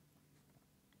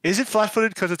 Is it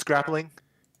flat-footed because it's grappling?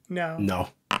 No. No.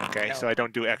 Okay, No. so I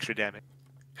don't do extra damage.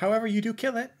 However, you do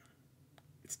kill it.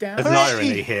 It's down. There's an Hooray!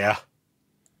 irony here.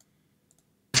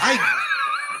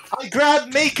 I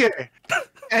grab Maker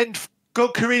and go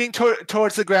careening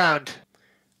towards the ground.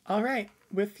 All right.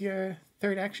 With your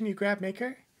third action, you grab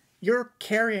Maker. You're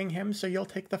carrying him, so you'll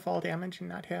take the fall damage and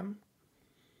not him.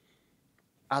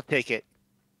 I'll take it.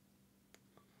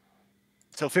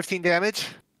 So 15 damage.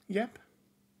 Yep.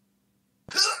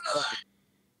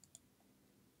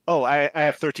 Oh, I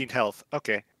have 13 health.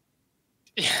 Okay.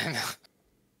 Yeah.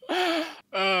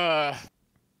 No.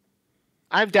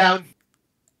 I'm down.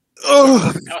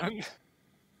 Oh, Done.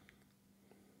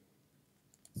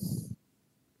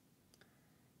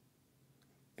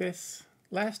 This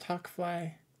last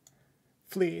hawkfly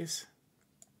flees.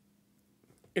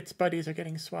 Its buddies are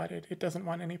getting swatted. It doesn't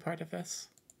want any part of this.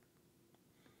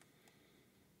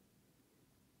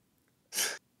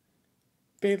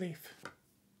 Bayleaf.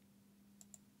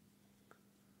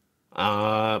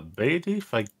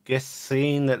 Bayleaf, I guess,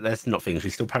 seeing that there's nothing.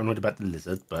 She's still paranoid about the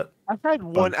lizard, but I've had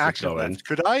one Bugs are action going. left.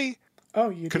 Could I Oh,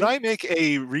 you could did? I make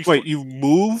a reflex? wait, you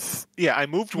move? Yeah, I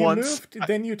moved You once. moved,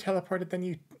 then you teleported, then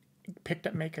you picked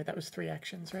up Maker. That was 3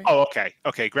 actions, right? Oh, okay.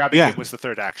 Okay, grabbing Yeah. him was the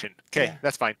third action. Okay, Yeah.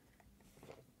 that's fine.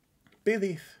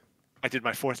 Bayleaf. I did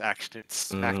my fourth action and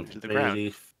smacked him to the ground.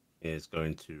 Bayleaf is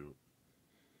going to.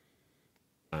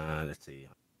 Let's see.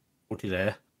 40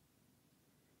 there.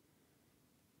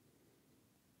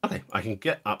 Okay, I can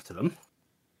get up to them.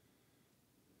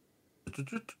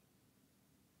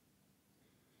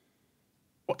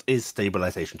 What is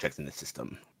stabilization checks in this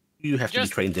system? You have to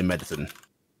Just- be trained in medicine.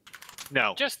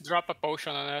 No. Just drop a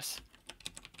potion on us.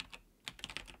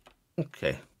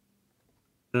 Okay.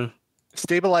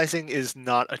 Stabilizing is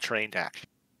not a trained action.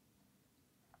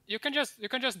 You can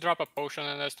just drop a potion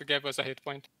on us to give us a hit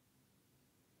point.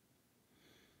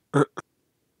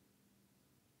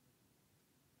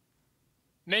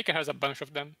 Maker has a bunch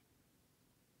of them.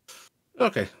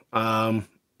 Okay. I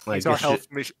He's our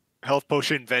guess health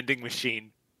potion vending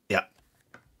machine. yeah.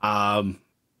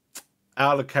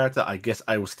 Out of character, I guess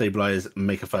I will stabilize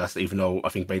Maker first, even though I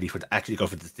think Bailey would actually go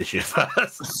for the tissue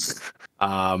first.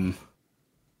 But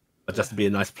just to be a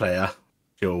nice player,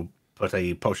 she'll put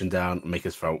a potion down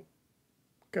Maker's throat.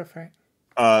 Go for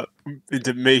it.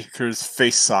 Into Maker's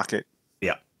face socket.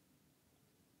 Yeah.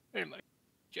 Very much.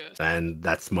 Just And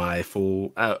that's my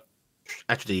full.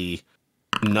 Actually,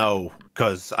 no,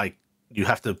 because you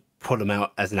have to pull them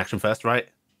out as an action first, right?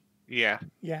 Yeah.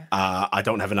 Yeah. I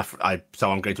don't have enough.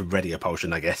 So I'm going to ready a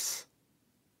potion, I guess.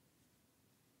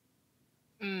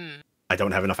 I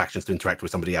don't have enough actions to interact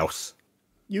with somebody else.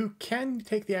 You can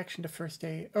take the action to first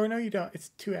aid. Or no, you don't. It's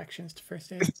 2 actions to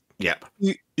first aid. Yep.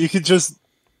 You could just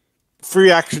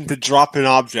free action to drop an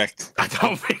object. I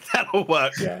don't think that'll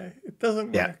work. Yeah, it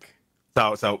doesn't Yeah.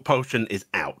 work. So potion is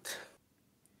out.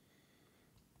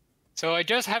 so I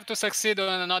just have to succeed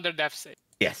on another death save.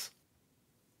 Yes.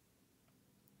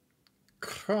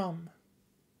 Crumb.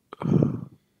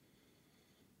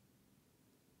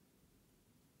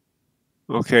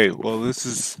 Okay, well, this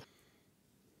is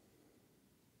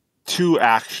 2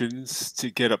 actions to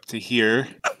get up to here.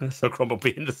 So Crumb will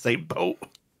be in the same boat.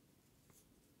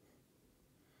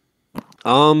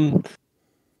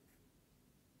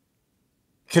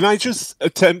 Can I just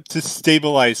attempt to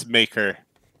stabilize Maker?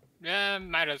 Yeah,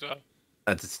 might as well.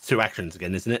 It's 2 actions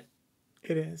again, isn't it?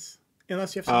 It is.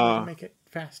 Unless you have something to Uh, make it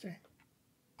faster.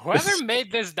 Whoever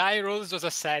made this die rolls was a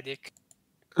sadic.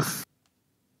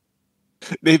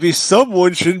 Maybe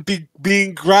someone shouldn't be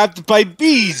being grabbed by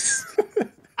bees.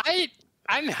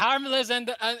 I'm harmless and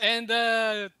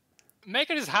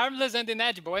Maker is harmless and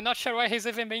inedible. I'm not sure why he's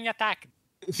even being attacked.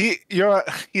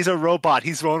 He's a robot.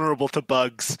 He's vulnerable to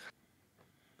bugs.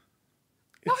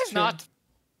 No, It's he's true. not.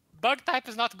 Bug type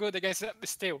is not good against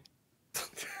steel.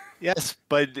 Yes,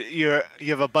 but you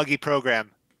have a buggy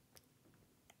program.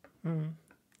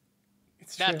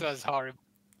 It's That true. was horrible.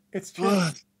 It's true.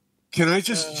 Can I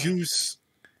just use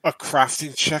a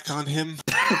crafting check on him?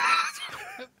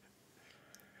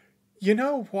 You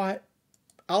know what?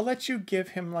 I'll let you give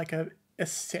him like a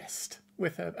assist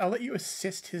I'll let you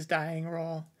assist his dying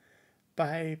roll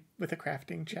with a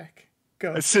crafting check.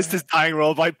 Go. Assist go his dying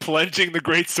roll by plunging the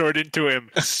greatsword into him.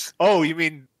 Oh, you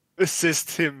mean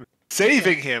assist him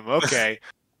saving him? Okay.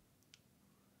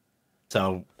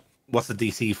 So what's the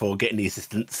DC for getting the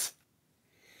assistance?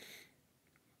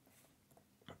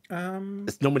 ahead.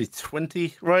 It's normally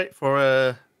 20, right,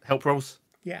 for help rolls?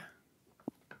 Yeah.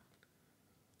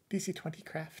 DC 20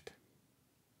 craft.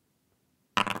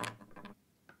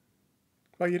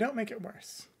 Well, you don't make it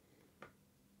worse.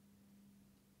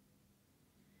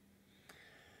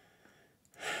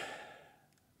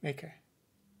 Maker.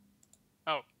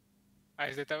 Oh,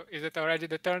 is it already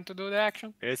the turn to do the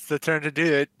action? It's the turn to do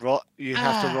it. Roll. You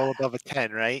have to roll above a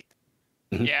 10, right?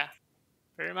 Yeah,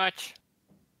 very much.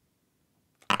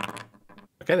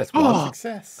 Okay, that's one.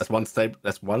 Success. That's one stable.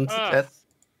 That's one Ah. success.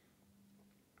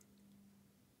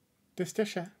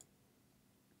 Distisha.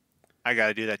 I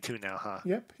gotta do that too now, huh?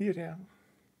 Yep, you do.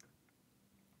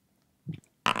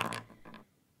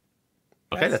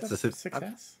 Okay, that's a a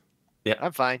success.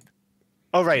 I'm fine.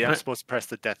 Oh, right. I'm Alright. supposed to press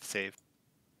the death save.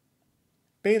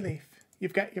 Bayleaf,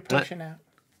 you've got your potion out.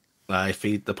 I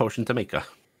feed the potion to Maker.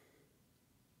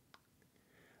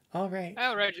 All right. I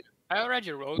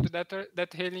already rolled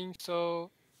that healing,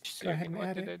 so Go ahead and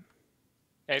add it.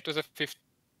 Yeah, it was a 50.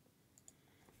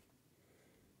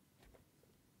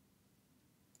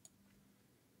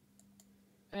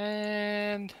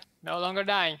 And no longer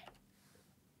dying.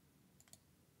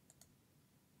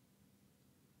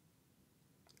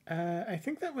 I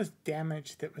think that was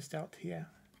damage that was dealt to you,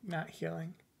 not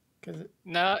healing. Because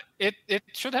No, it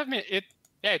should have been it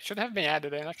should have been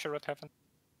added. I'm not sure what happened.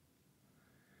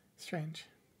 strange.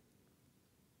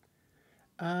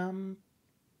 And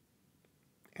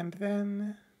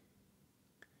then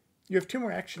you have 2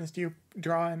 more actions. Do you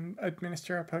draw and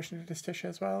administer a potion to Distisha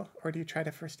as well, or do you try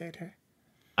to first aid her?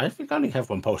 I think I only have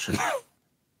 1 potion.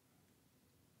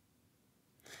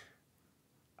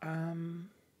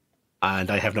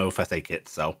 And I have no first aid kit,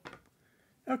 so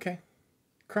Okay.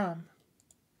 Crom.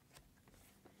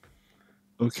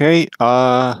 Okay,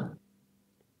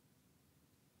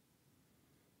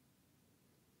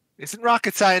 Isn't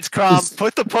rocket science, Crom.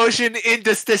 Put the potion in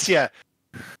Justicia.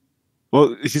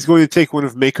 Well, he's going to take one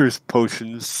of Maker's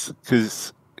potions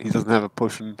because he doesn't have a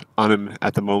potion on him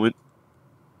at the moment.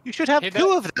 You should have He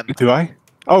two of them. Do I?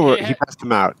 Oh, He he ha- passed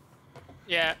him out.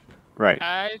 Yeah, Right.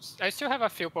 I still have a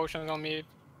few potions on me,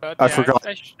 but I yeah, forgot.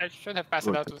 I should have passed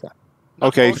it out. Okay. Not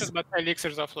Okay. potions, but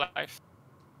elixirs of life.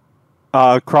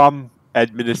 Crom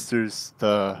administers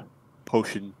the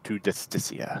potion to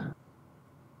Justicia.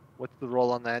 What's the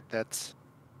roll on that? That's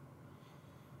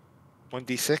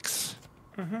 1d6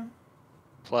 Mm-hmm.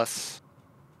 plus.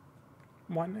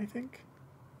 1, I think.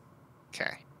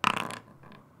 Okay.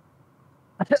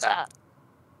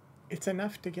 It's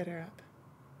enough to get her up.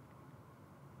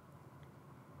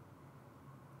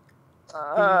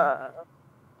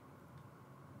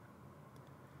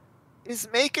 Is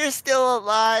Maker still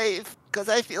alive? Because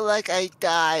I feel like I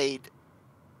died.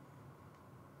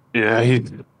 Yeah, He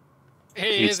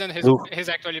He's isn't. still- He's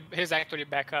actually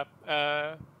back up.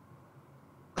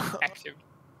 Active.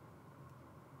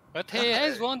 But he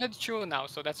is wounded too now,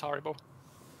 so that's horrible.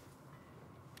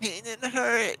 Pain and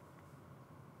hurt.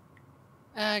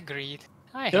 Agreed.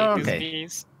 I hate You're these okay.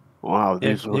 bees. wow, Yeah,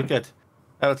 these you're were good.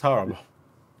 That was horrible.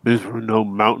 no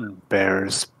mountain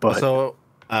bears, but So,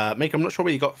 Maker, I'm not sure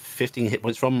where you got 15 hit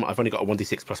points from. I've only got a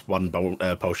 1d6 plus 1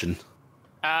 potion.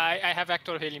 I have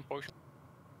actual healing potion.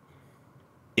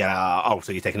 Yeah,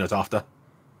 so you're taking those after?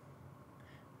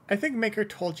 I think Maker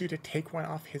told you to take one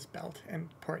off his belt and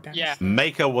pour it down. Yeah.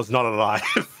 Maker was not alive.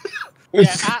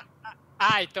 Yeah,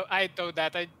 I thought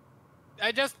that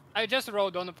I just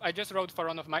rolled for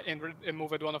one of my and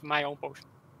removed one of my own potions.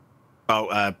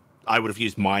 Oh, I would have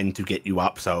used mine to get you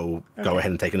up, so go Okay.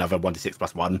 ahead and take another 1d6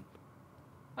 plus 1.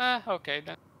 Okay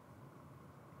then.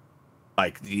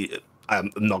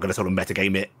 I'm not going to sort of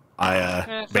metagame it.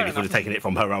 fair Maybe would have enough. taken it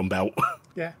from her own belt.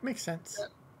 Yeah, makes sense.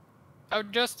 I'll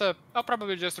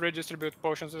probably just redistribute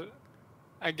potions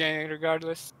again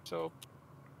regardless. So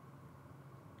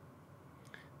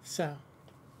So,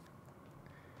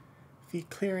 the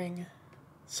clearing,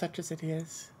 such as it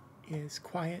is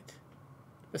quiet.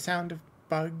 The sound of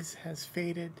bugs has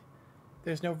faded.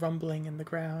 There's no rumbling in the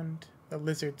ground. The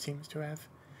lizard seems to have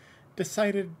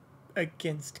decided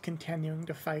against continuing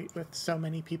to fight with so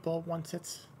many people once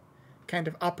its kind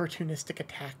of opportunistic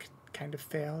attack kind of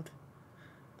failed.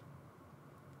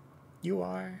 You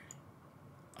are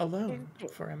alone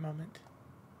for a moment.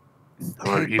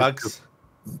 are you? Bugs.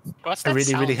 what's I that really,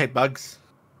 sound? really hate bugs.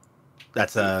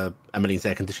 That's Emmeline's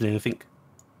air conditioning, I think.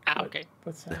 Okay.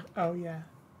 What's that? Oh yeah.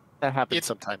 That happens It-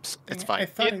 sometimes. It's I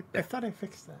fine. thought I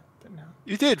fixed that, but no.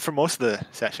 You did for most of the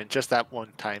session, just that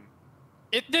one time.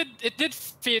 It did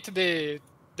fit the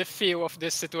feel of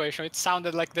this situation. It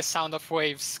sounded like the sound of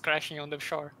waves crashing on the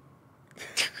shore.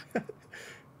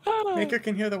 Maker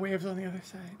can hear the waves on the other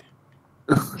side.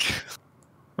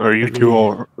 Are you two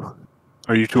all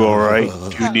right?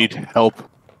 Do you need help?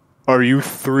 Are you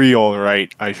three all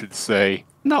right? I should say.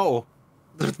 No,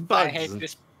 there's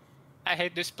bugs. I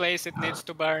hate this place. It needs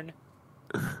to burn.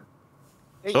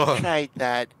 They Oh. tried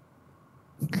that.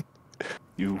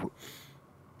 You.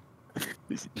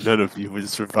 None of you would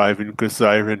survive in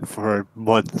Gosiren for a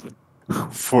month,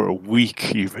 for a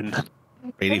week even.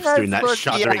 Bailey's We're not doing that supposed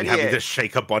to be shuddering, out having here. to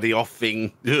shake her body off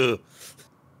thing. Ugh.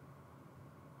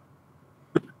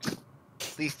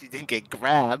 At least you didn't get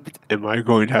grabbed. Am I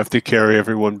going to have to carry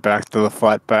everyone back to the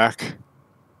flatback?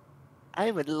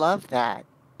 I would love that.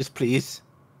 Just please.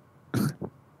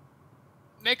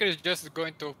 Maker is just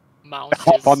going to mount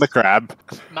Hop on the crab.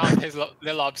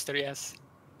 the lobster. Yes.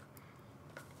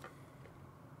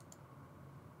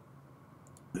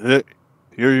 Here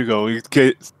you go. You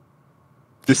get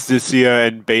Justicia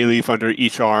and Bayleaf under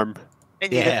each arm.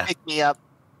 And you Yeah. can pick me up.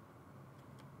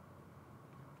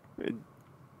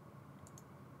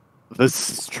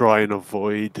 Let's try and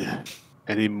avoid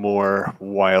any more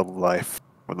wildlife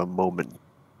for the moment.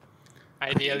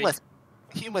 Ideally.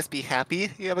 You must be happy.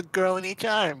 You have a girl in each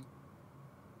arm.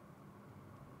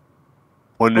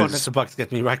 One Don't let is the bugs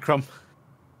get me, right, Crumb?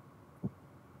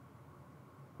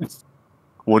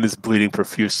 one is bleeding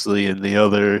profusely, and the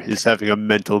other is having a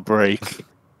mental break.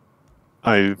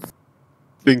 I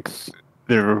think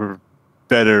there are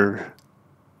better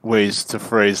ways to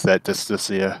phrase that,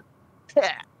 Justicia.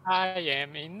 I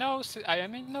am in no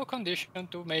condition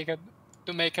to make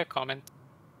a comment.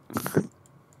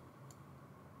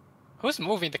 Who's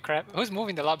moving the crab? Who's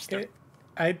moving the lobster?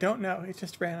 I don't know. It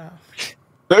just ran off.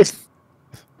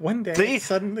 One day, See? it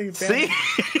suddenly See?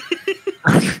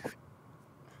 vanished.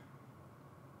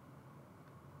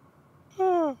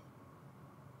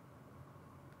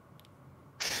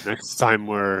 Next time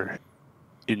we're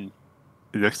in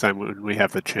next time when we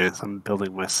have the chance, I'm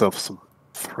building myself some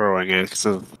throwing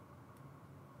axes.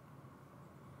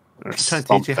 Or Trying to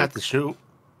teach you how something. to shoot.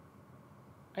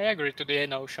 I agree to the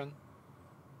notion.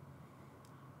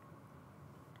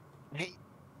 I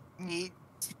need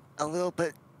a little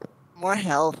bit more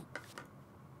health.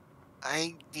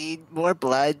 I need more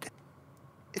blood.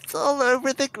 It's all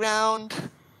over the ground.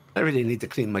 I really need to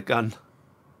clean my gun.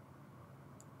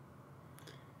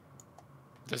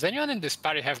 Does anyone in this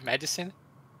party have medicine?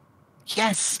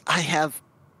 Yes, I have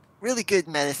really good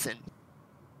medicine.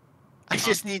 I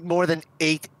just need more than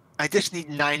 8. I just need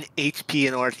 9 HP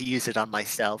in order to use it on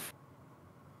myself.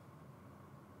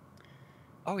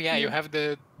 Oh yeah, you have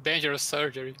the dangerous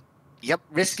surgery. Yep,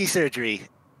 risky surgery.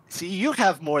 See, you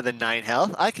have more than 9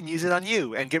 health. I can use it on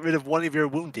you and get rid of one of your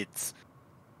woundeds.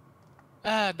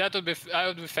 That would be. I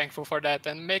would be thankful for that.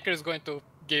 And Maker is going to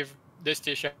give this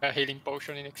Tisha a healing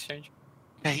potion in exchange.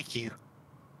 Thank you.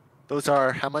 Those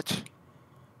are how much?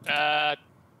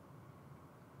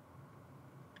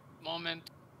 Moment.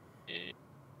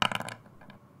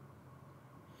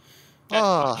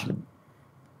 Oh.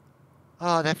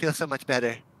 Oh, that feels so much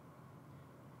better.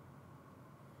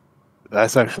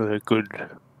 That's actually a good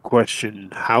question.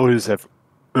 How is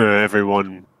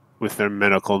everyone with their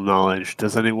medical knowledge?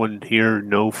 Does anyone here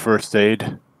know first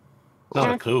aid?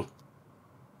 Not a clue.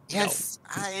 Yes,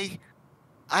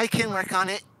 I can work on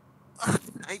it. Ugh,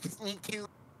 I just need to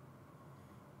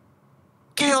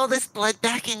get all this blood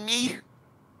back in me.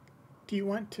 Do you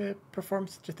want to perform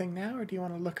such a thing now, or do you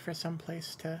want to look for some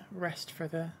place to rest for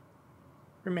the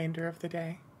remainder of the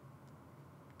day?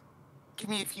 Give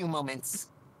me a few moments.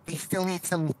 We still need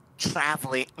some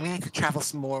traveling. We need to travel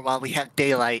some more while we have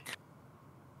daylight.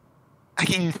 I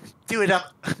can do it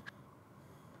up.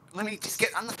 Let me just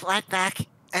get on the flat back,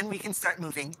 and we can start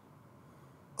moving.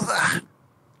 Ugh.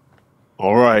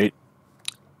 All right.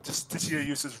 Just Titia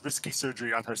uses risky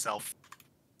surgery on herself.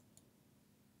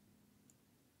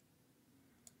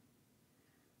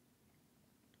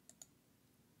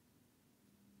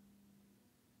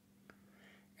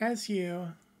 As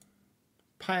you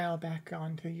pile back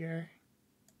onto your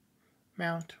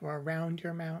mount or around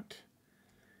your mount,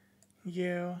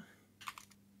 you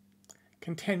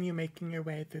continue making your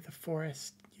way through the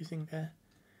forest using the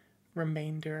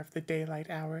remainder of the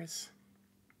daylight hours.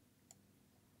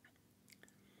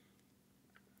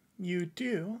 You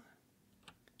do,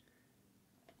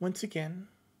 once again,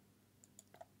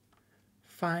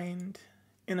 find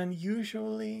an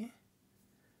unusually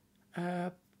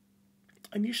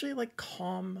like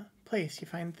calm place. You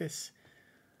find this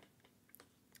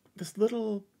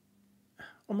little,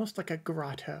 almost like a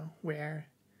grotto, where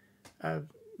a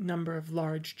number of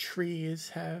large trees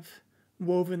have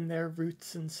woven their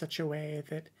roots in such a way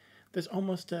that there's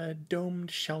almost a domed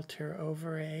shelter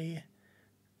over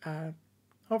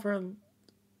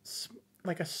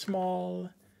like a small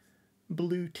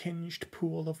blue tinged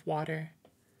pool of water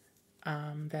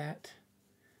that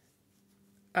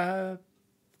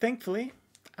thankfully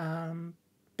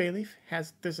Bayleaf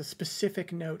there's a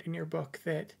specific note in your book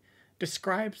that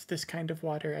describes this kind of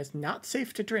water as not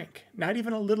safe to drink, not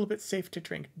even a little bit safe to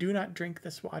drink. Do not drink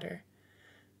this water.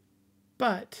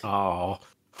 But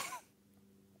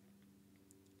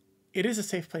it is a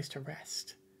safe place to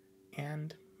rest,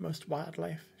 and most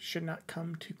wildlife should not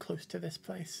come too close to this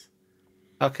place.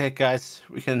 Okay, guys,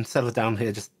 we can settle down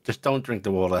here. Just don't drink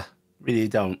the water. Really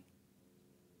don't.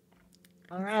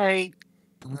 All right.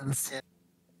 A little sip.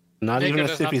 Not Maker even a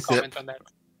does not sippy comment sip. on that.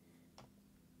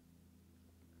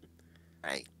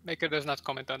 Right. Maker does not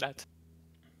comment on that.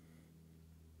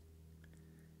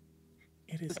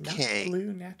 It is Okay. not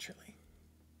blue naturally.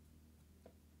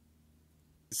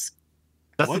 Does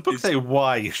the What book is- say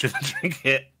why you shouldn't drink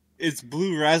it? It's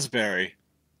blue raspberry.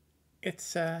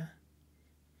 It's got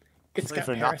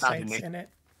Flavor not found in parasites me. in it.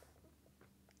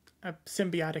 A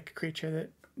symbiotic creature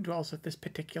that dwells with this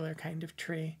particular kind of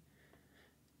tree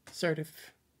sort of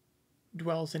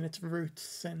dwells in its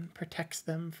roots and protects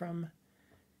them from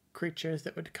creatures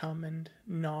that would come and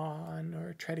gnaw on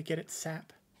or try to get its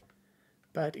sap.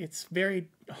 But it's very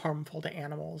harmful to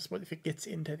animals if it gets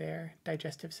into their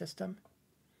digestive system.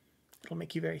 It'll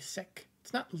make you very sick.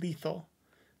 It's not lethal,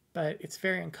 but it's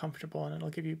very uncomfortable, and it'll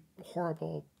give you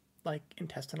horrible, like,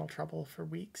 intestinal trouble for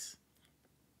weeks.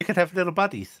 You could have little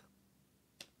buddies.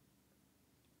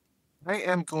 I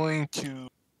am going to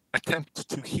attempt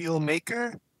to heal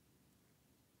Maker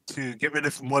to get rid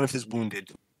of one of his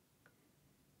wounded.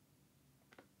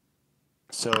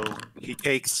 So he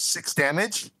takes 6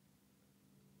 damage,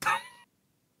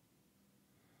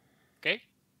 Okay?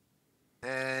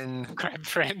 and Crab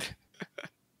friend.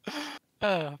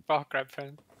 Poor crab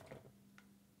friend.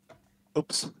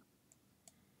 Oops.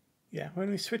 Yeah, when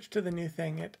we switch to the new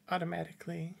thing, it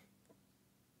automatically.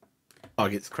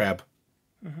 Target's crab.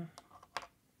 Mm-hmm.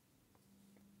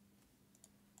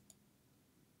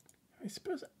 I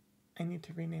suppose I need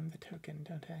to rename the token,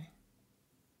 don't I?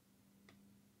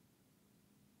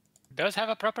 Does have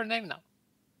a proper name now.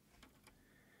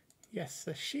 Yes,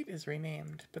 the sheet is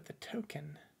renamed, but the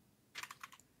token.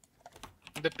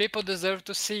 The people deserve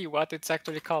to see what it's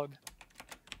actually called.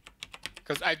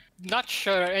 Because I'm not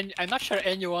sure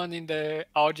anyone in the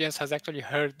audience has actually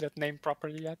heard that name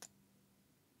properly yet.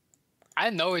 I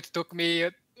know it took me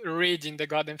reading the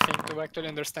goddamn thing to actually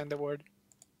understand the word.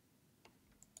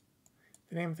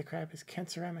 The name of the crab is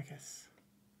Canceramicus.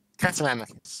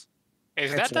 Canceramicus.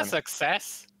 Is that a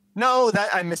success? No, that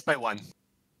I missed by one.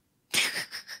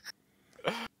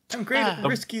 I'm great at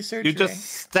risky surgery. You just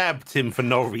stabbed him for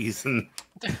no reason.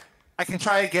 I can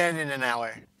try again in an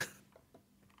hour.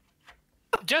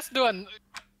 Just do a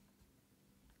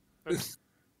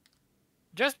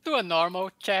normal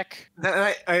check.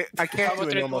 I can't do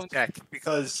a Normal normal treatment. check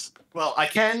because, well, I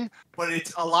can, but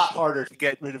it's a lot harder to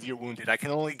get rid of your wounded. I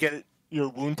can only get your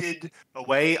wounded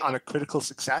away on a critical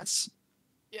success.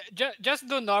 Yeah, just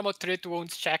do normal treat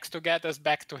wounds checks to get us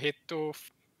back to hit to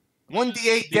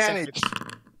 1d8 decent damage.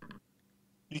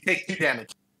 You take 2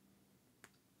 damage.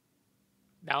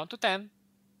 down to 10.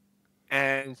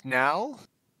 And now,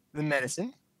 the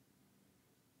medicine.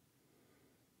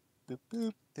 Boop,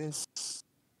 boop, this.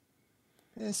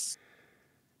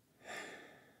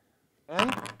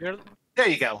 And You're there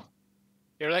you go.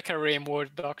 you're like a Rimwood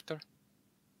doctor.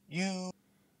 You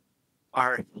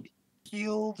are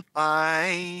healed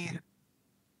by.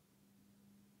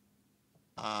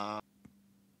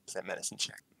 What's that medicine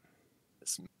check?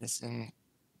 This medicine.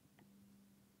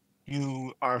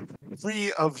 You are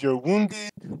free of your wounded,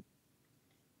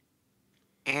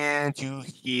 and you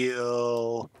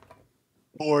heal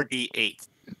 4d8.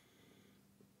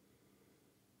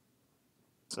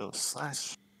 So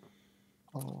slash.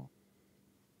 Oh.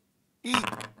 You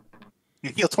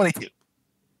heal 22.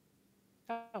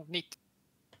 Oh, neat.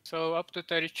 So up to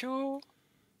 32,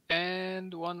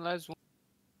 and one last one.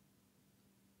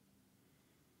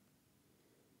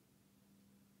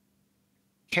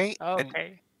 Okay. And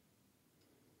Okay.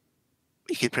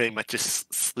 you can pretty much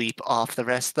just sleep off the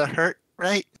rest of the hurt,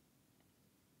 right?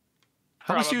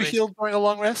 How much do you Probably. heal during a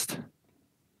long rest?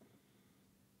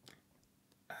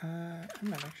 I'm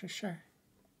not actually sure.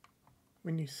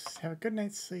 When you have a good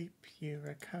night's sleep, you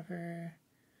recover.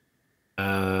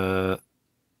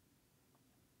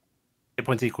 Hit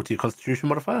points equal to your Constitution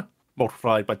modifier,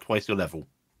 multiplied by twice your level.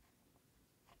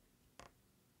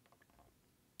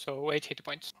 So 8 hit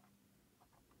points.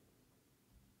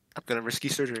 I'm gonna risky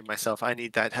surgery myself. I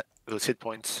need those hit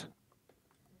points.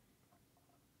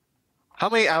 How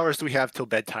many hours do we have till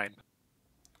bedtime?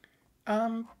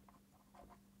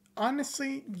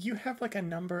 Honestly, you have like a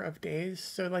number of days,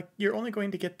 so like you're only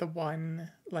going to get the one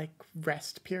like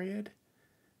rest period,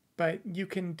 but you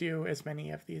can do as many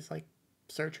of these like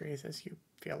surgeries as you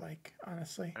feel like,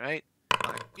 honestly. All right.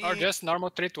 Or just normal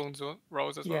treat wounds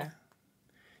rolls as Yeah.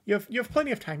 well. You have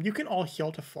plenty of time. You can all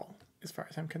heal to full, as far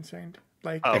as I'm concerned.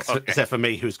 Like Oh, Except, okay. except for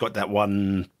me, who's got that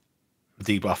one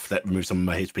debuff that removes some of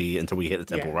my HP until we hit the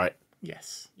temple, Yeah. right?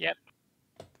 yes. Yep.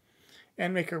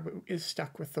 And Maker is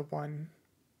stuck with the one.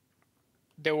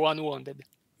 The one wounded.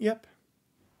 Yep.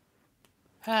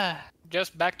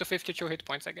 Just back to 52 hit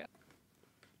points again.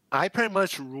 I pretty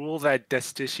much rule that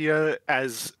Destitia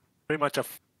as pretty much a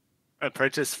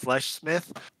apprentice flesh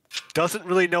smith doesn't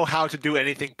really know how to do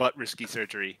anything but risky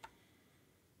surgery.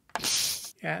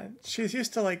 Yeah, she's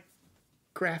used to like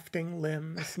grafting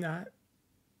limbs, not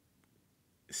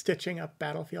stitching up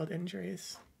battlefield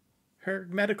injuries. Her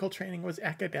medical training was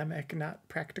academic, not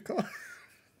practical.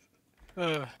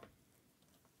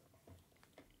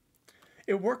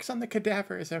 It works on the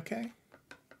cadavers, okay?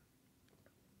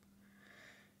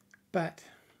 But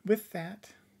with that,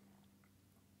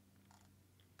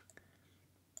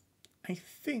 I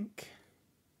think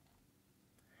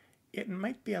it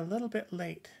might be a little bit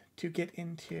late to get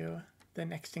into the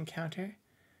next encounter.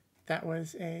 That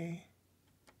was a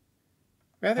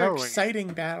rather Harrowing.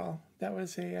 exciting battle. That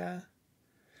was a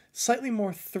slightly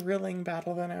more thrilling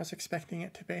battle than I was expecting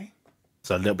it to be.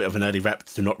 So a little bit of an early wrap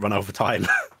to not run over time.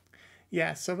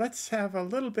 Yeah, so let's have a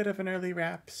little bit of an early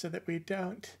wrap so that we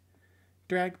don't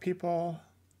drag people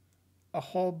a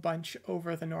whole bunch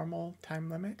over the normal time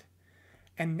limit.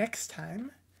 And next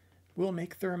time, we'll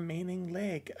make the remaining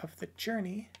leg of the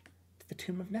journey to the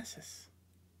Tomb of Nessus.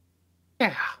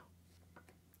 Yeah.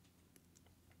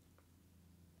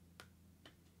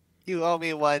 You owe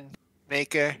me one,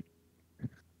 Maker.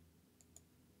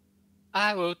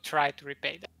 I will try to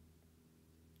repay that.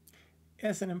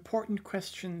 As an important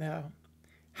question, though,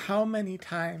 how many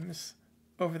times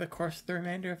over the course of the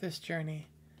remainder of this journey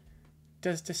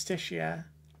does Destitia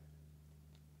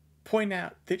point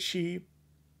out that she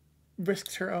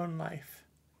risked her own life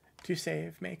to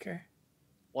save Maker?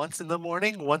 Once in the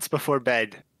morning, once before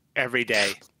bed, every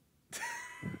day.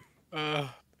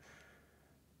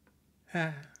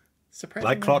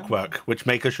 Surprisingly, Like clockwork, which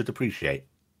Maker should appreciate.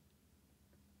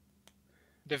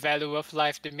 The value of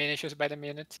life diminishes by the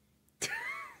minute.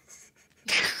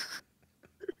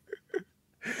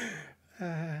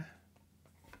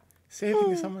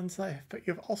 saving someone's life, but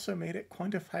you've also made it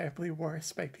quantifiably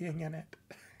worse by being in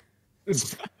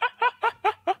it.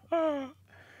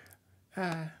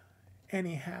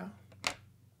 Anyhow,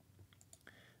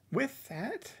 with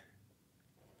that,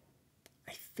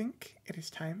 I think it is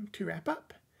time to wrap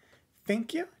up.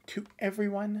 Thank you to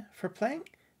everyone for playing.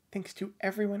 Thanks to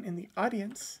everyone in the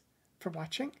audience for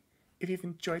watching. If you've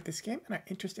enjoyed this game and are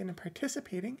interested in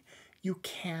participating, you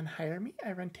can hire me.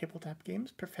 I run tabletop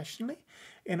games professionally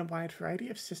in a wide variety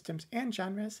of systems and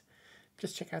genres.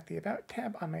 Just check out the About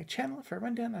tab on my channel for a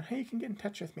rundown on how you can get in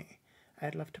touch with me.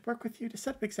 I'd love to work with you to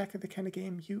set up exactly the kind of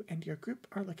game you and your group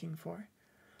are looking for.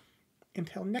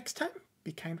 Until next time,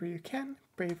 be kind where you can,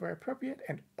 brave where appropriate,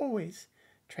 and always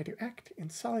try to act in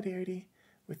solidarity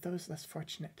with those less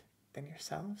fortunate than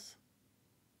yourselves.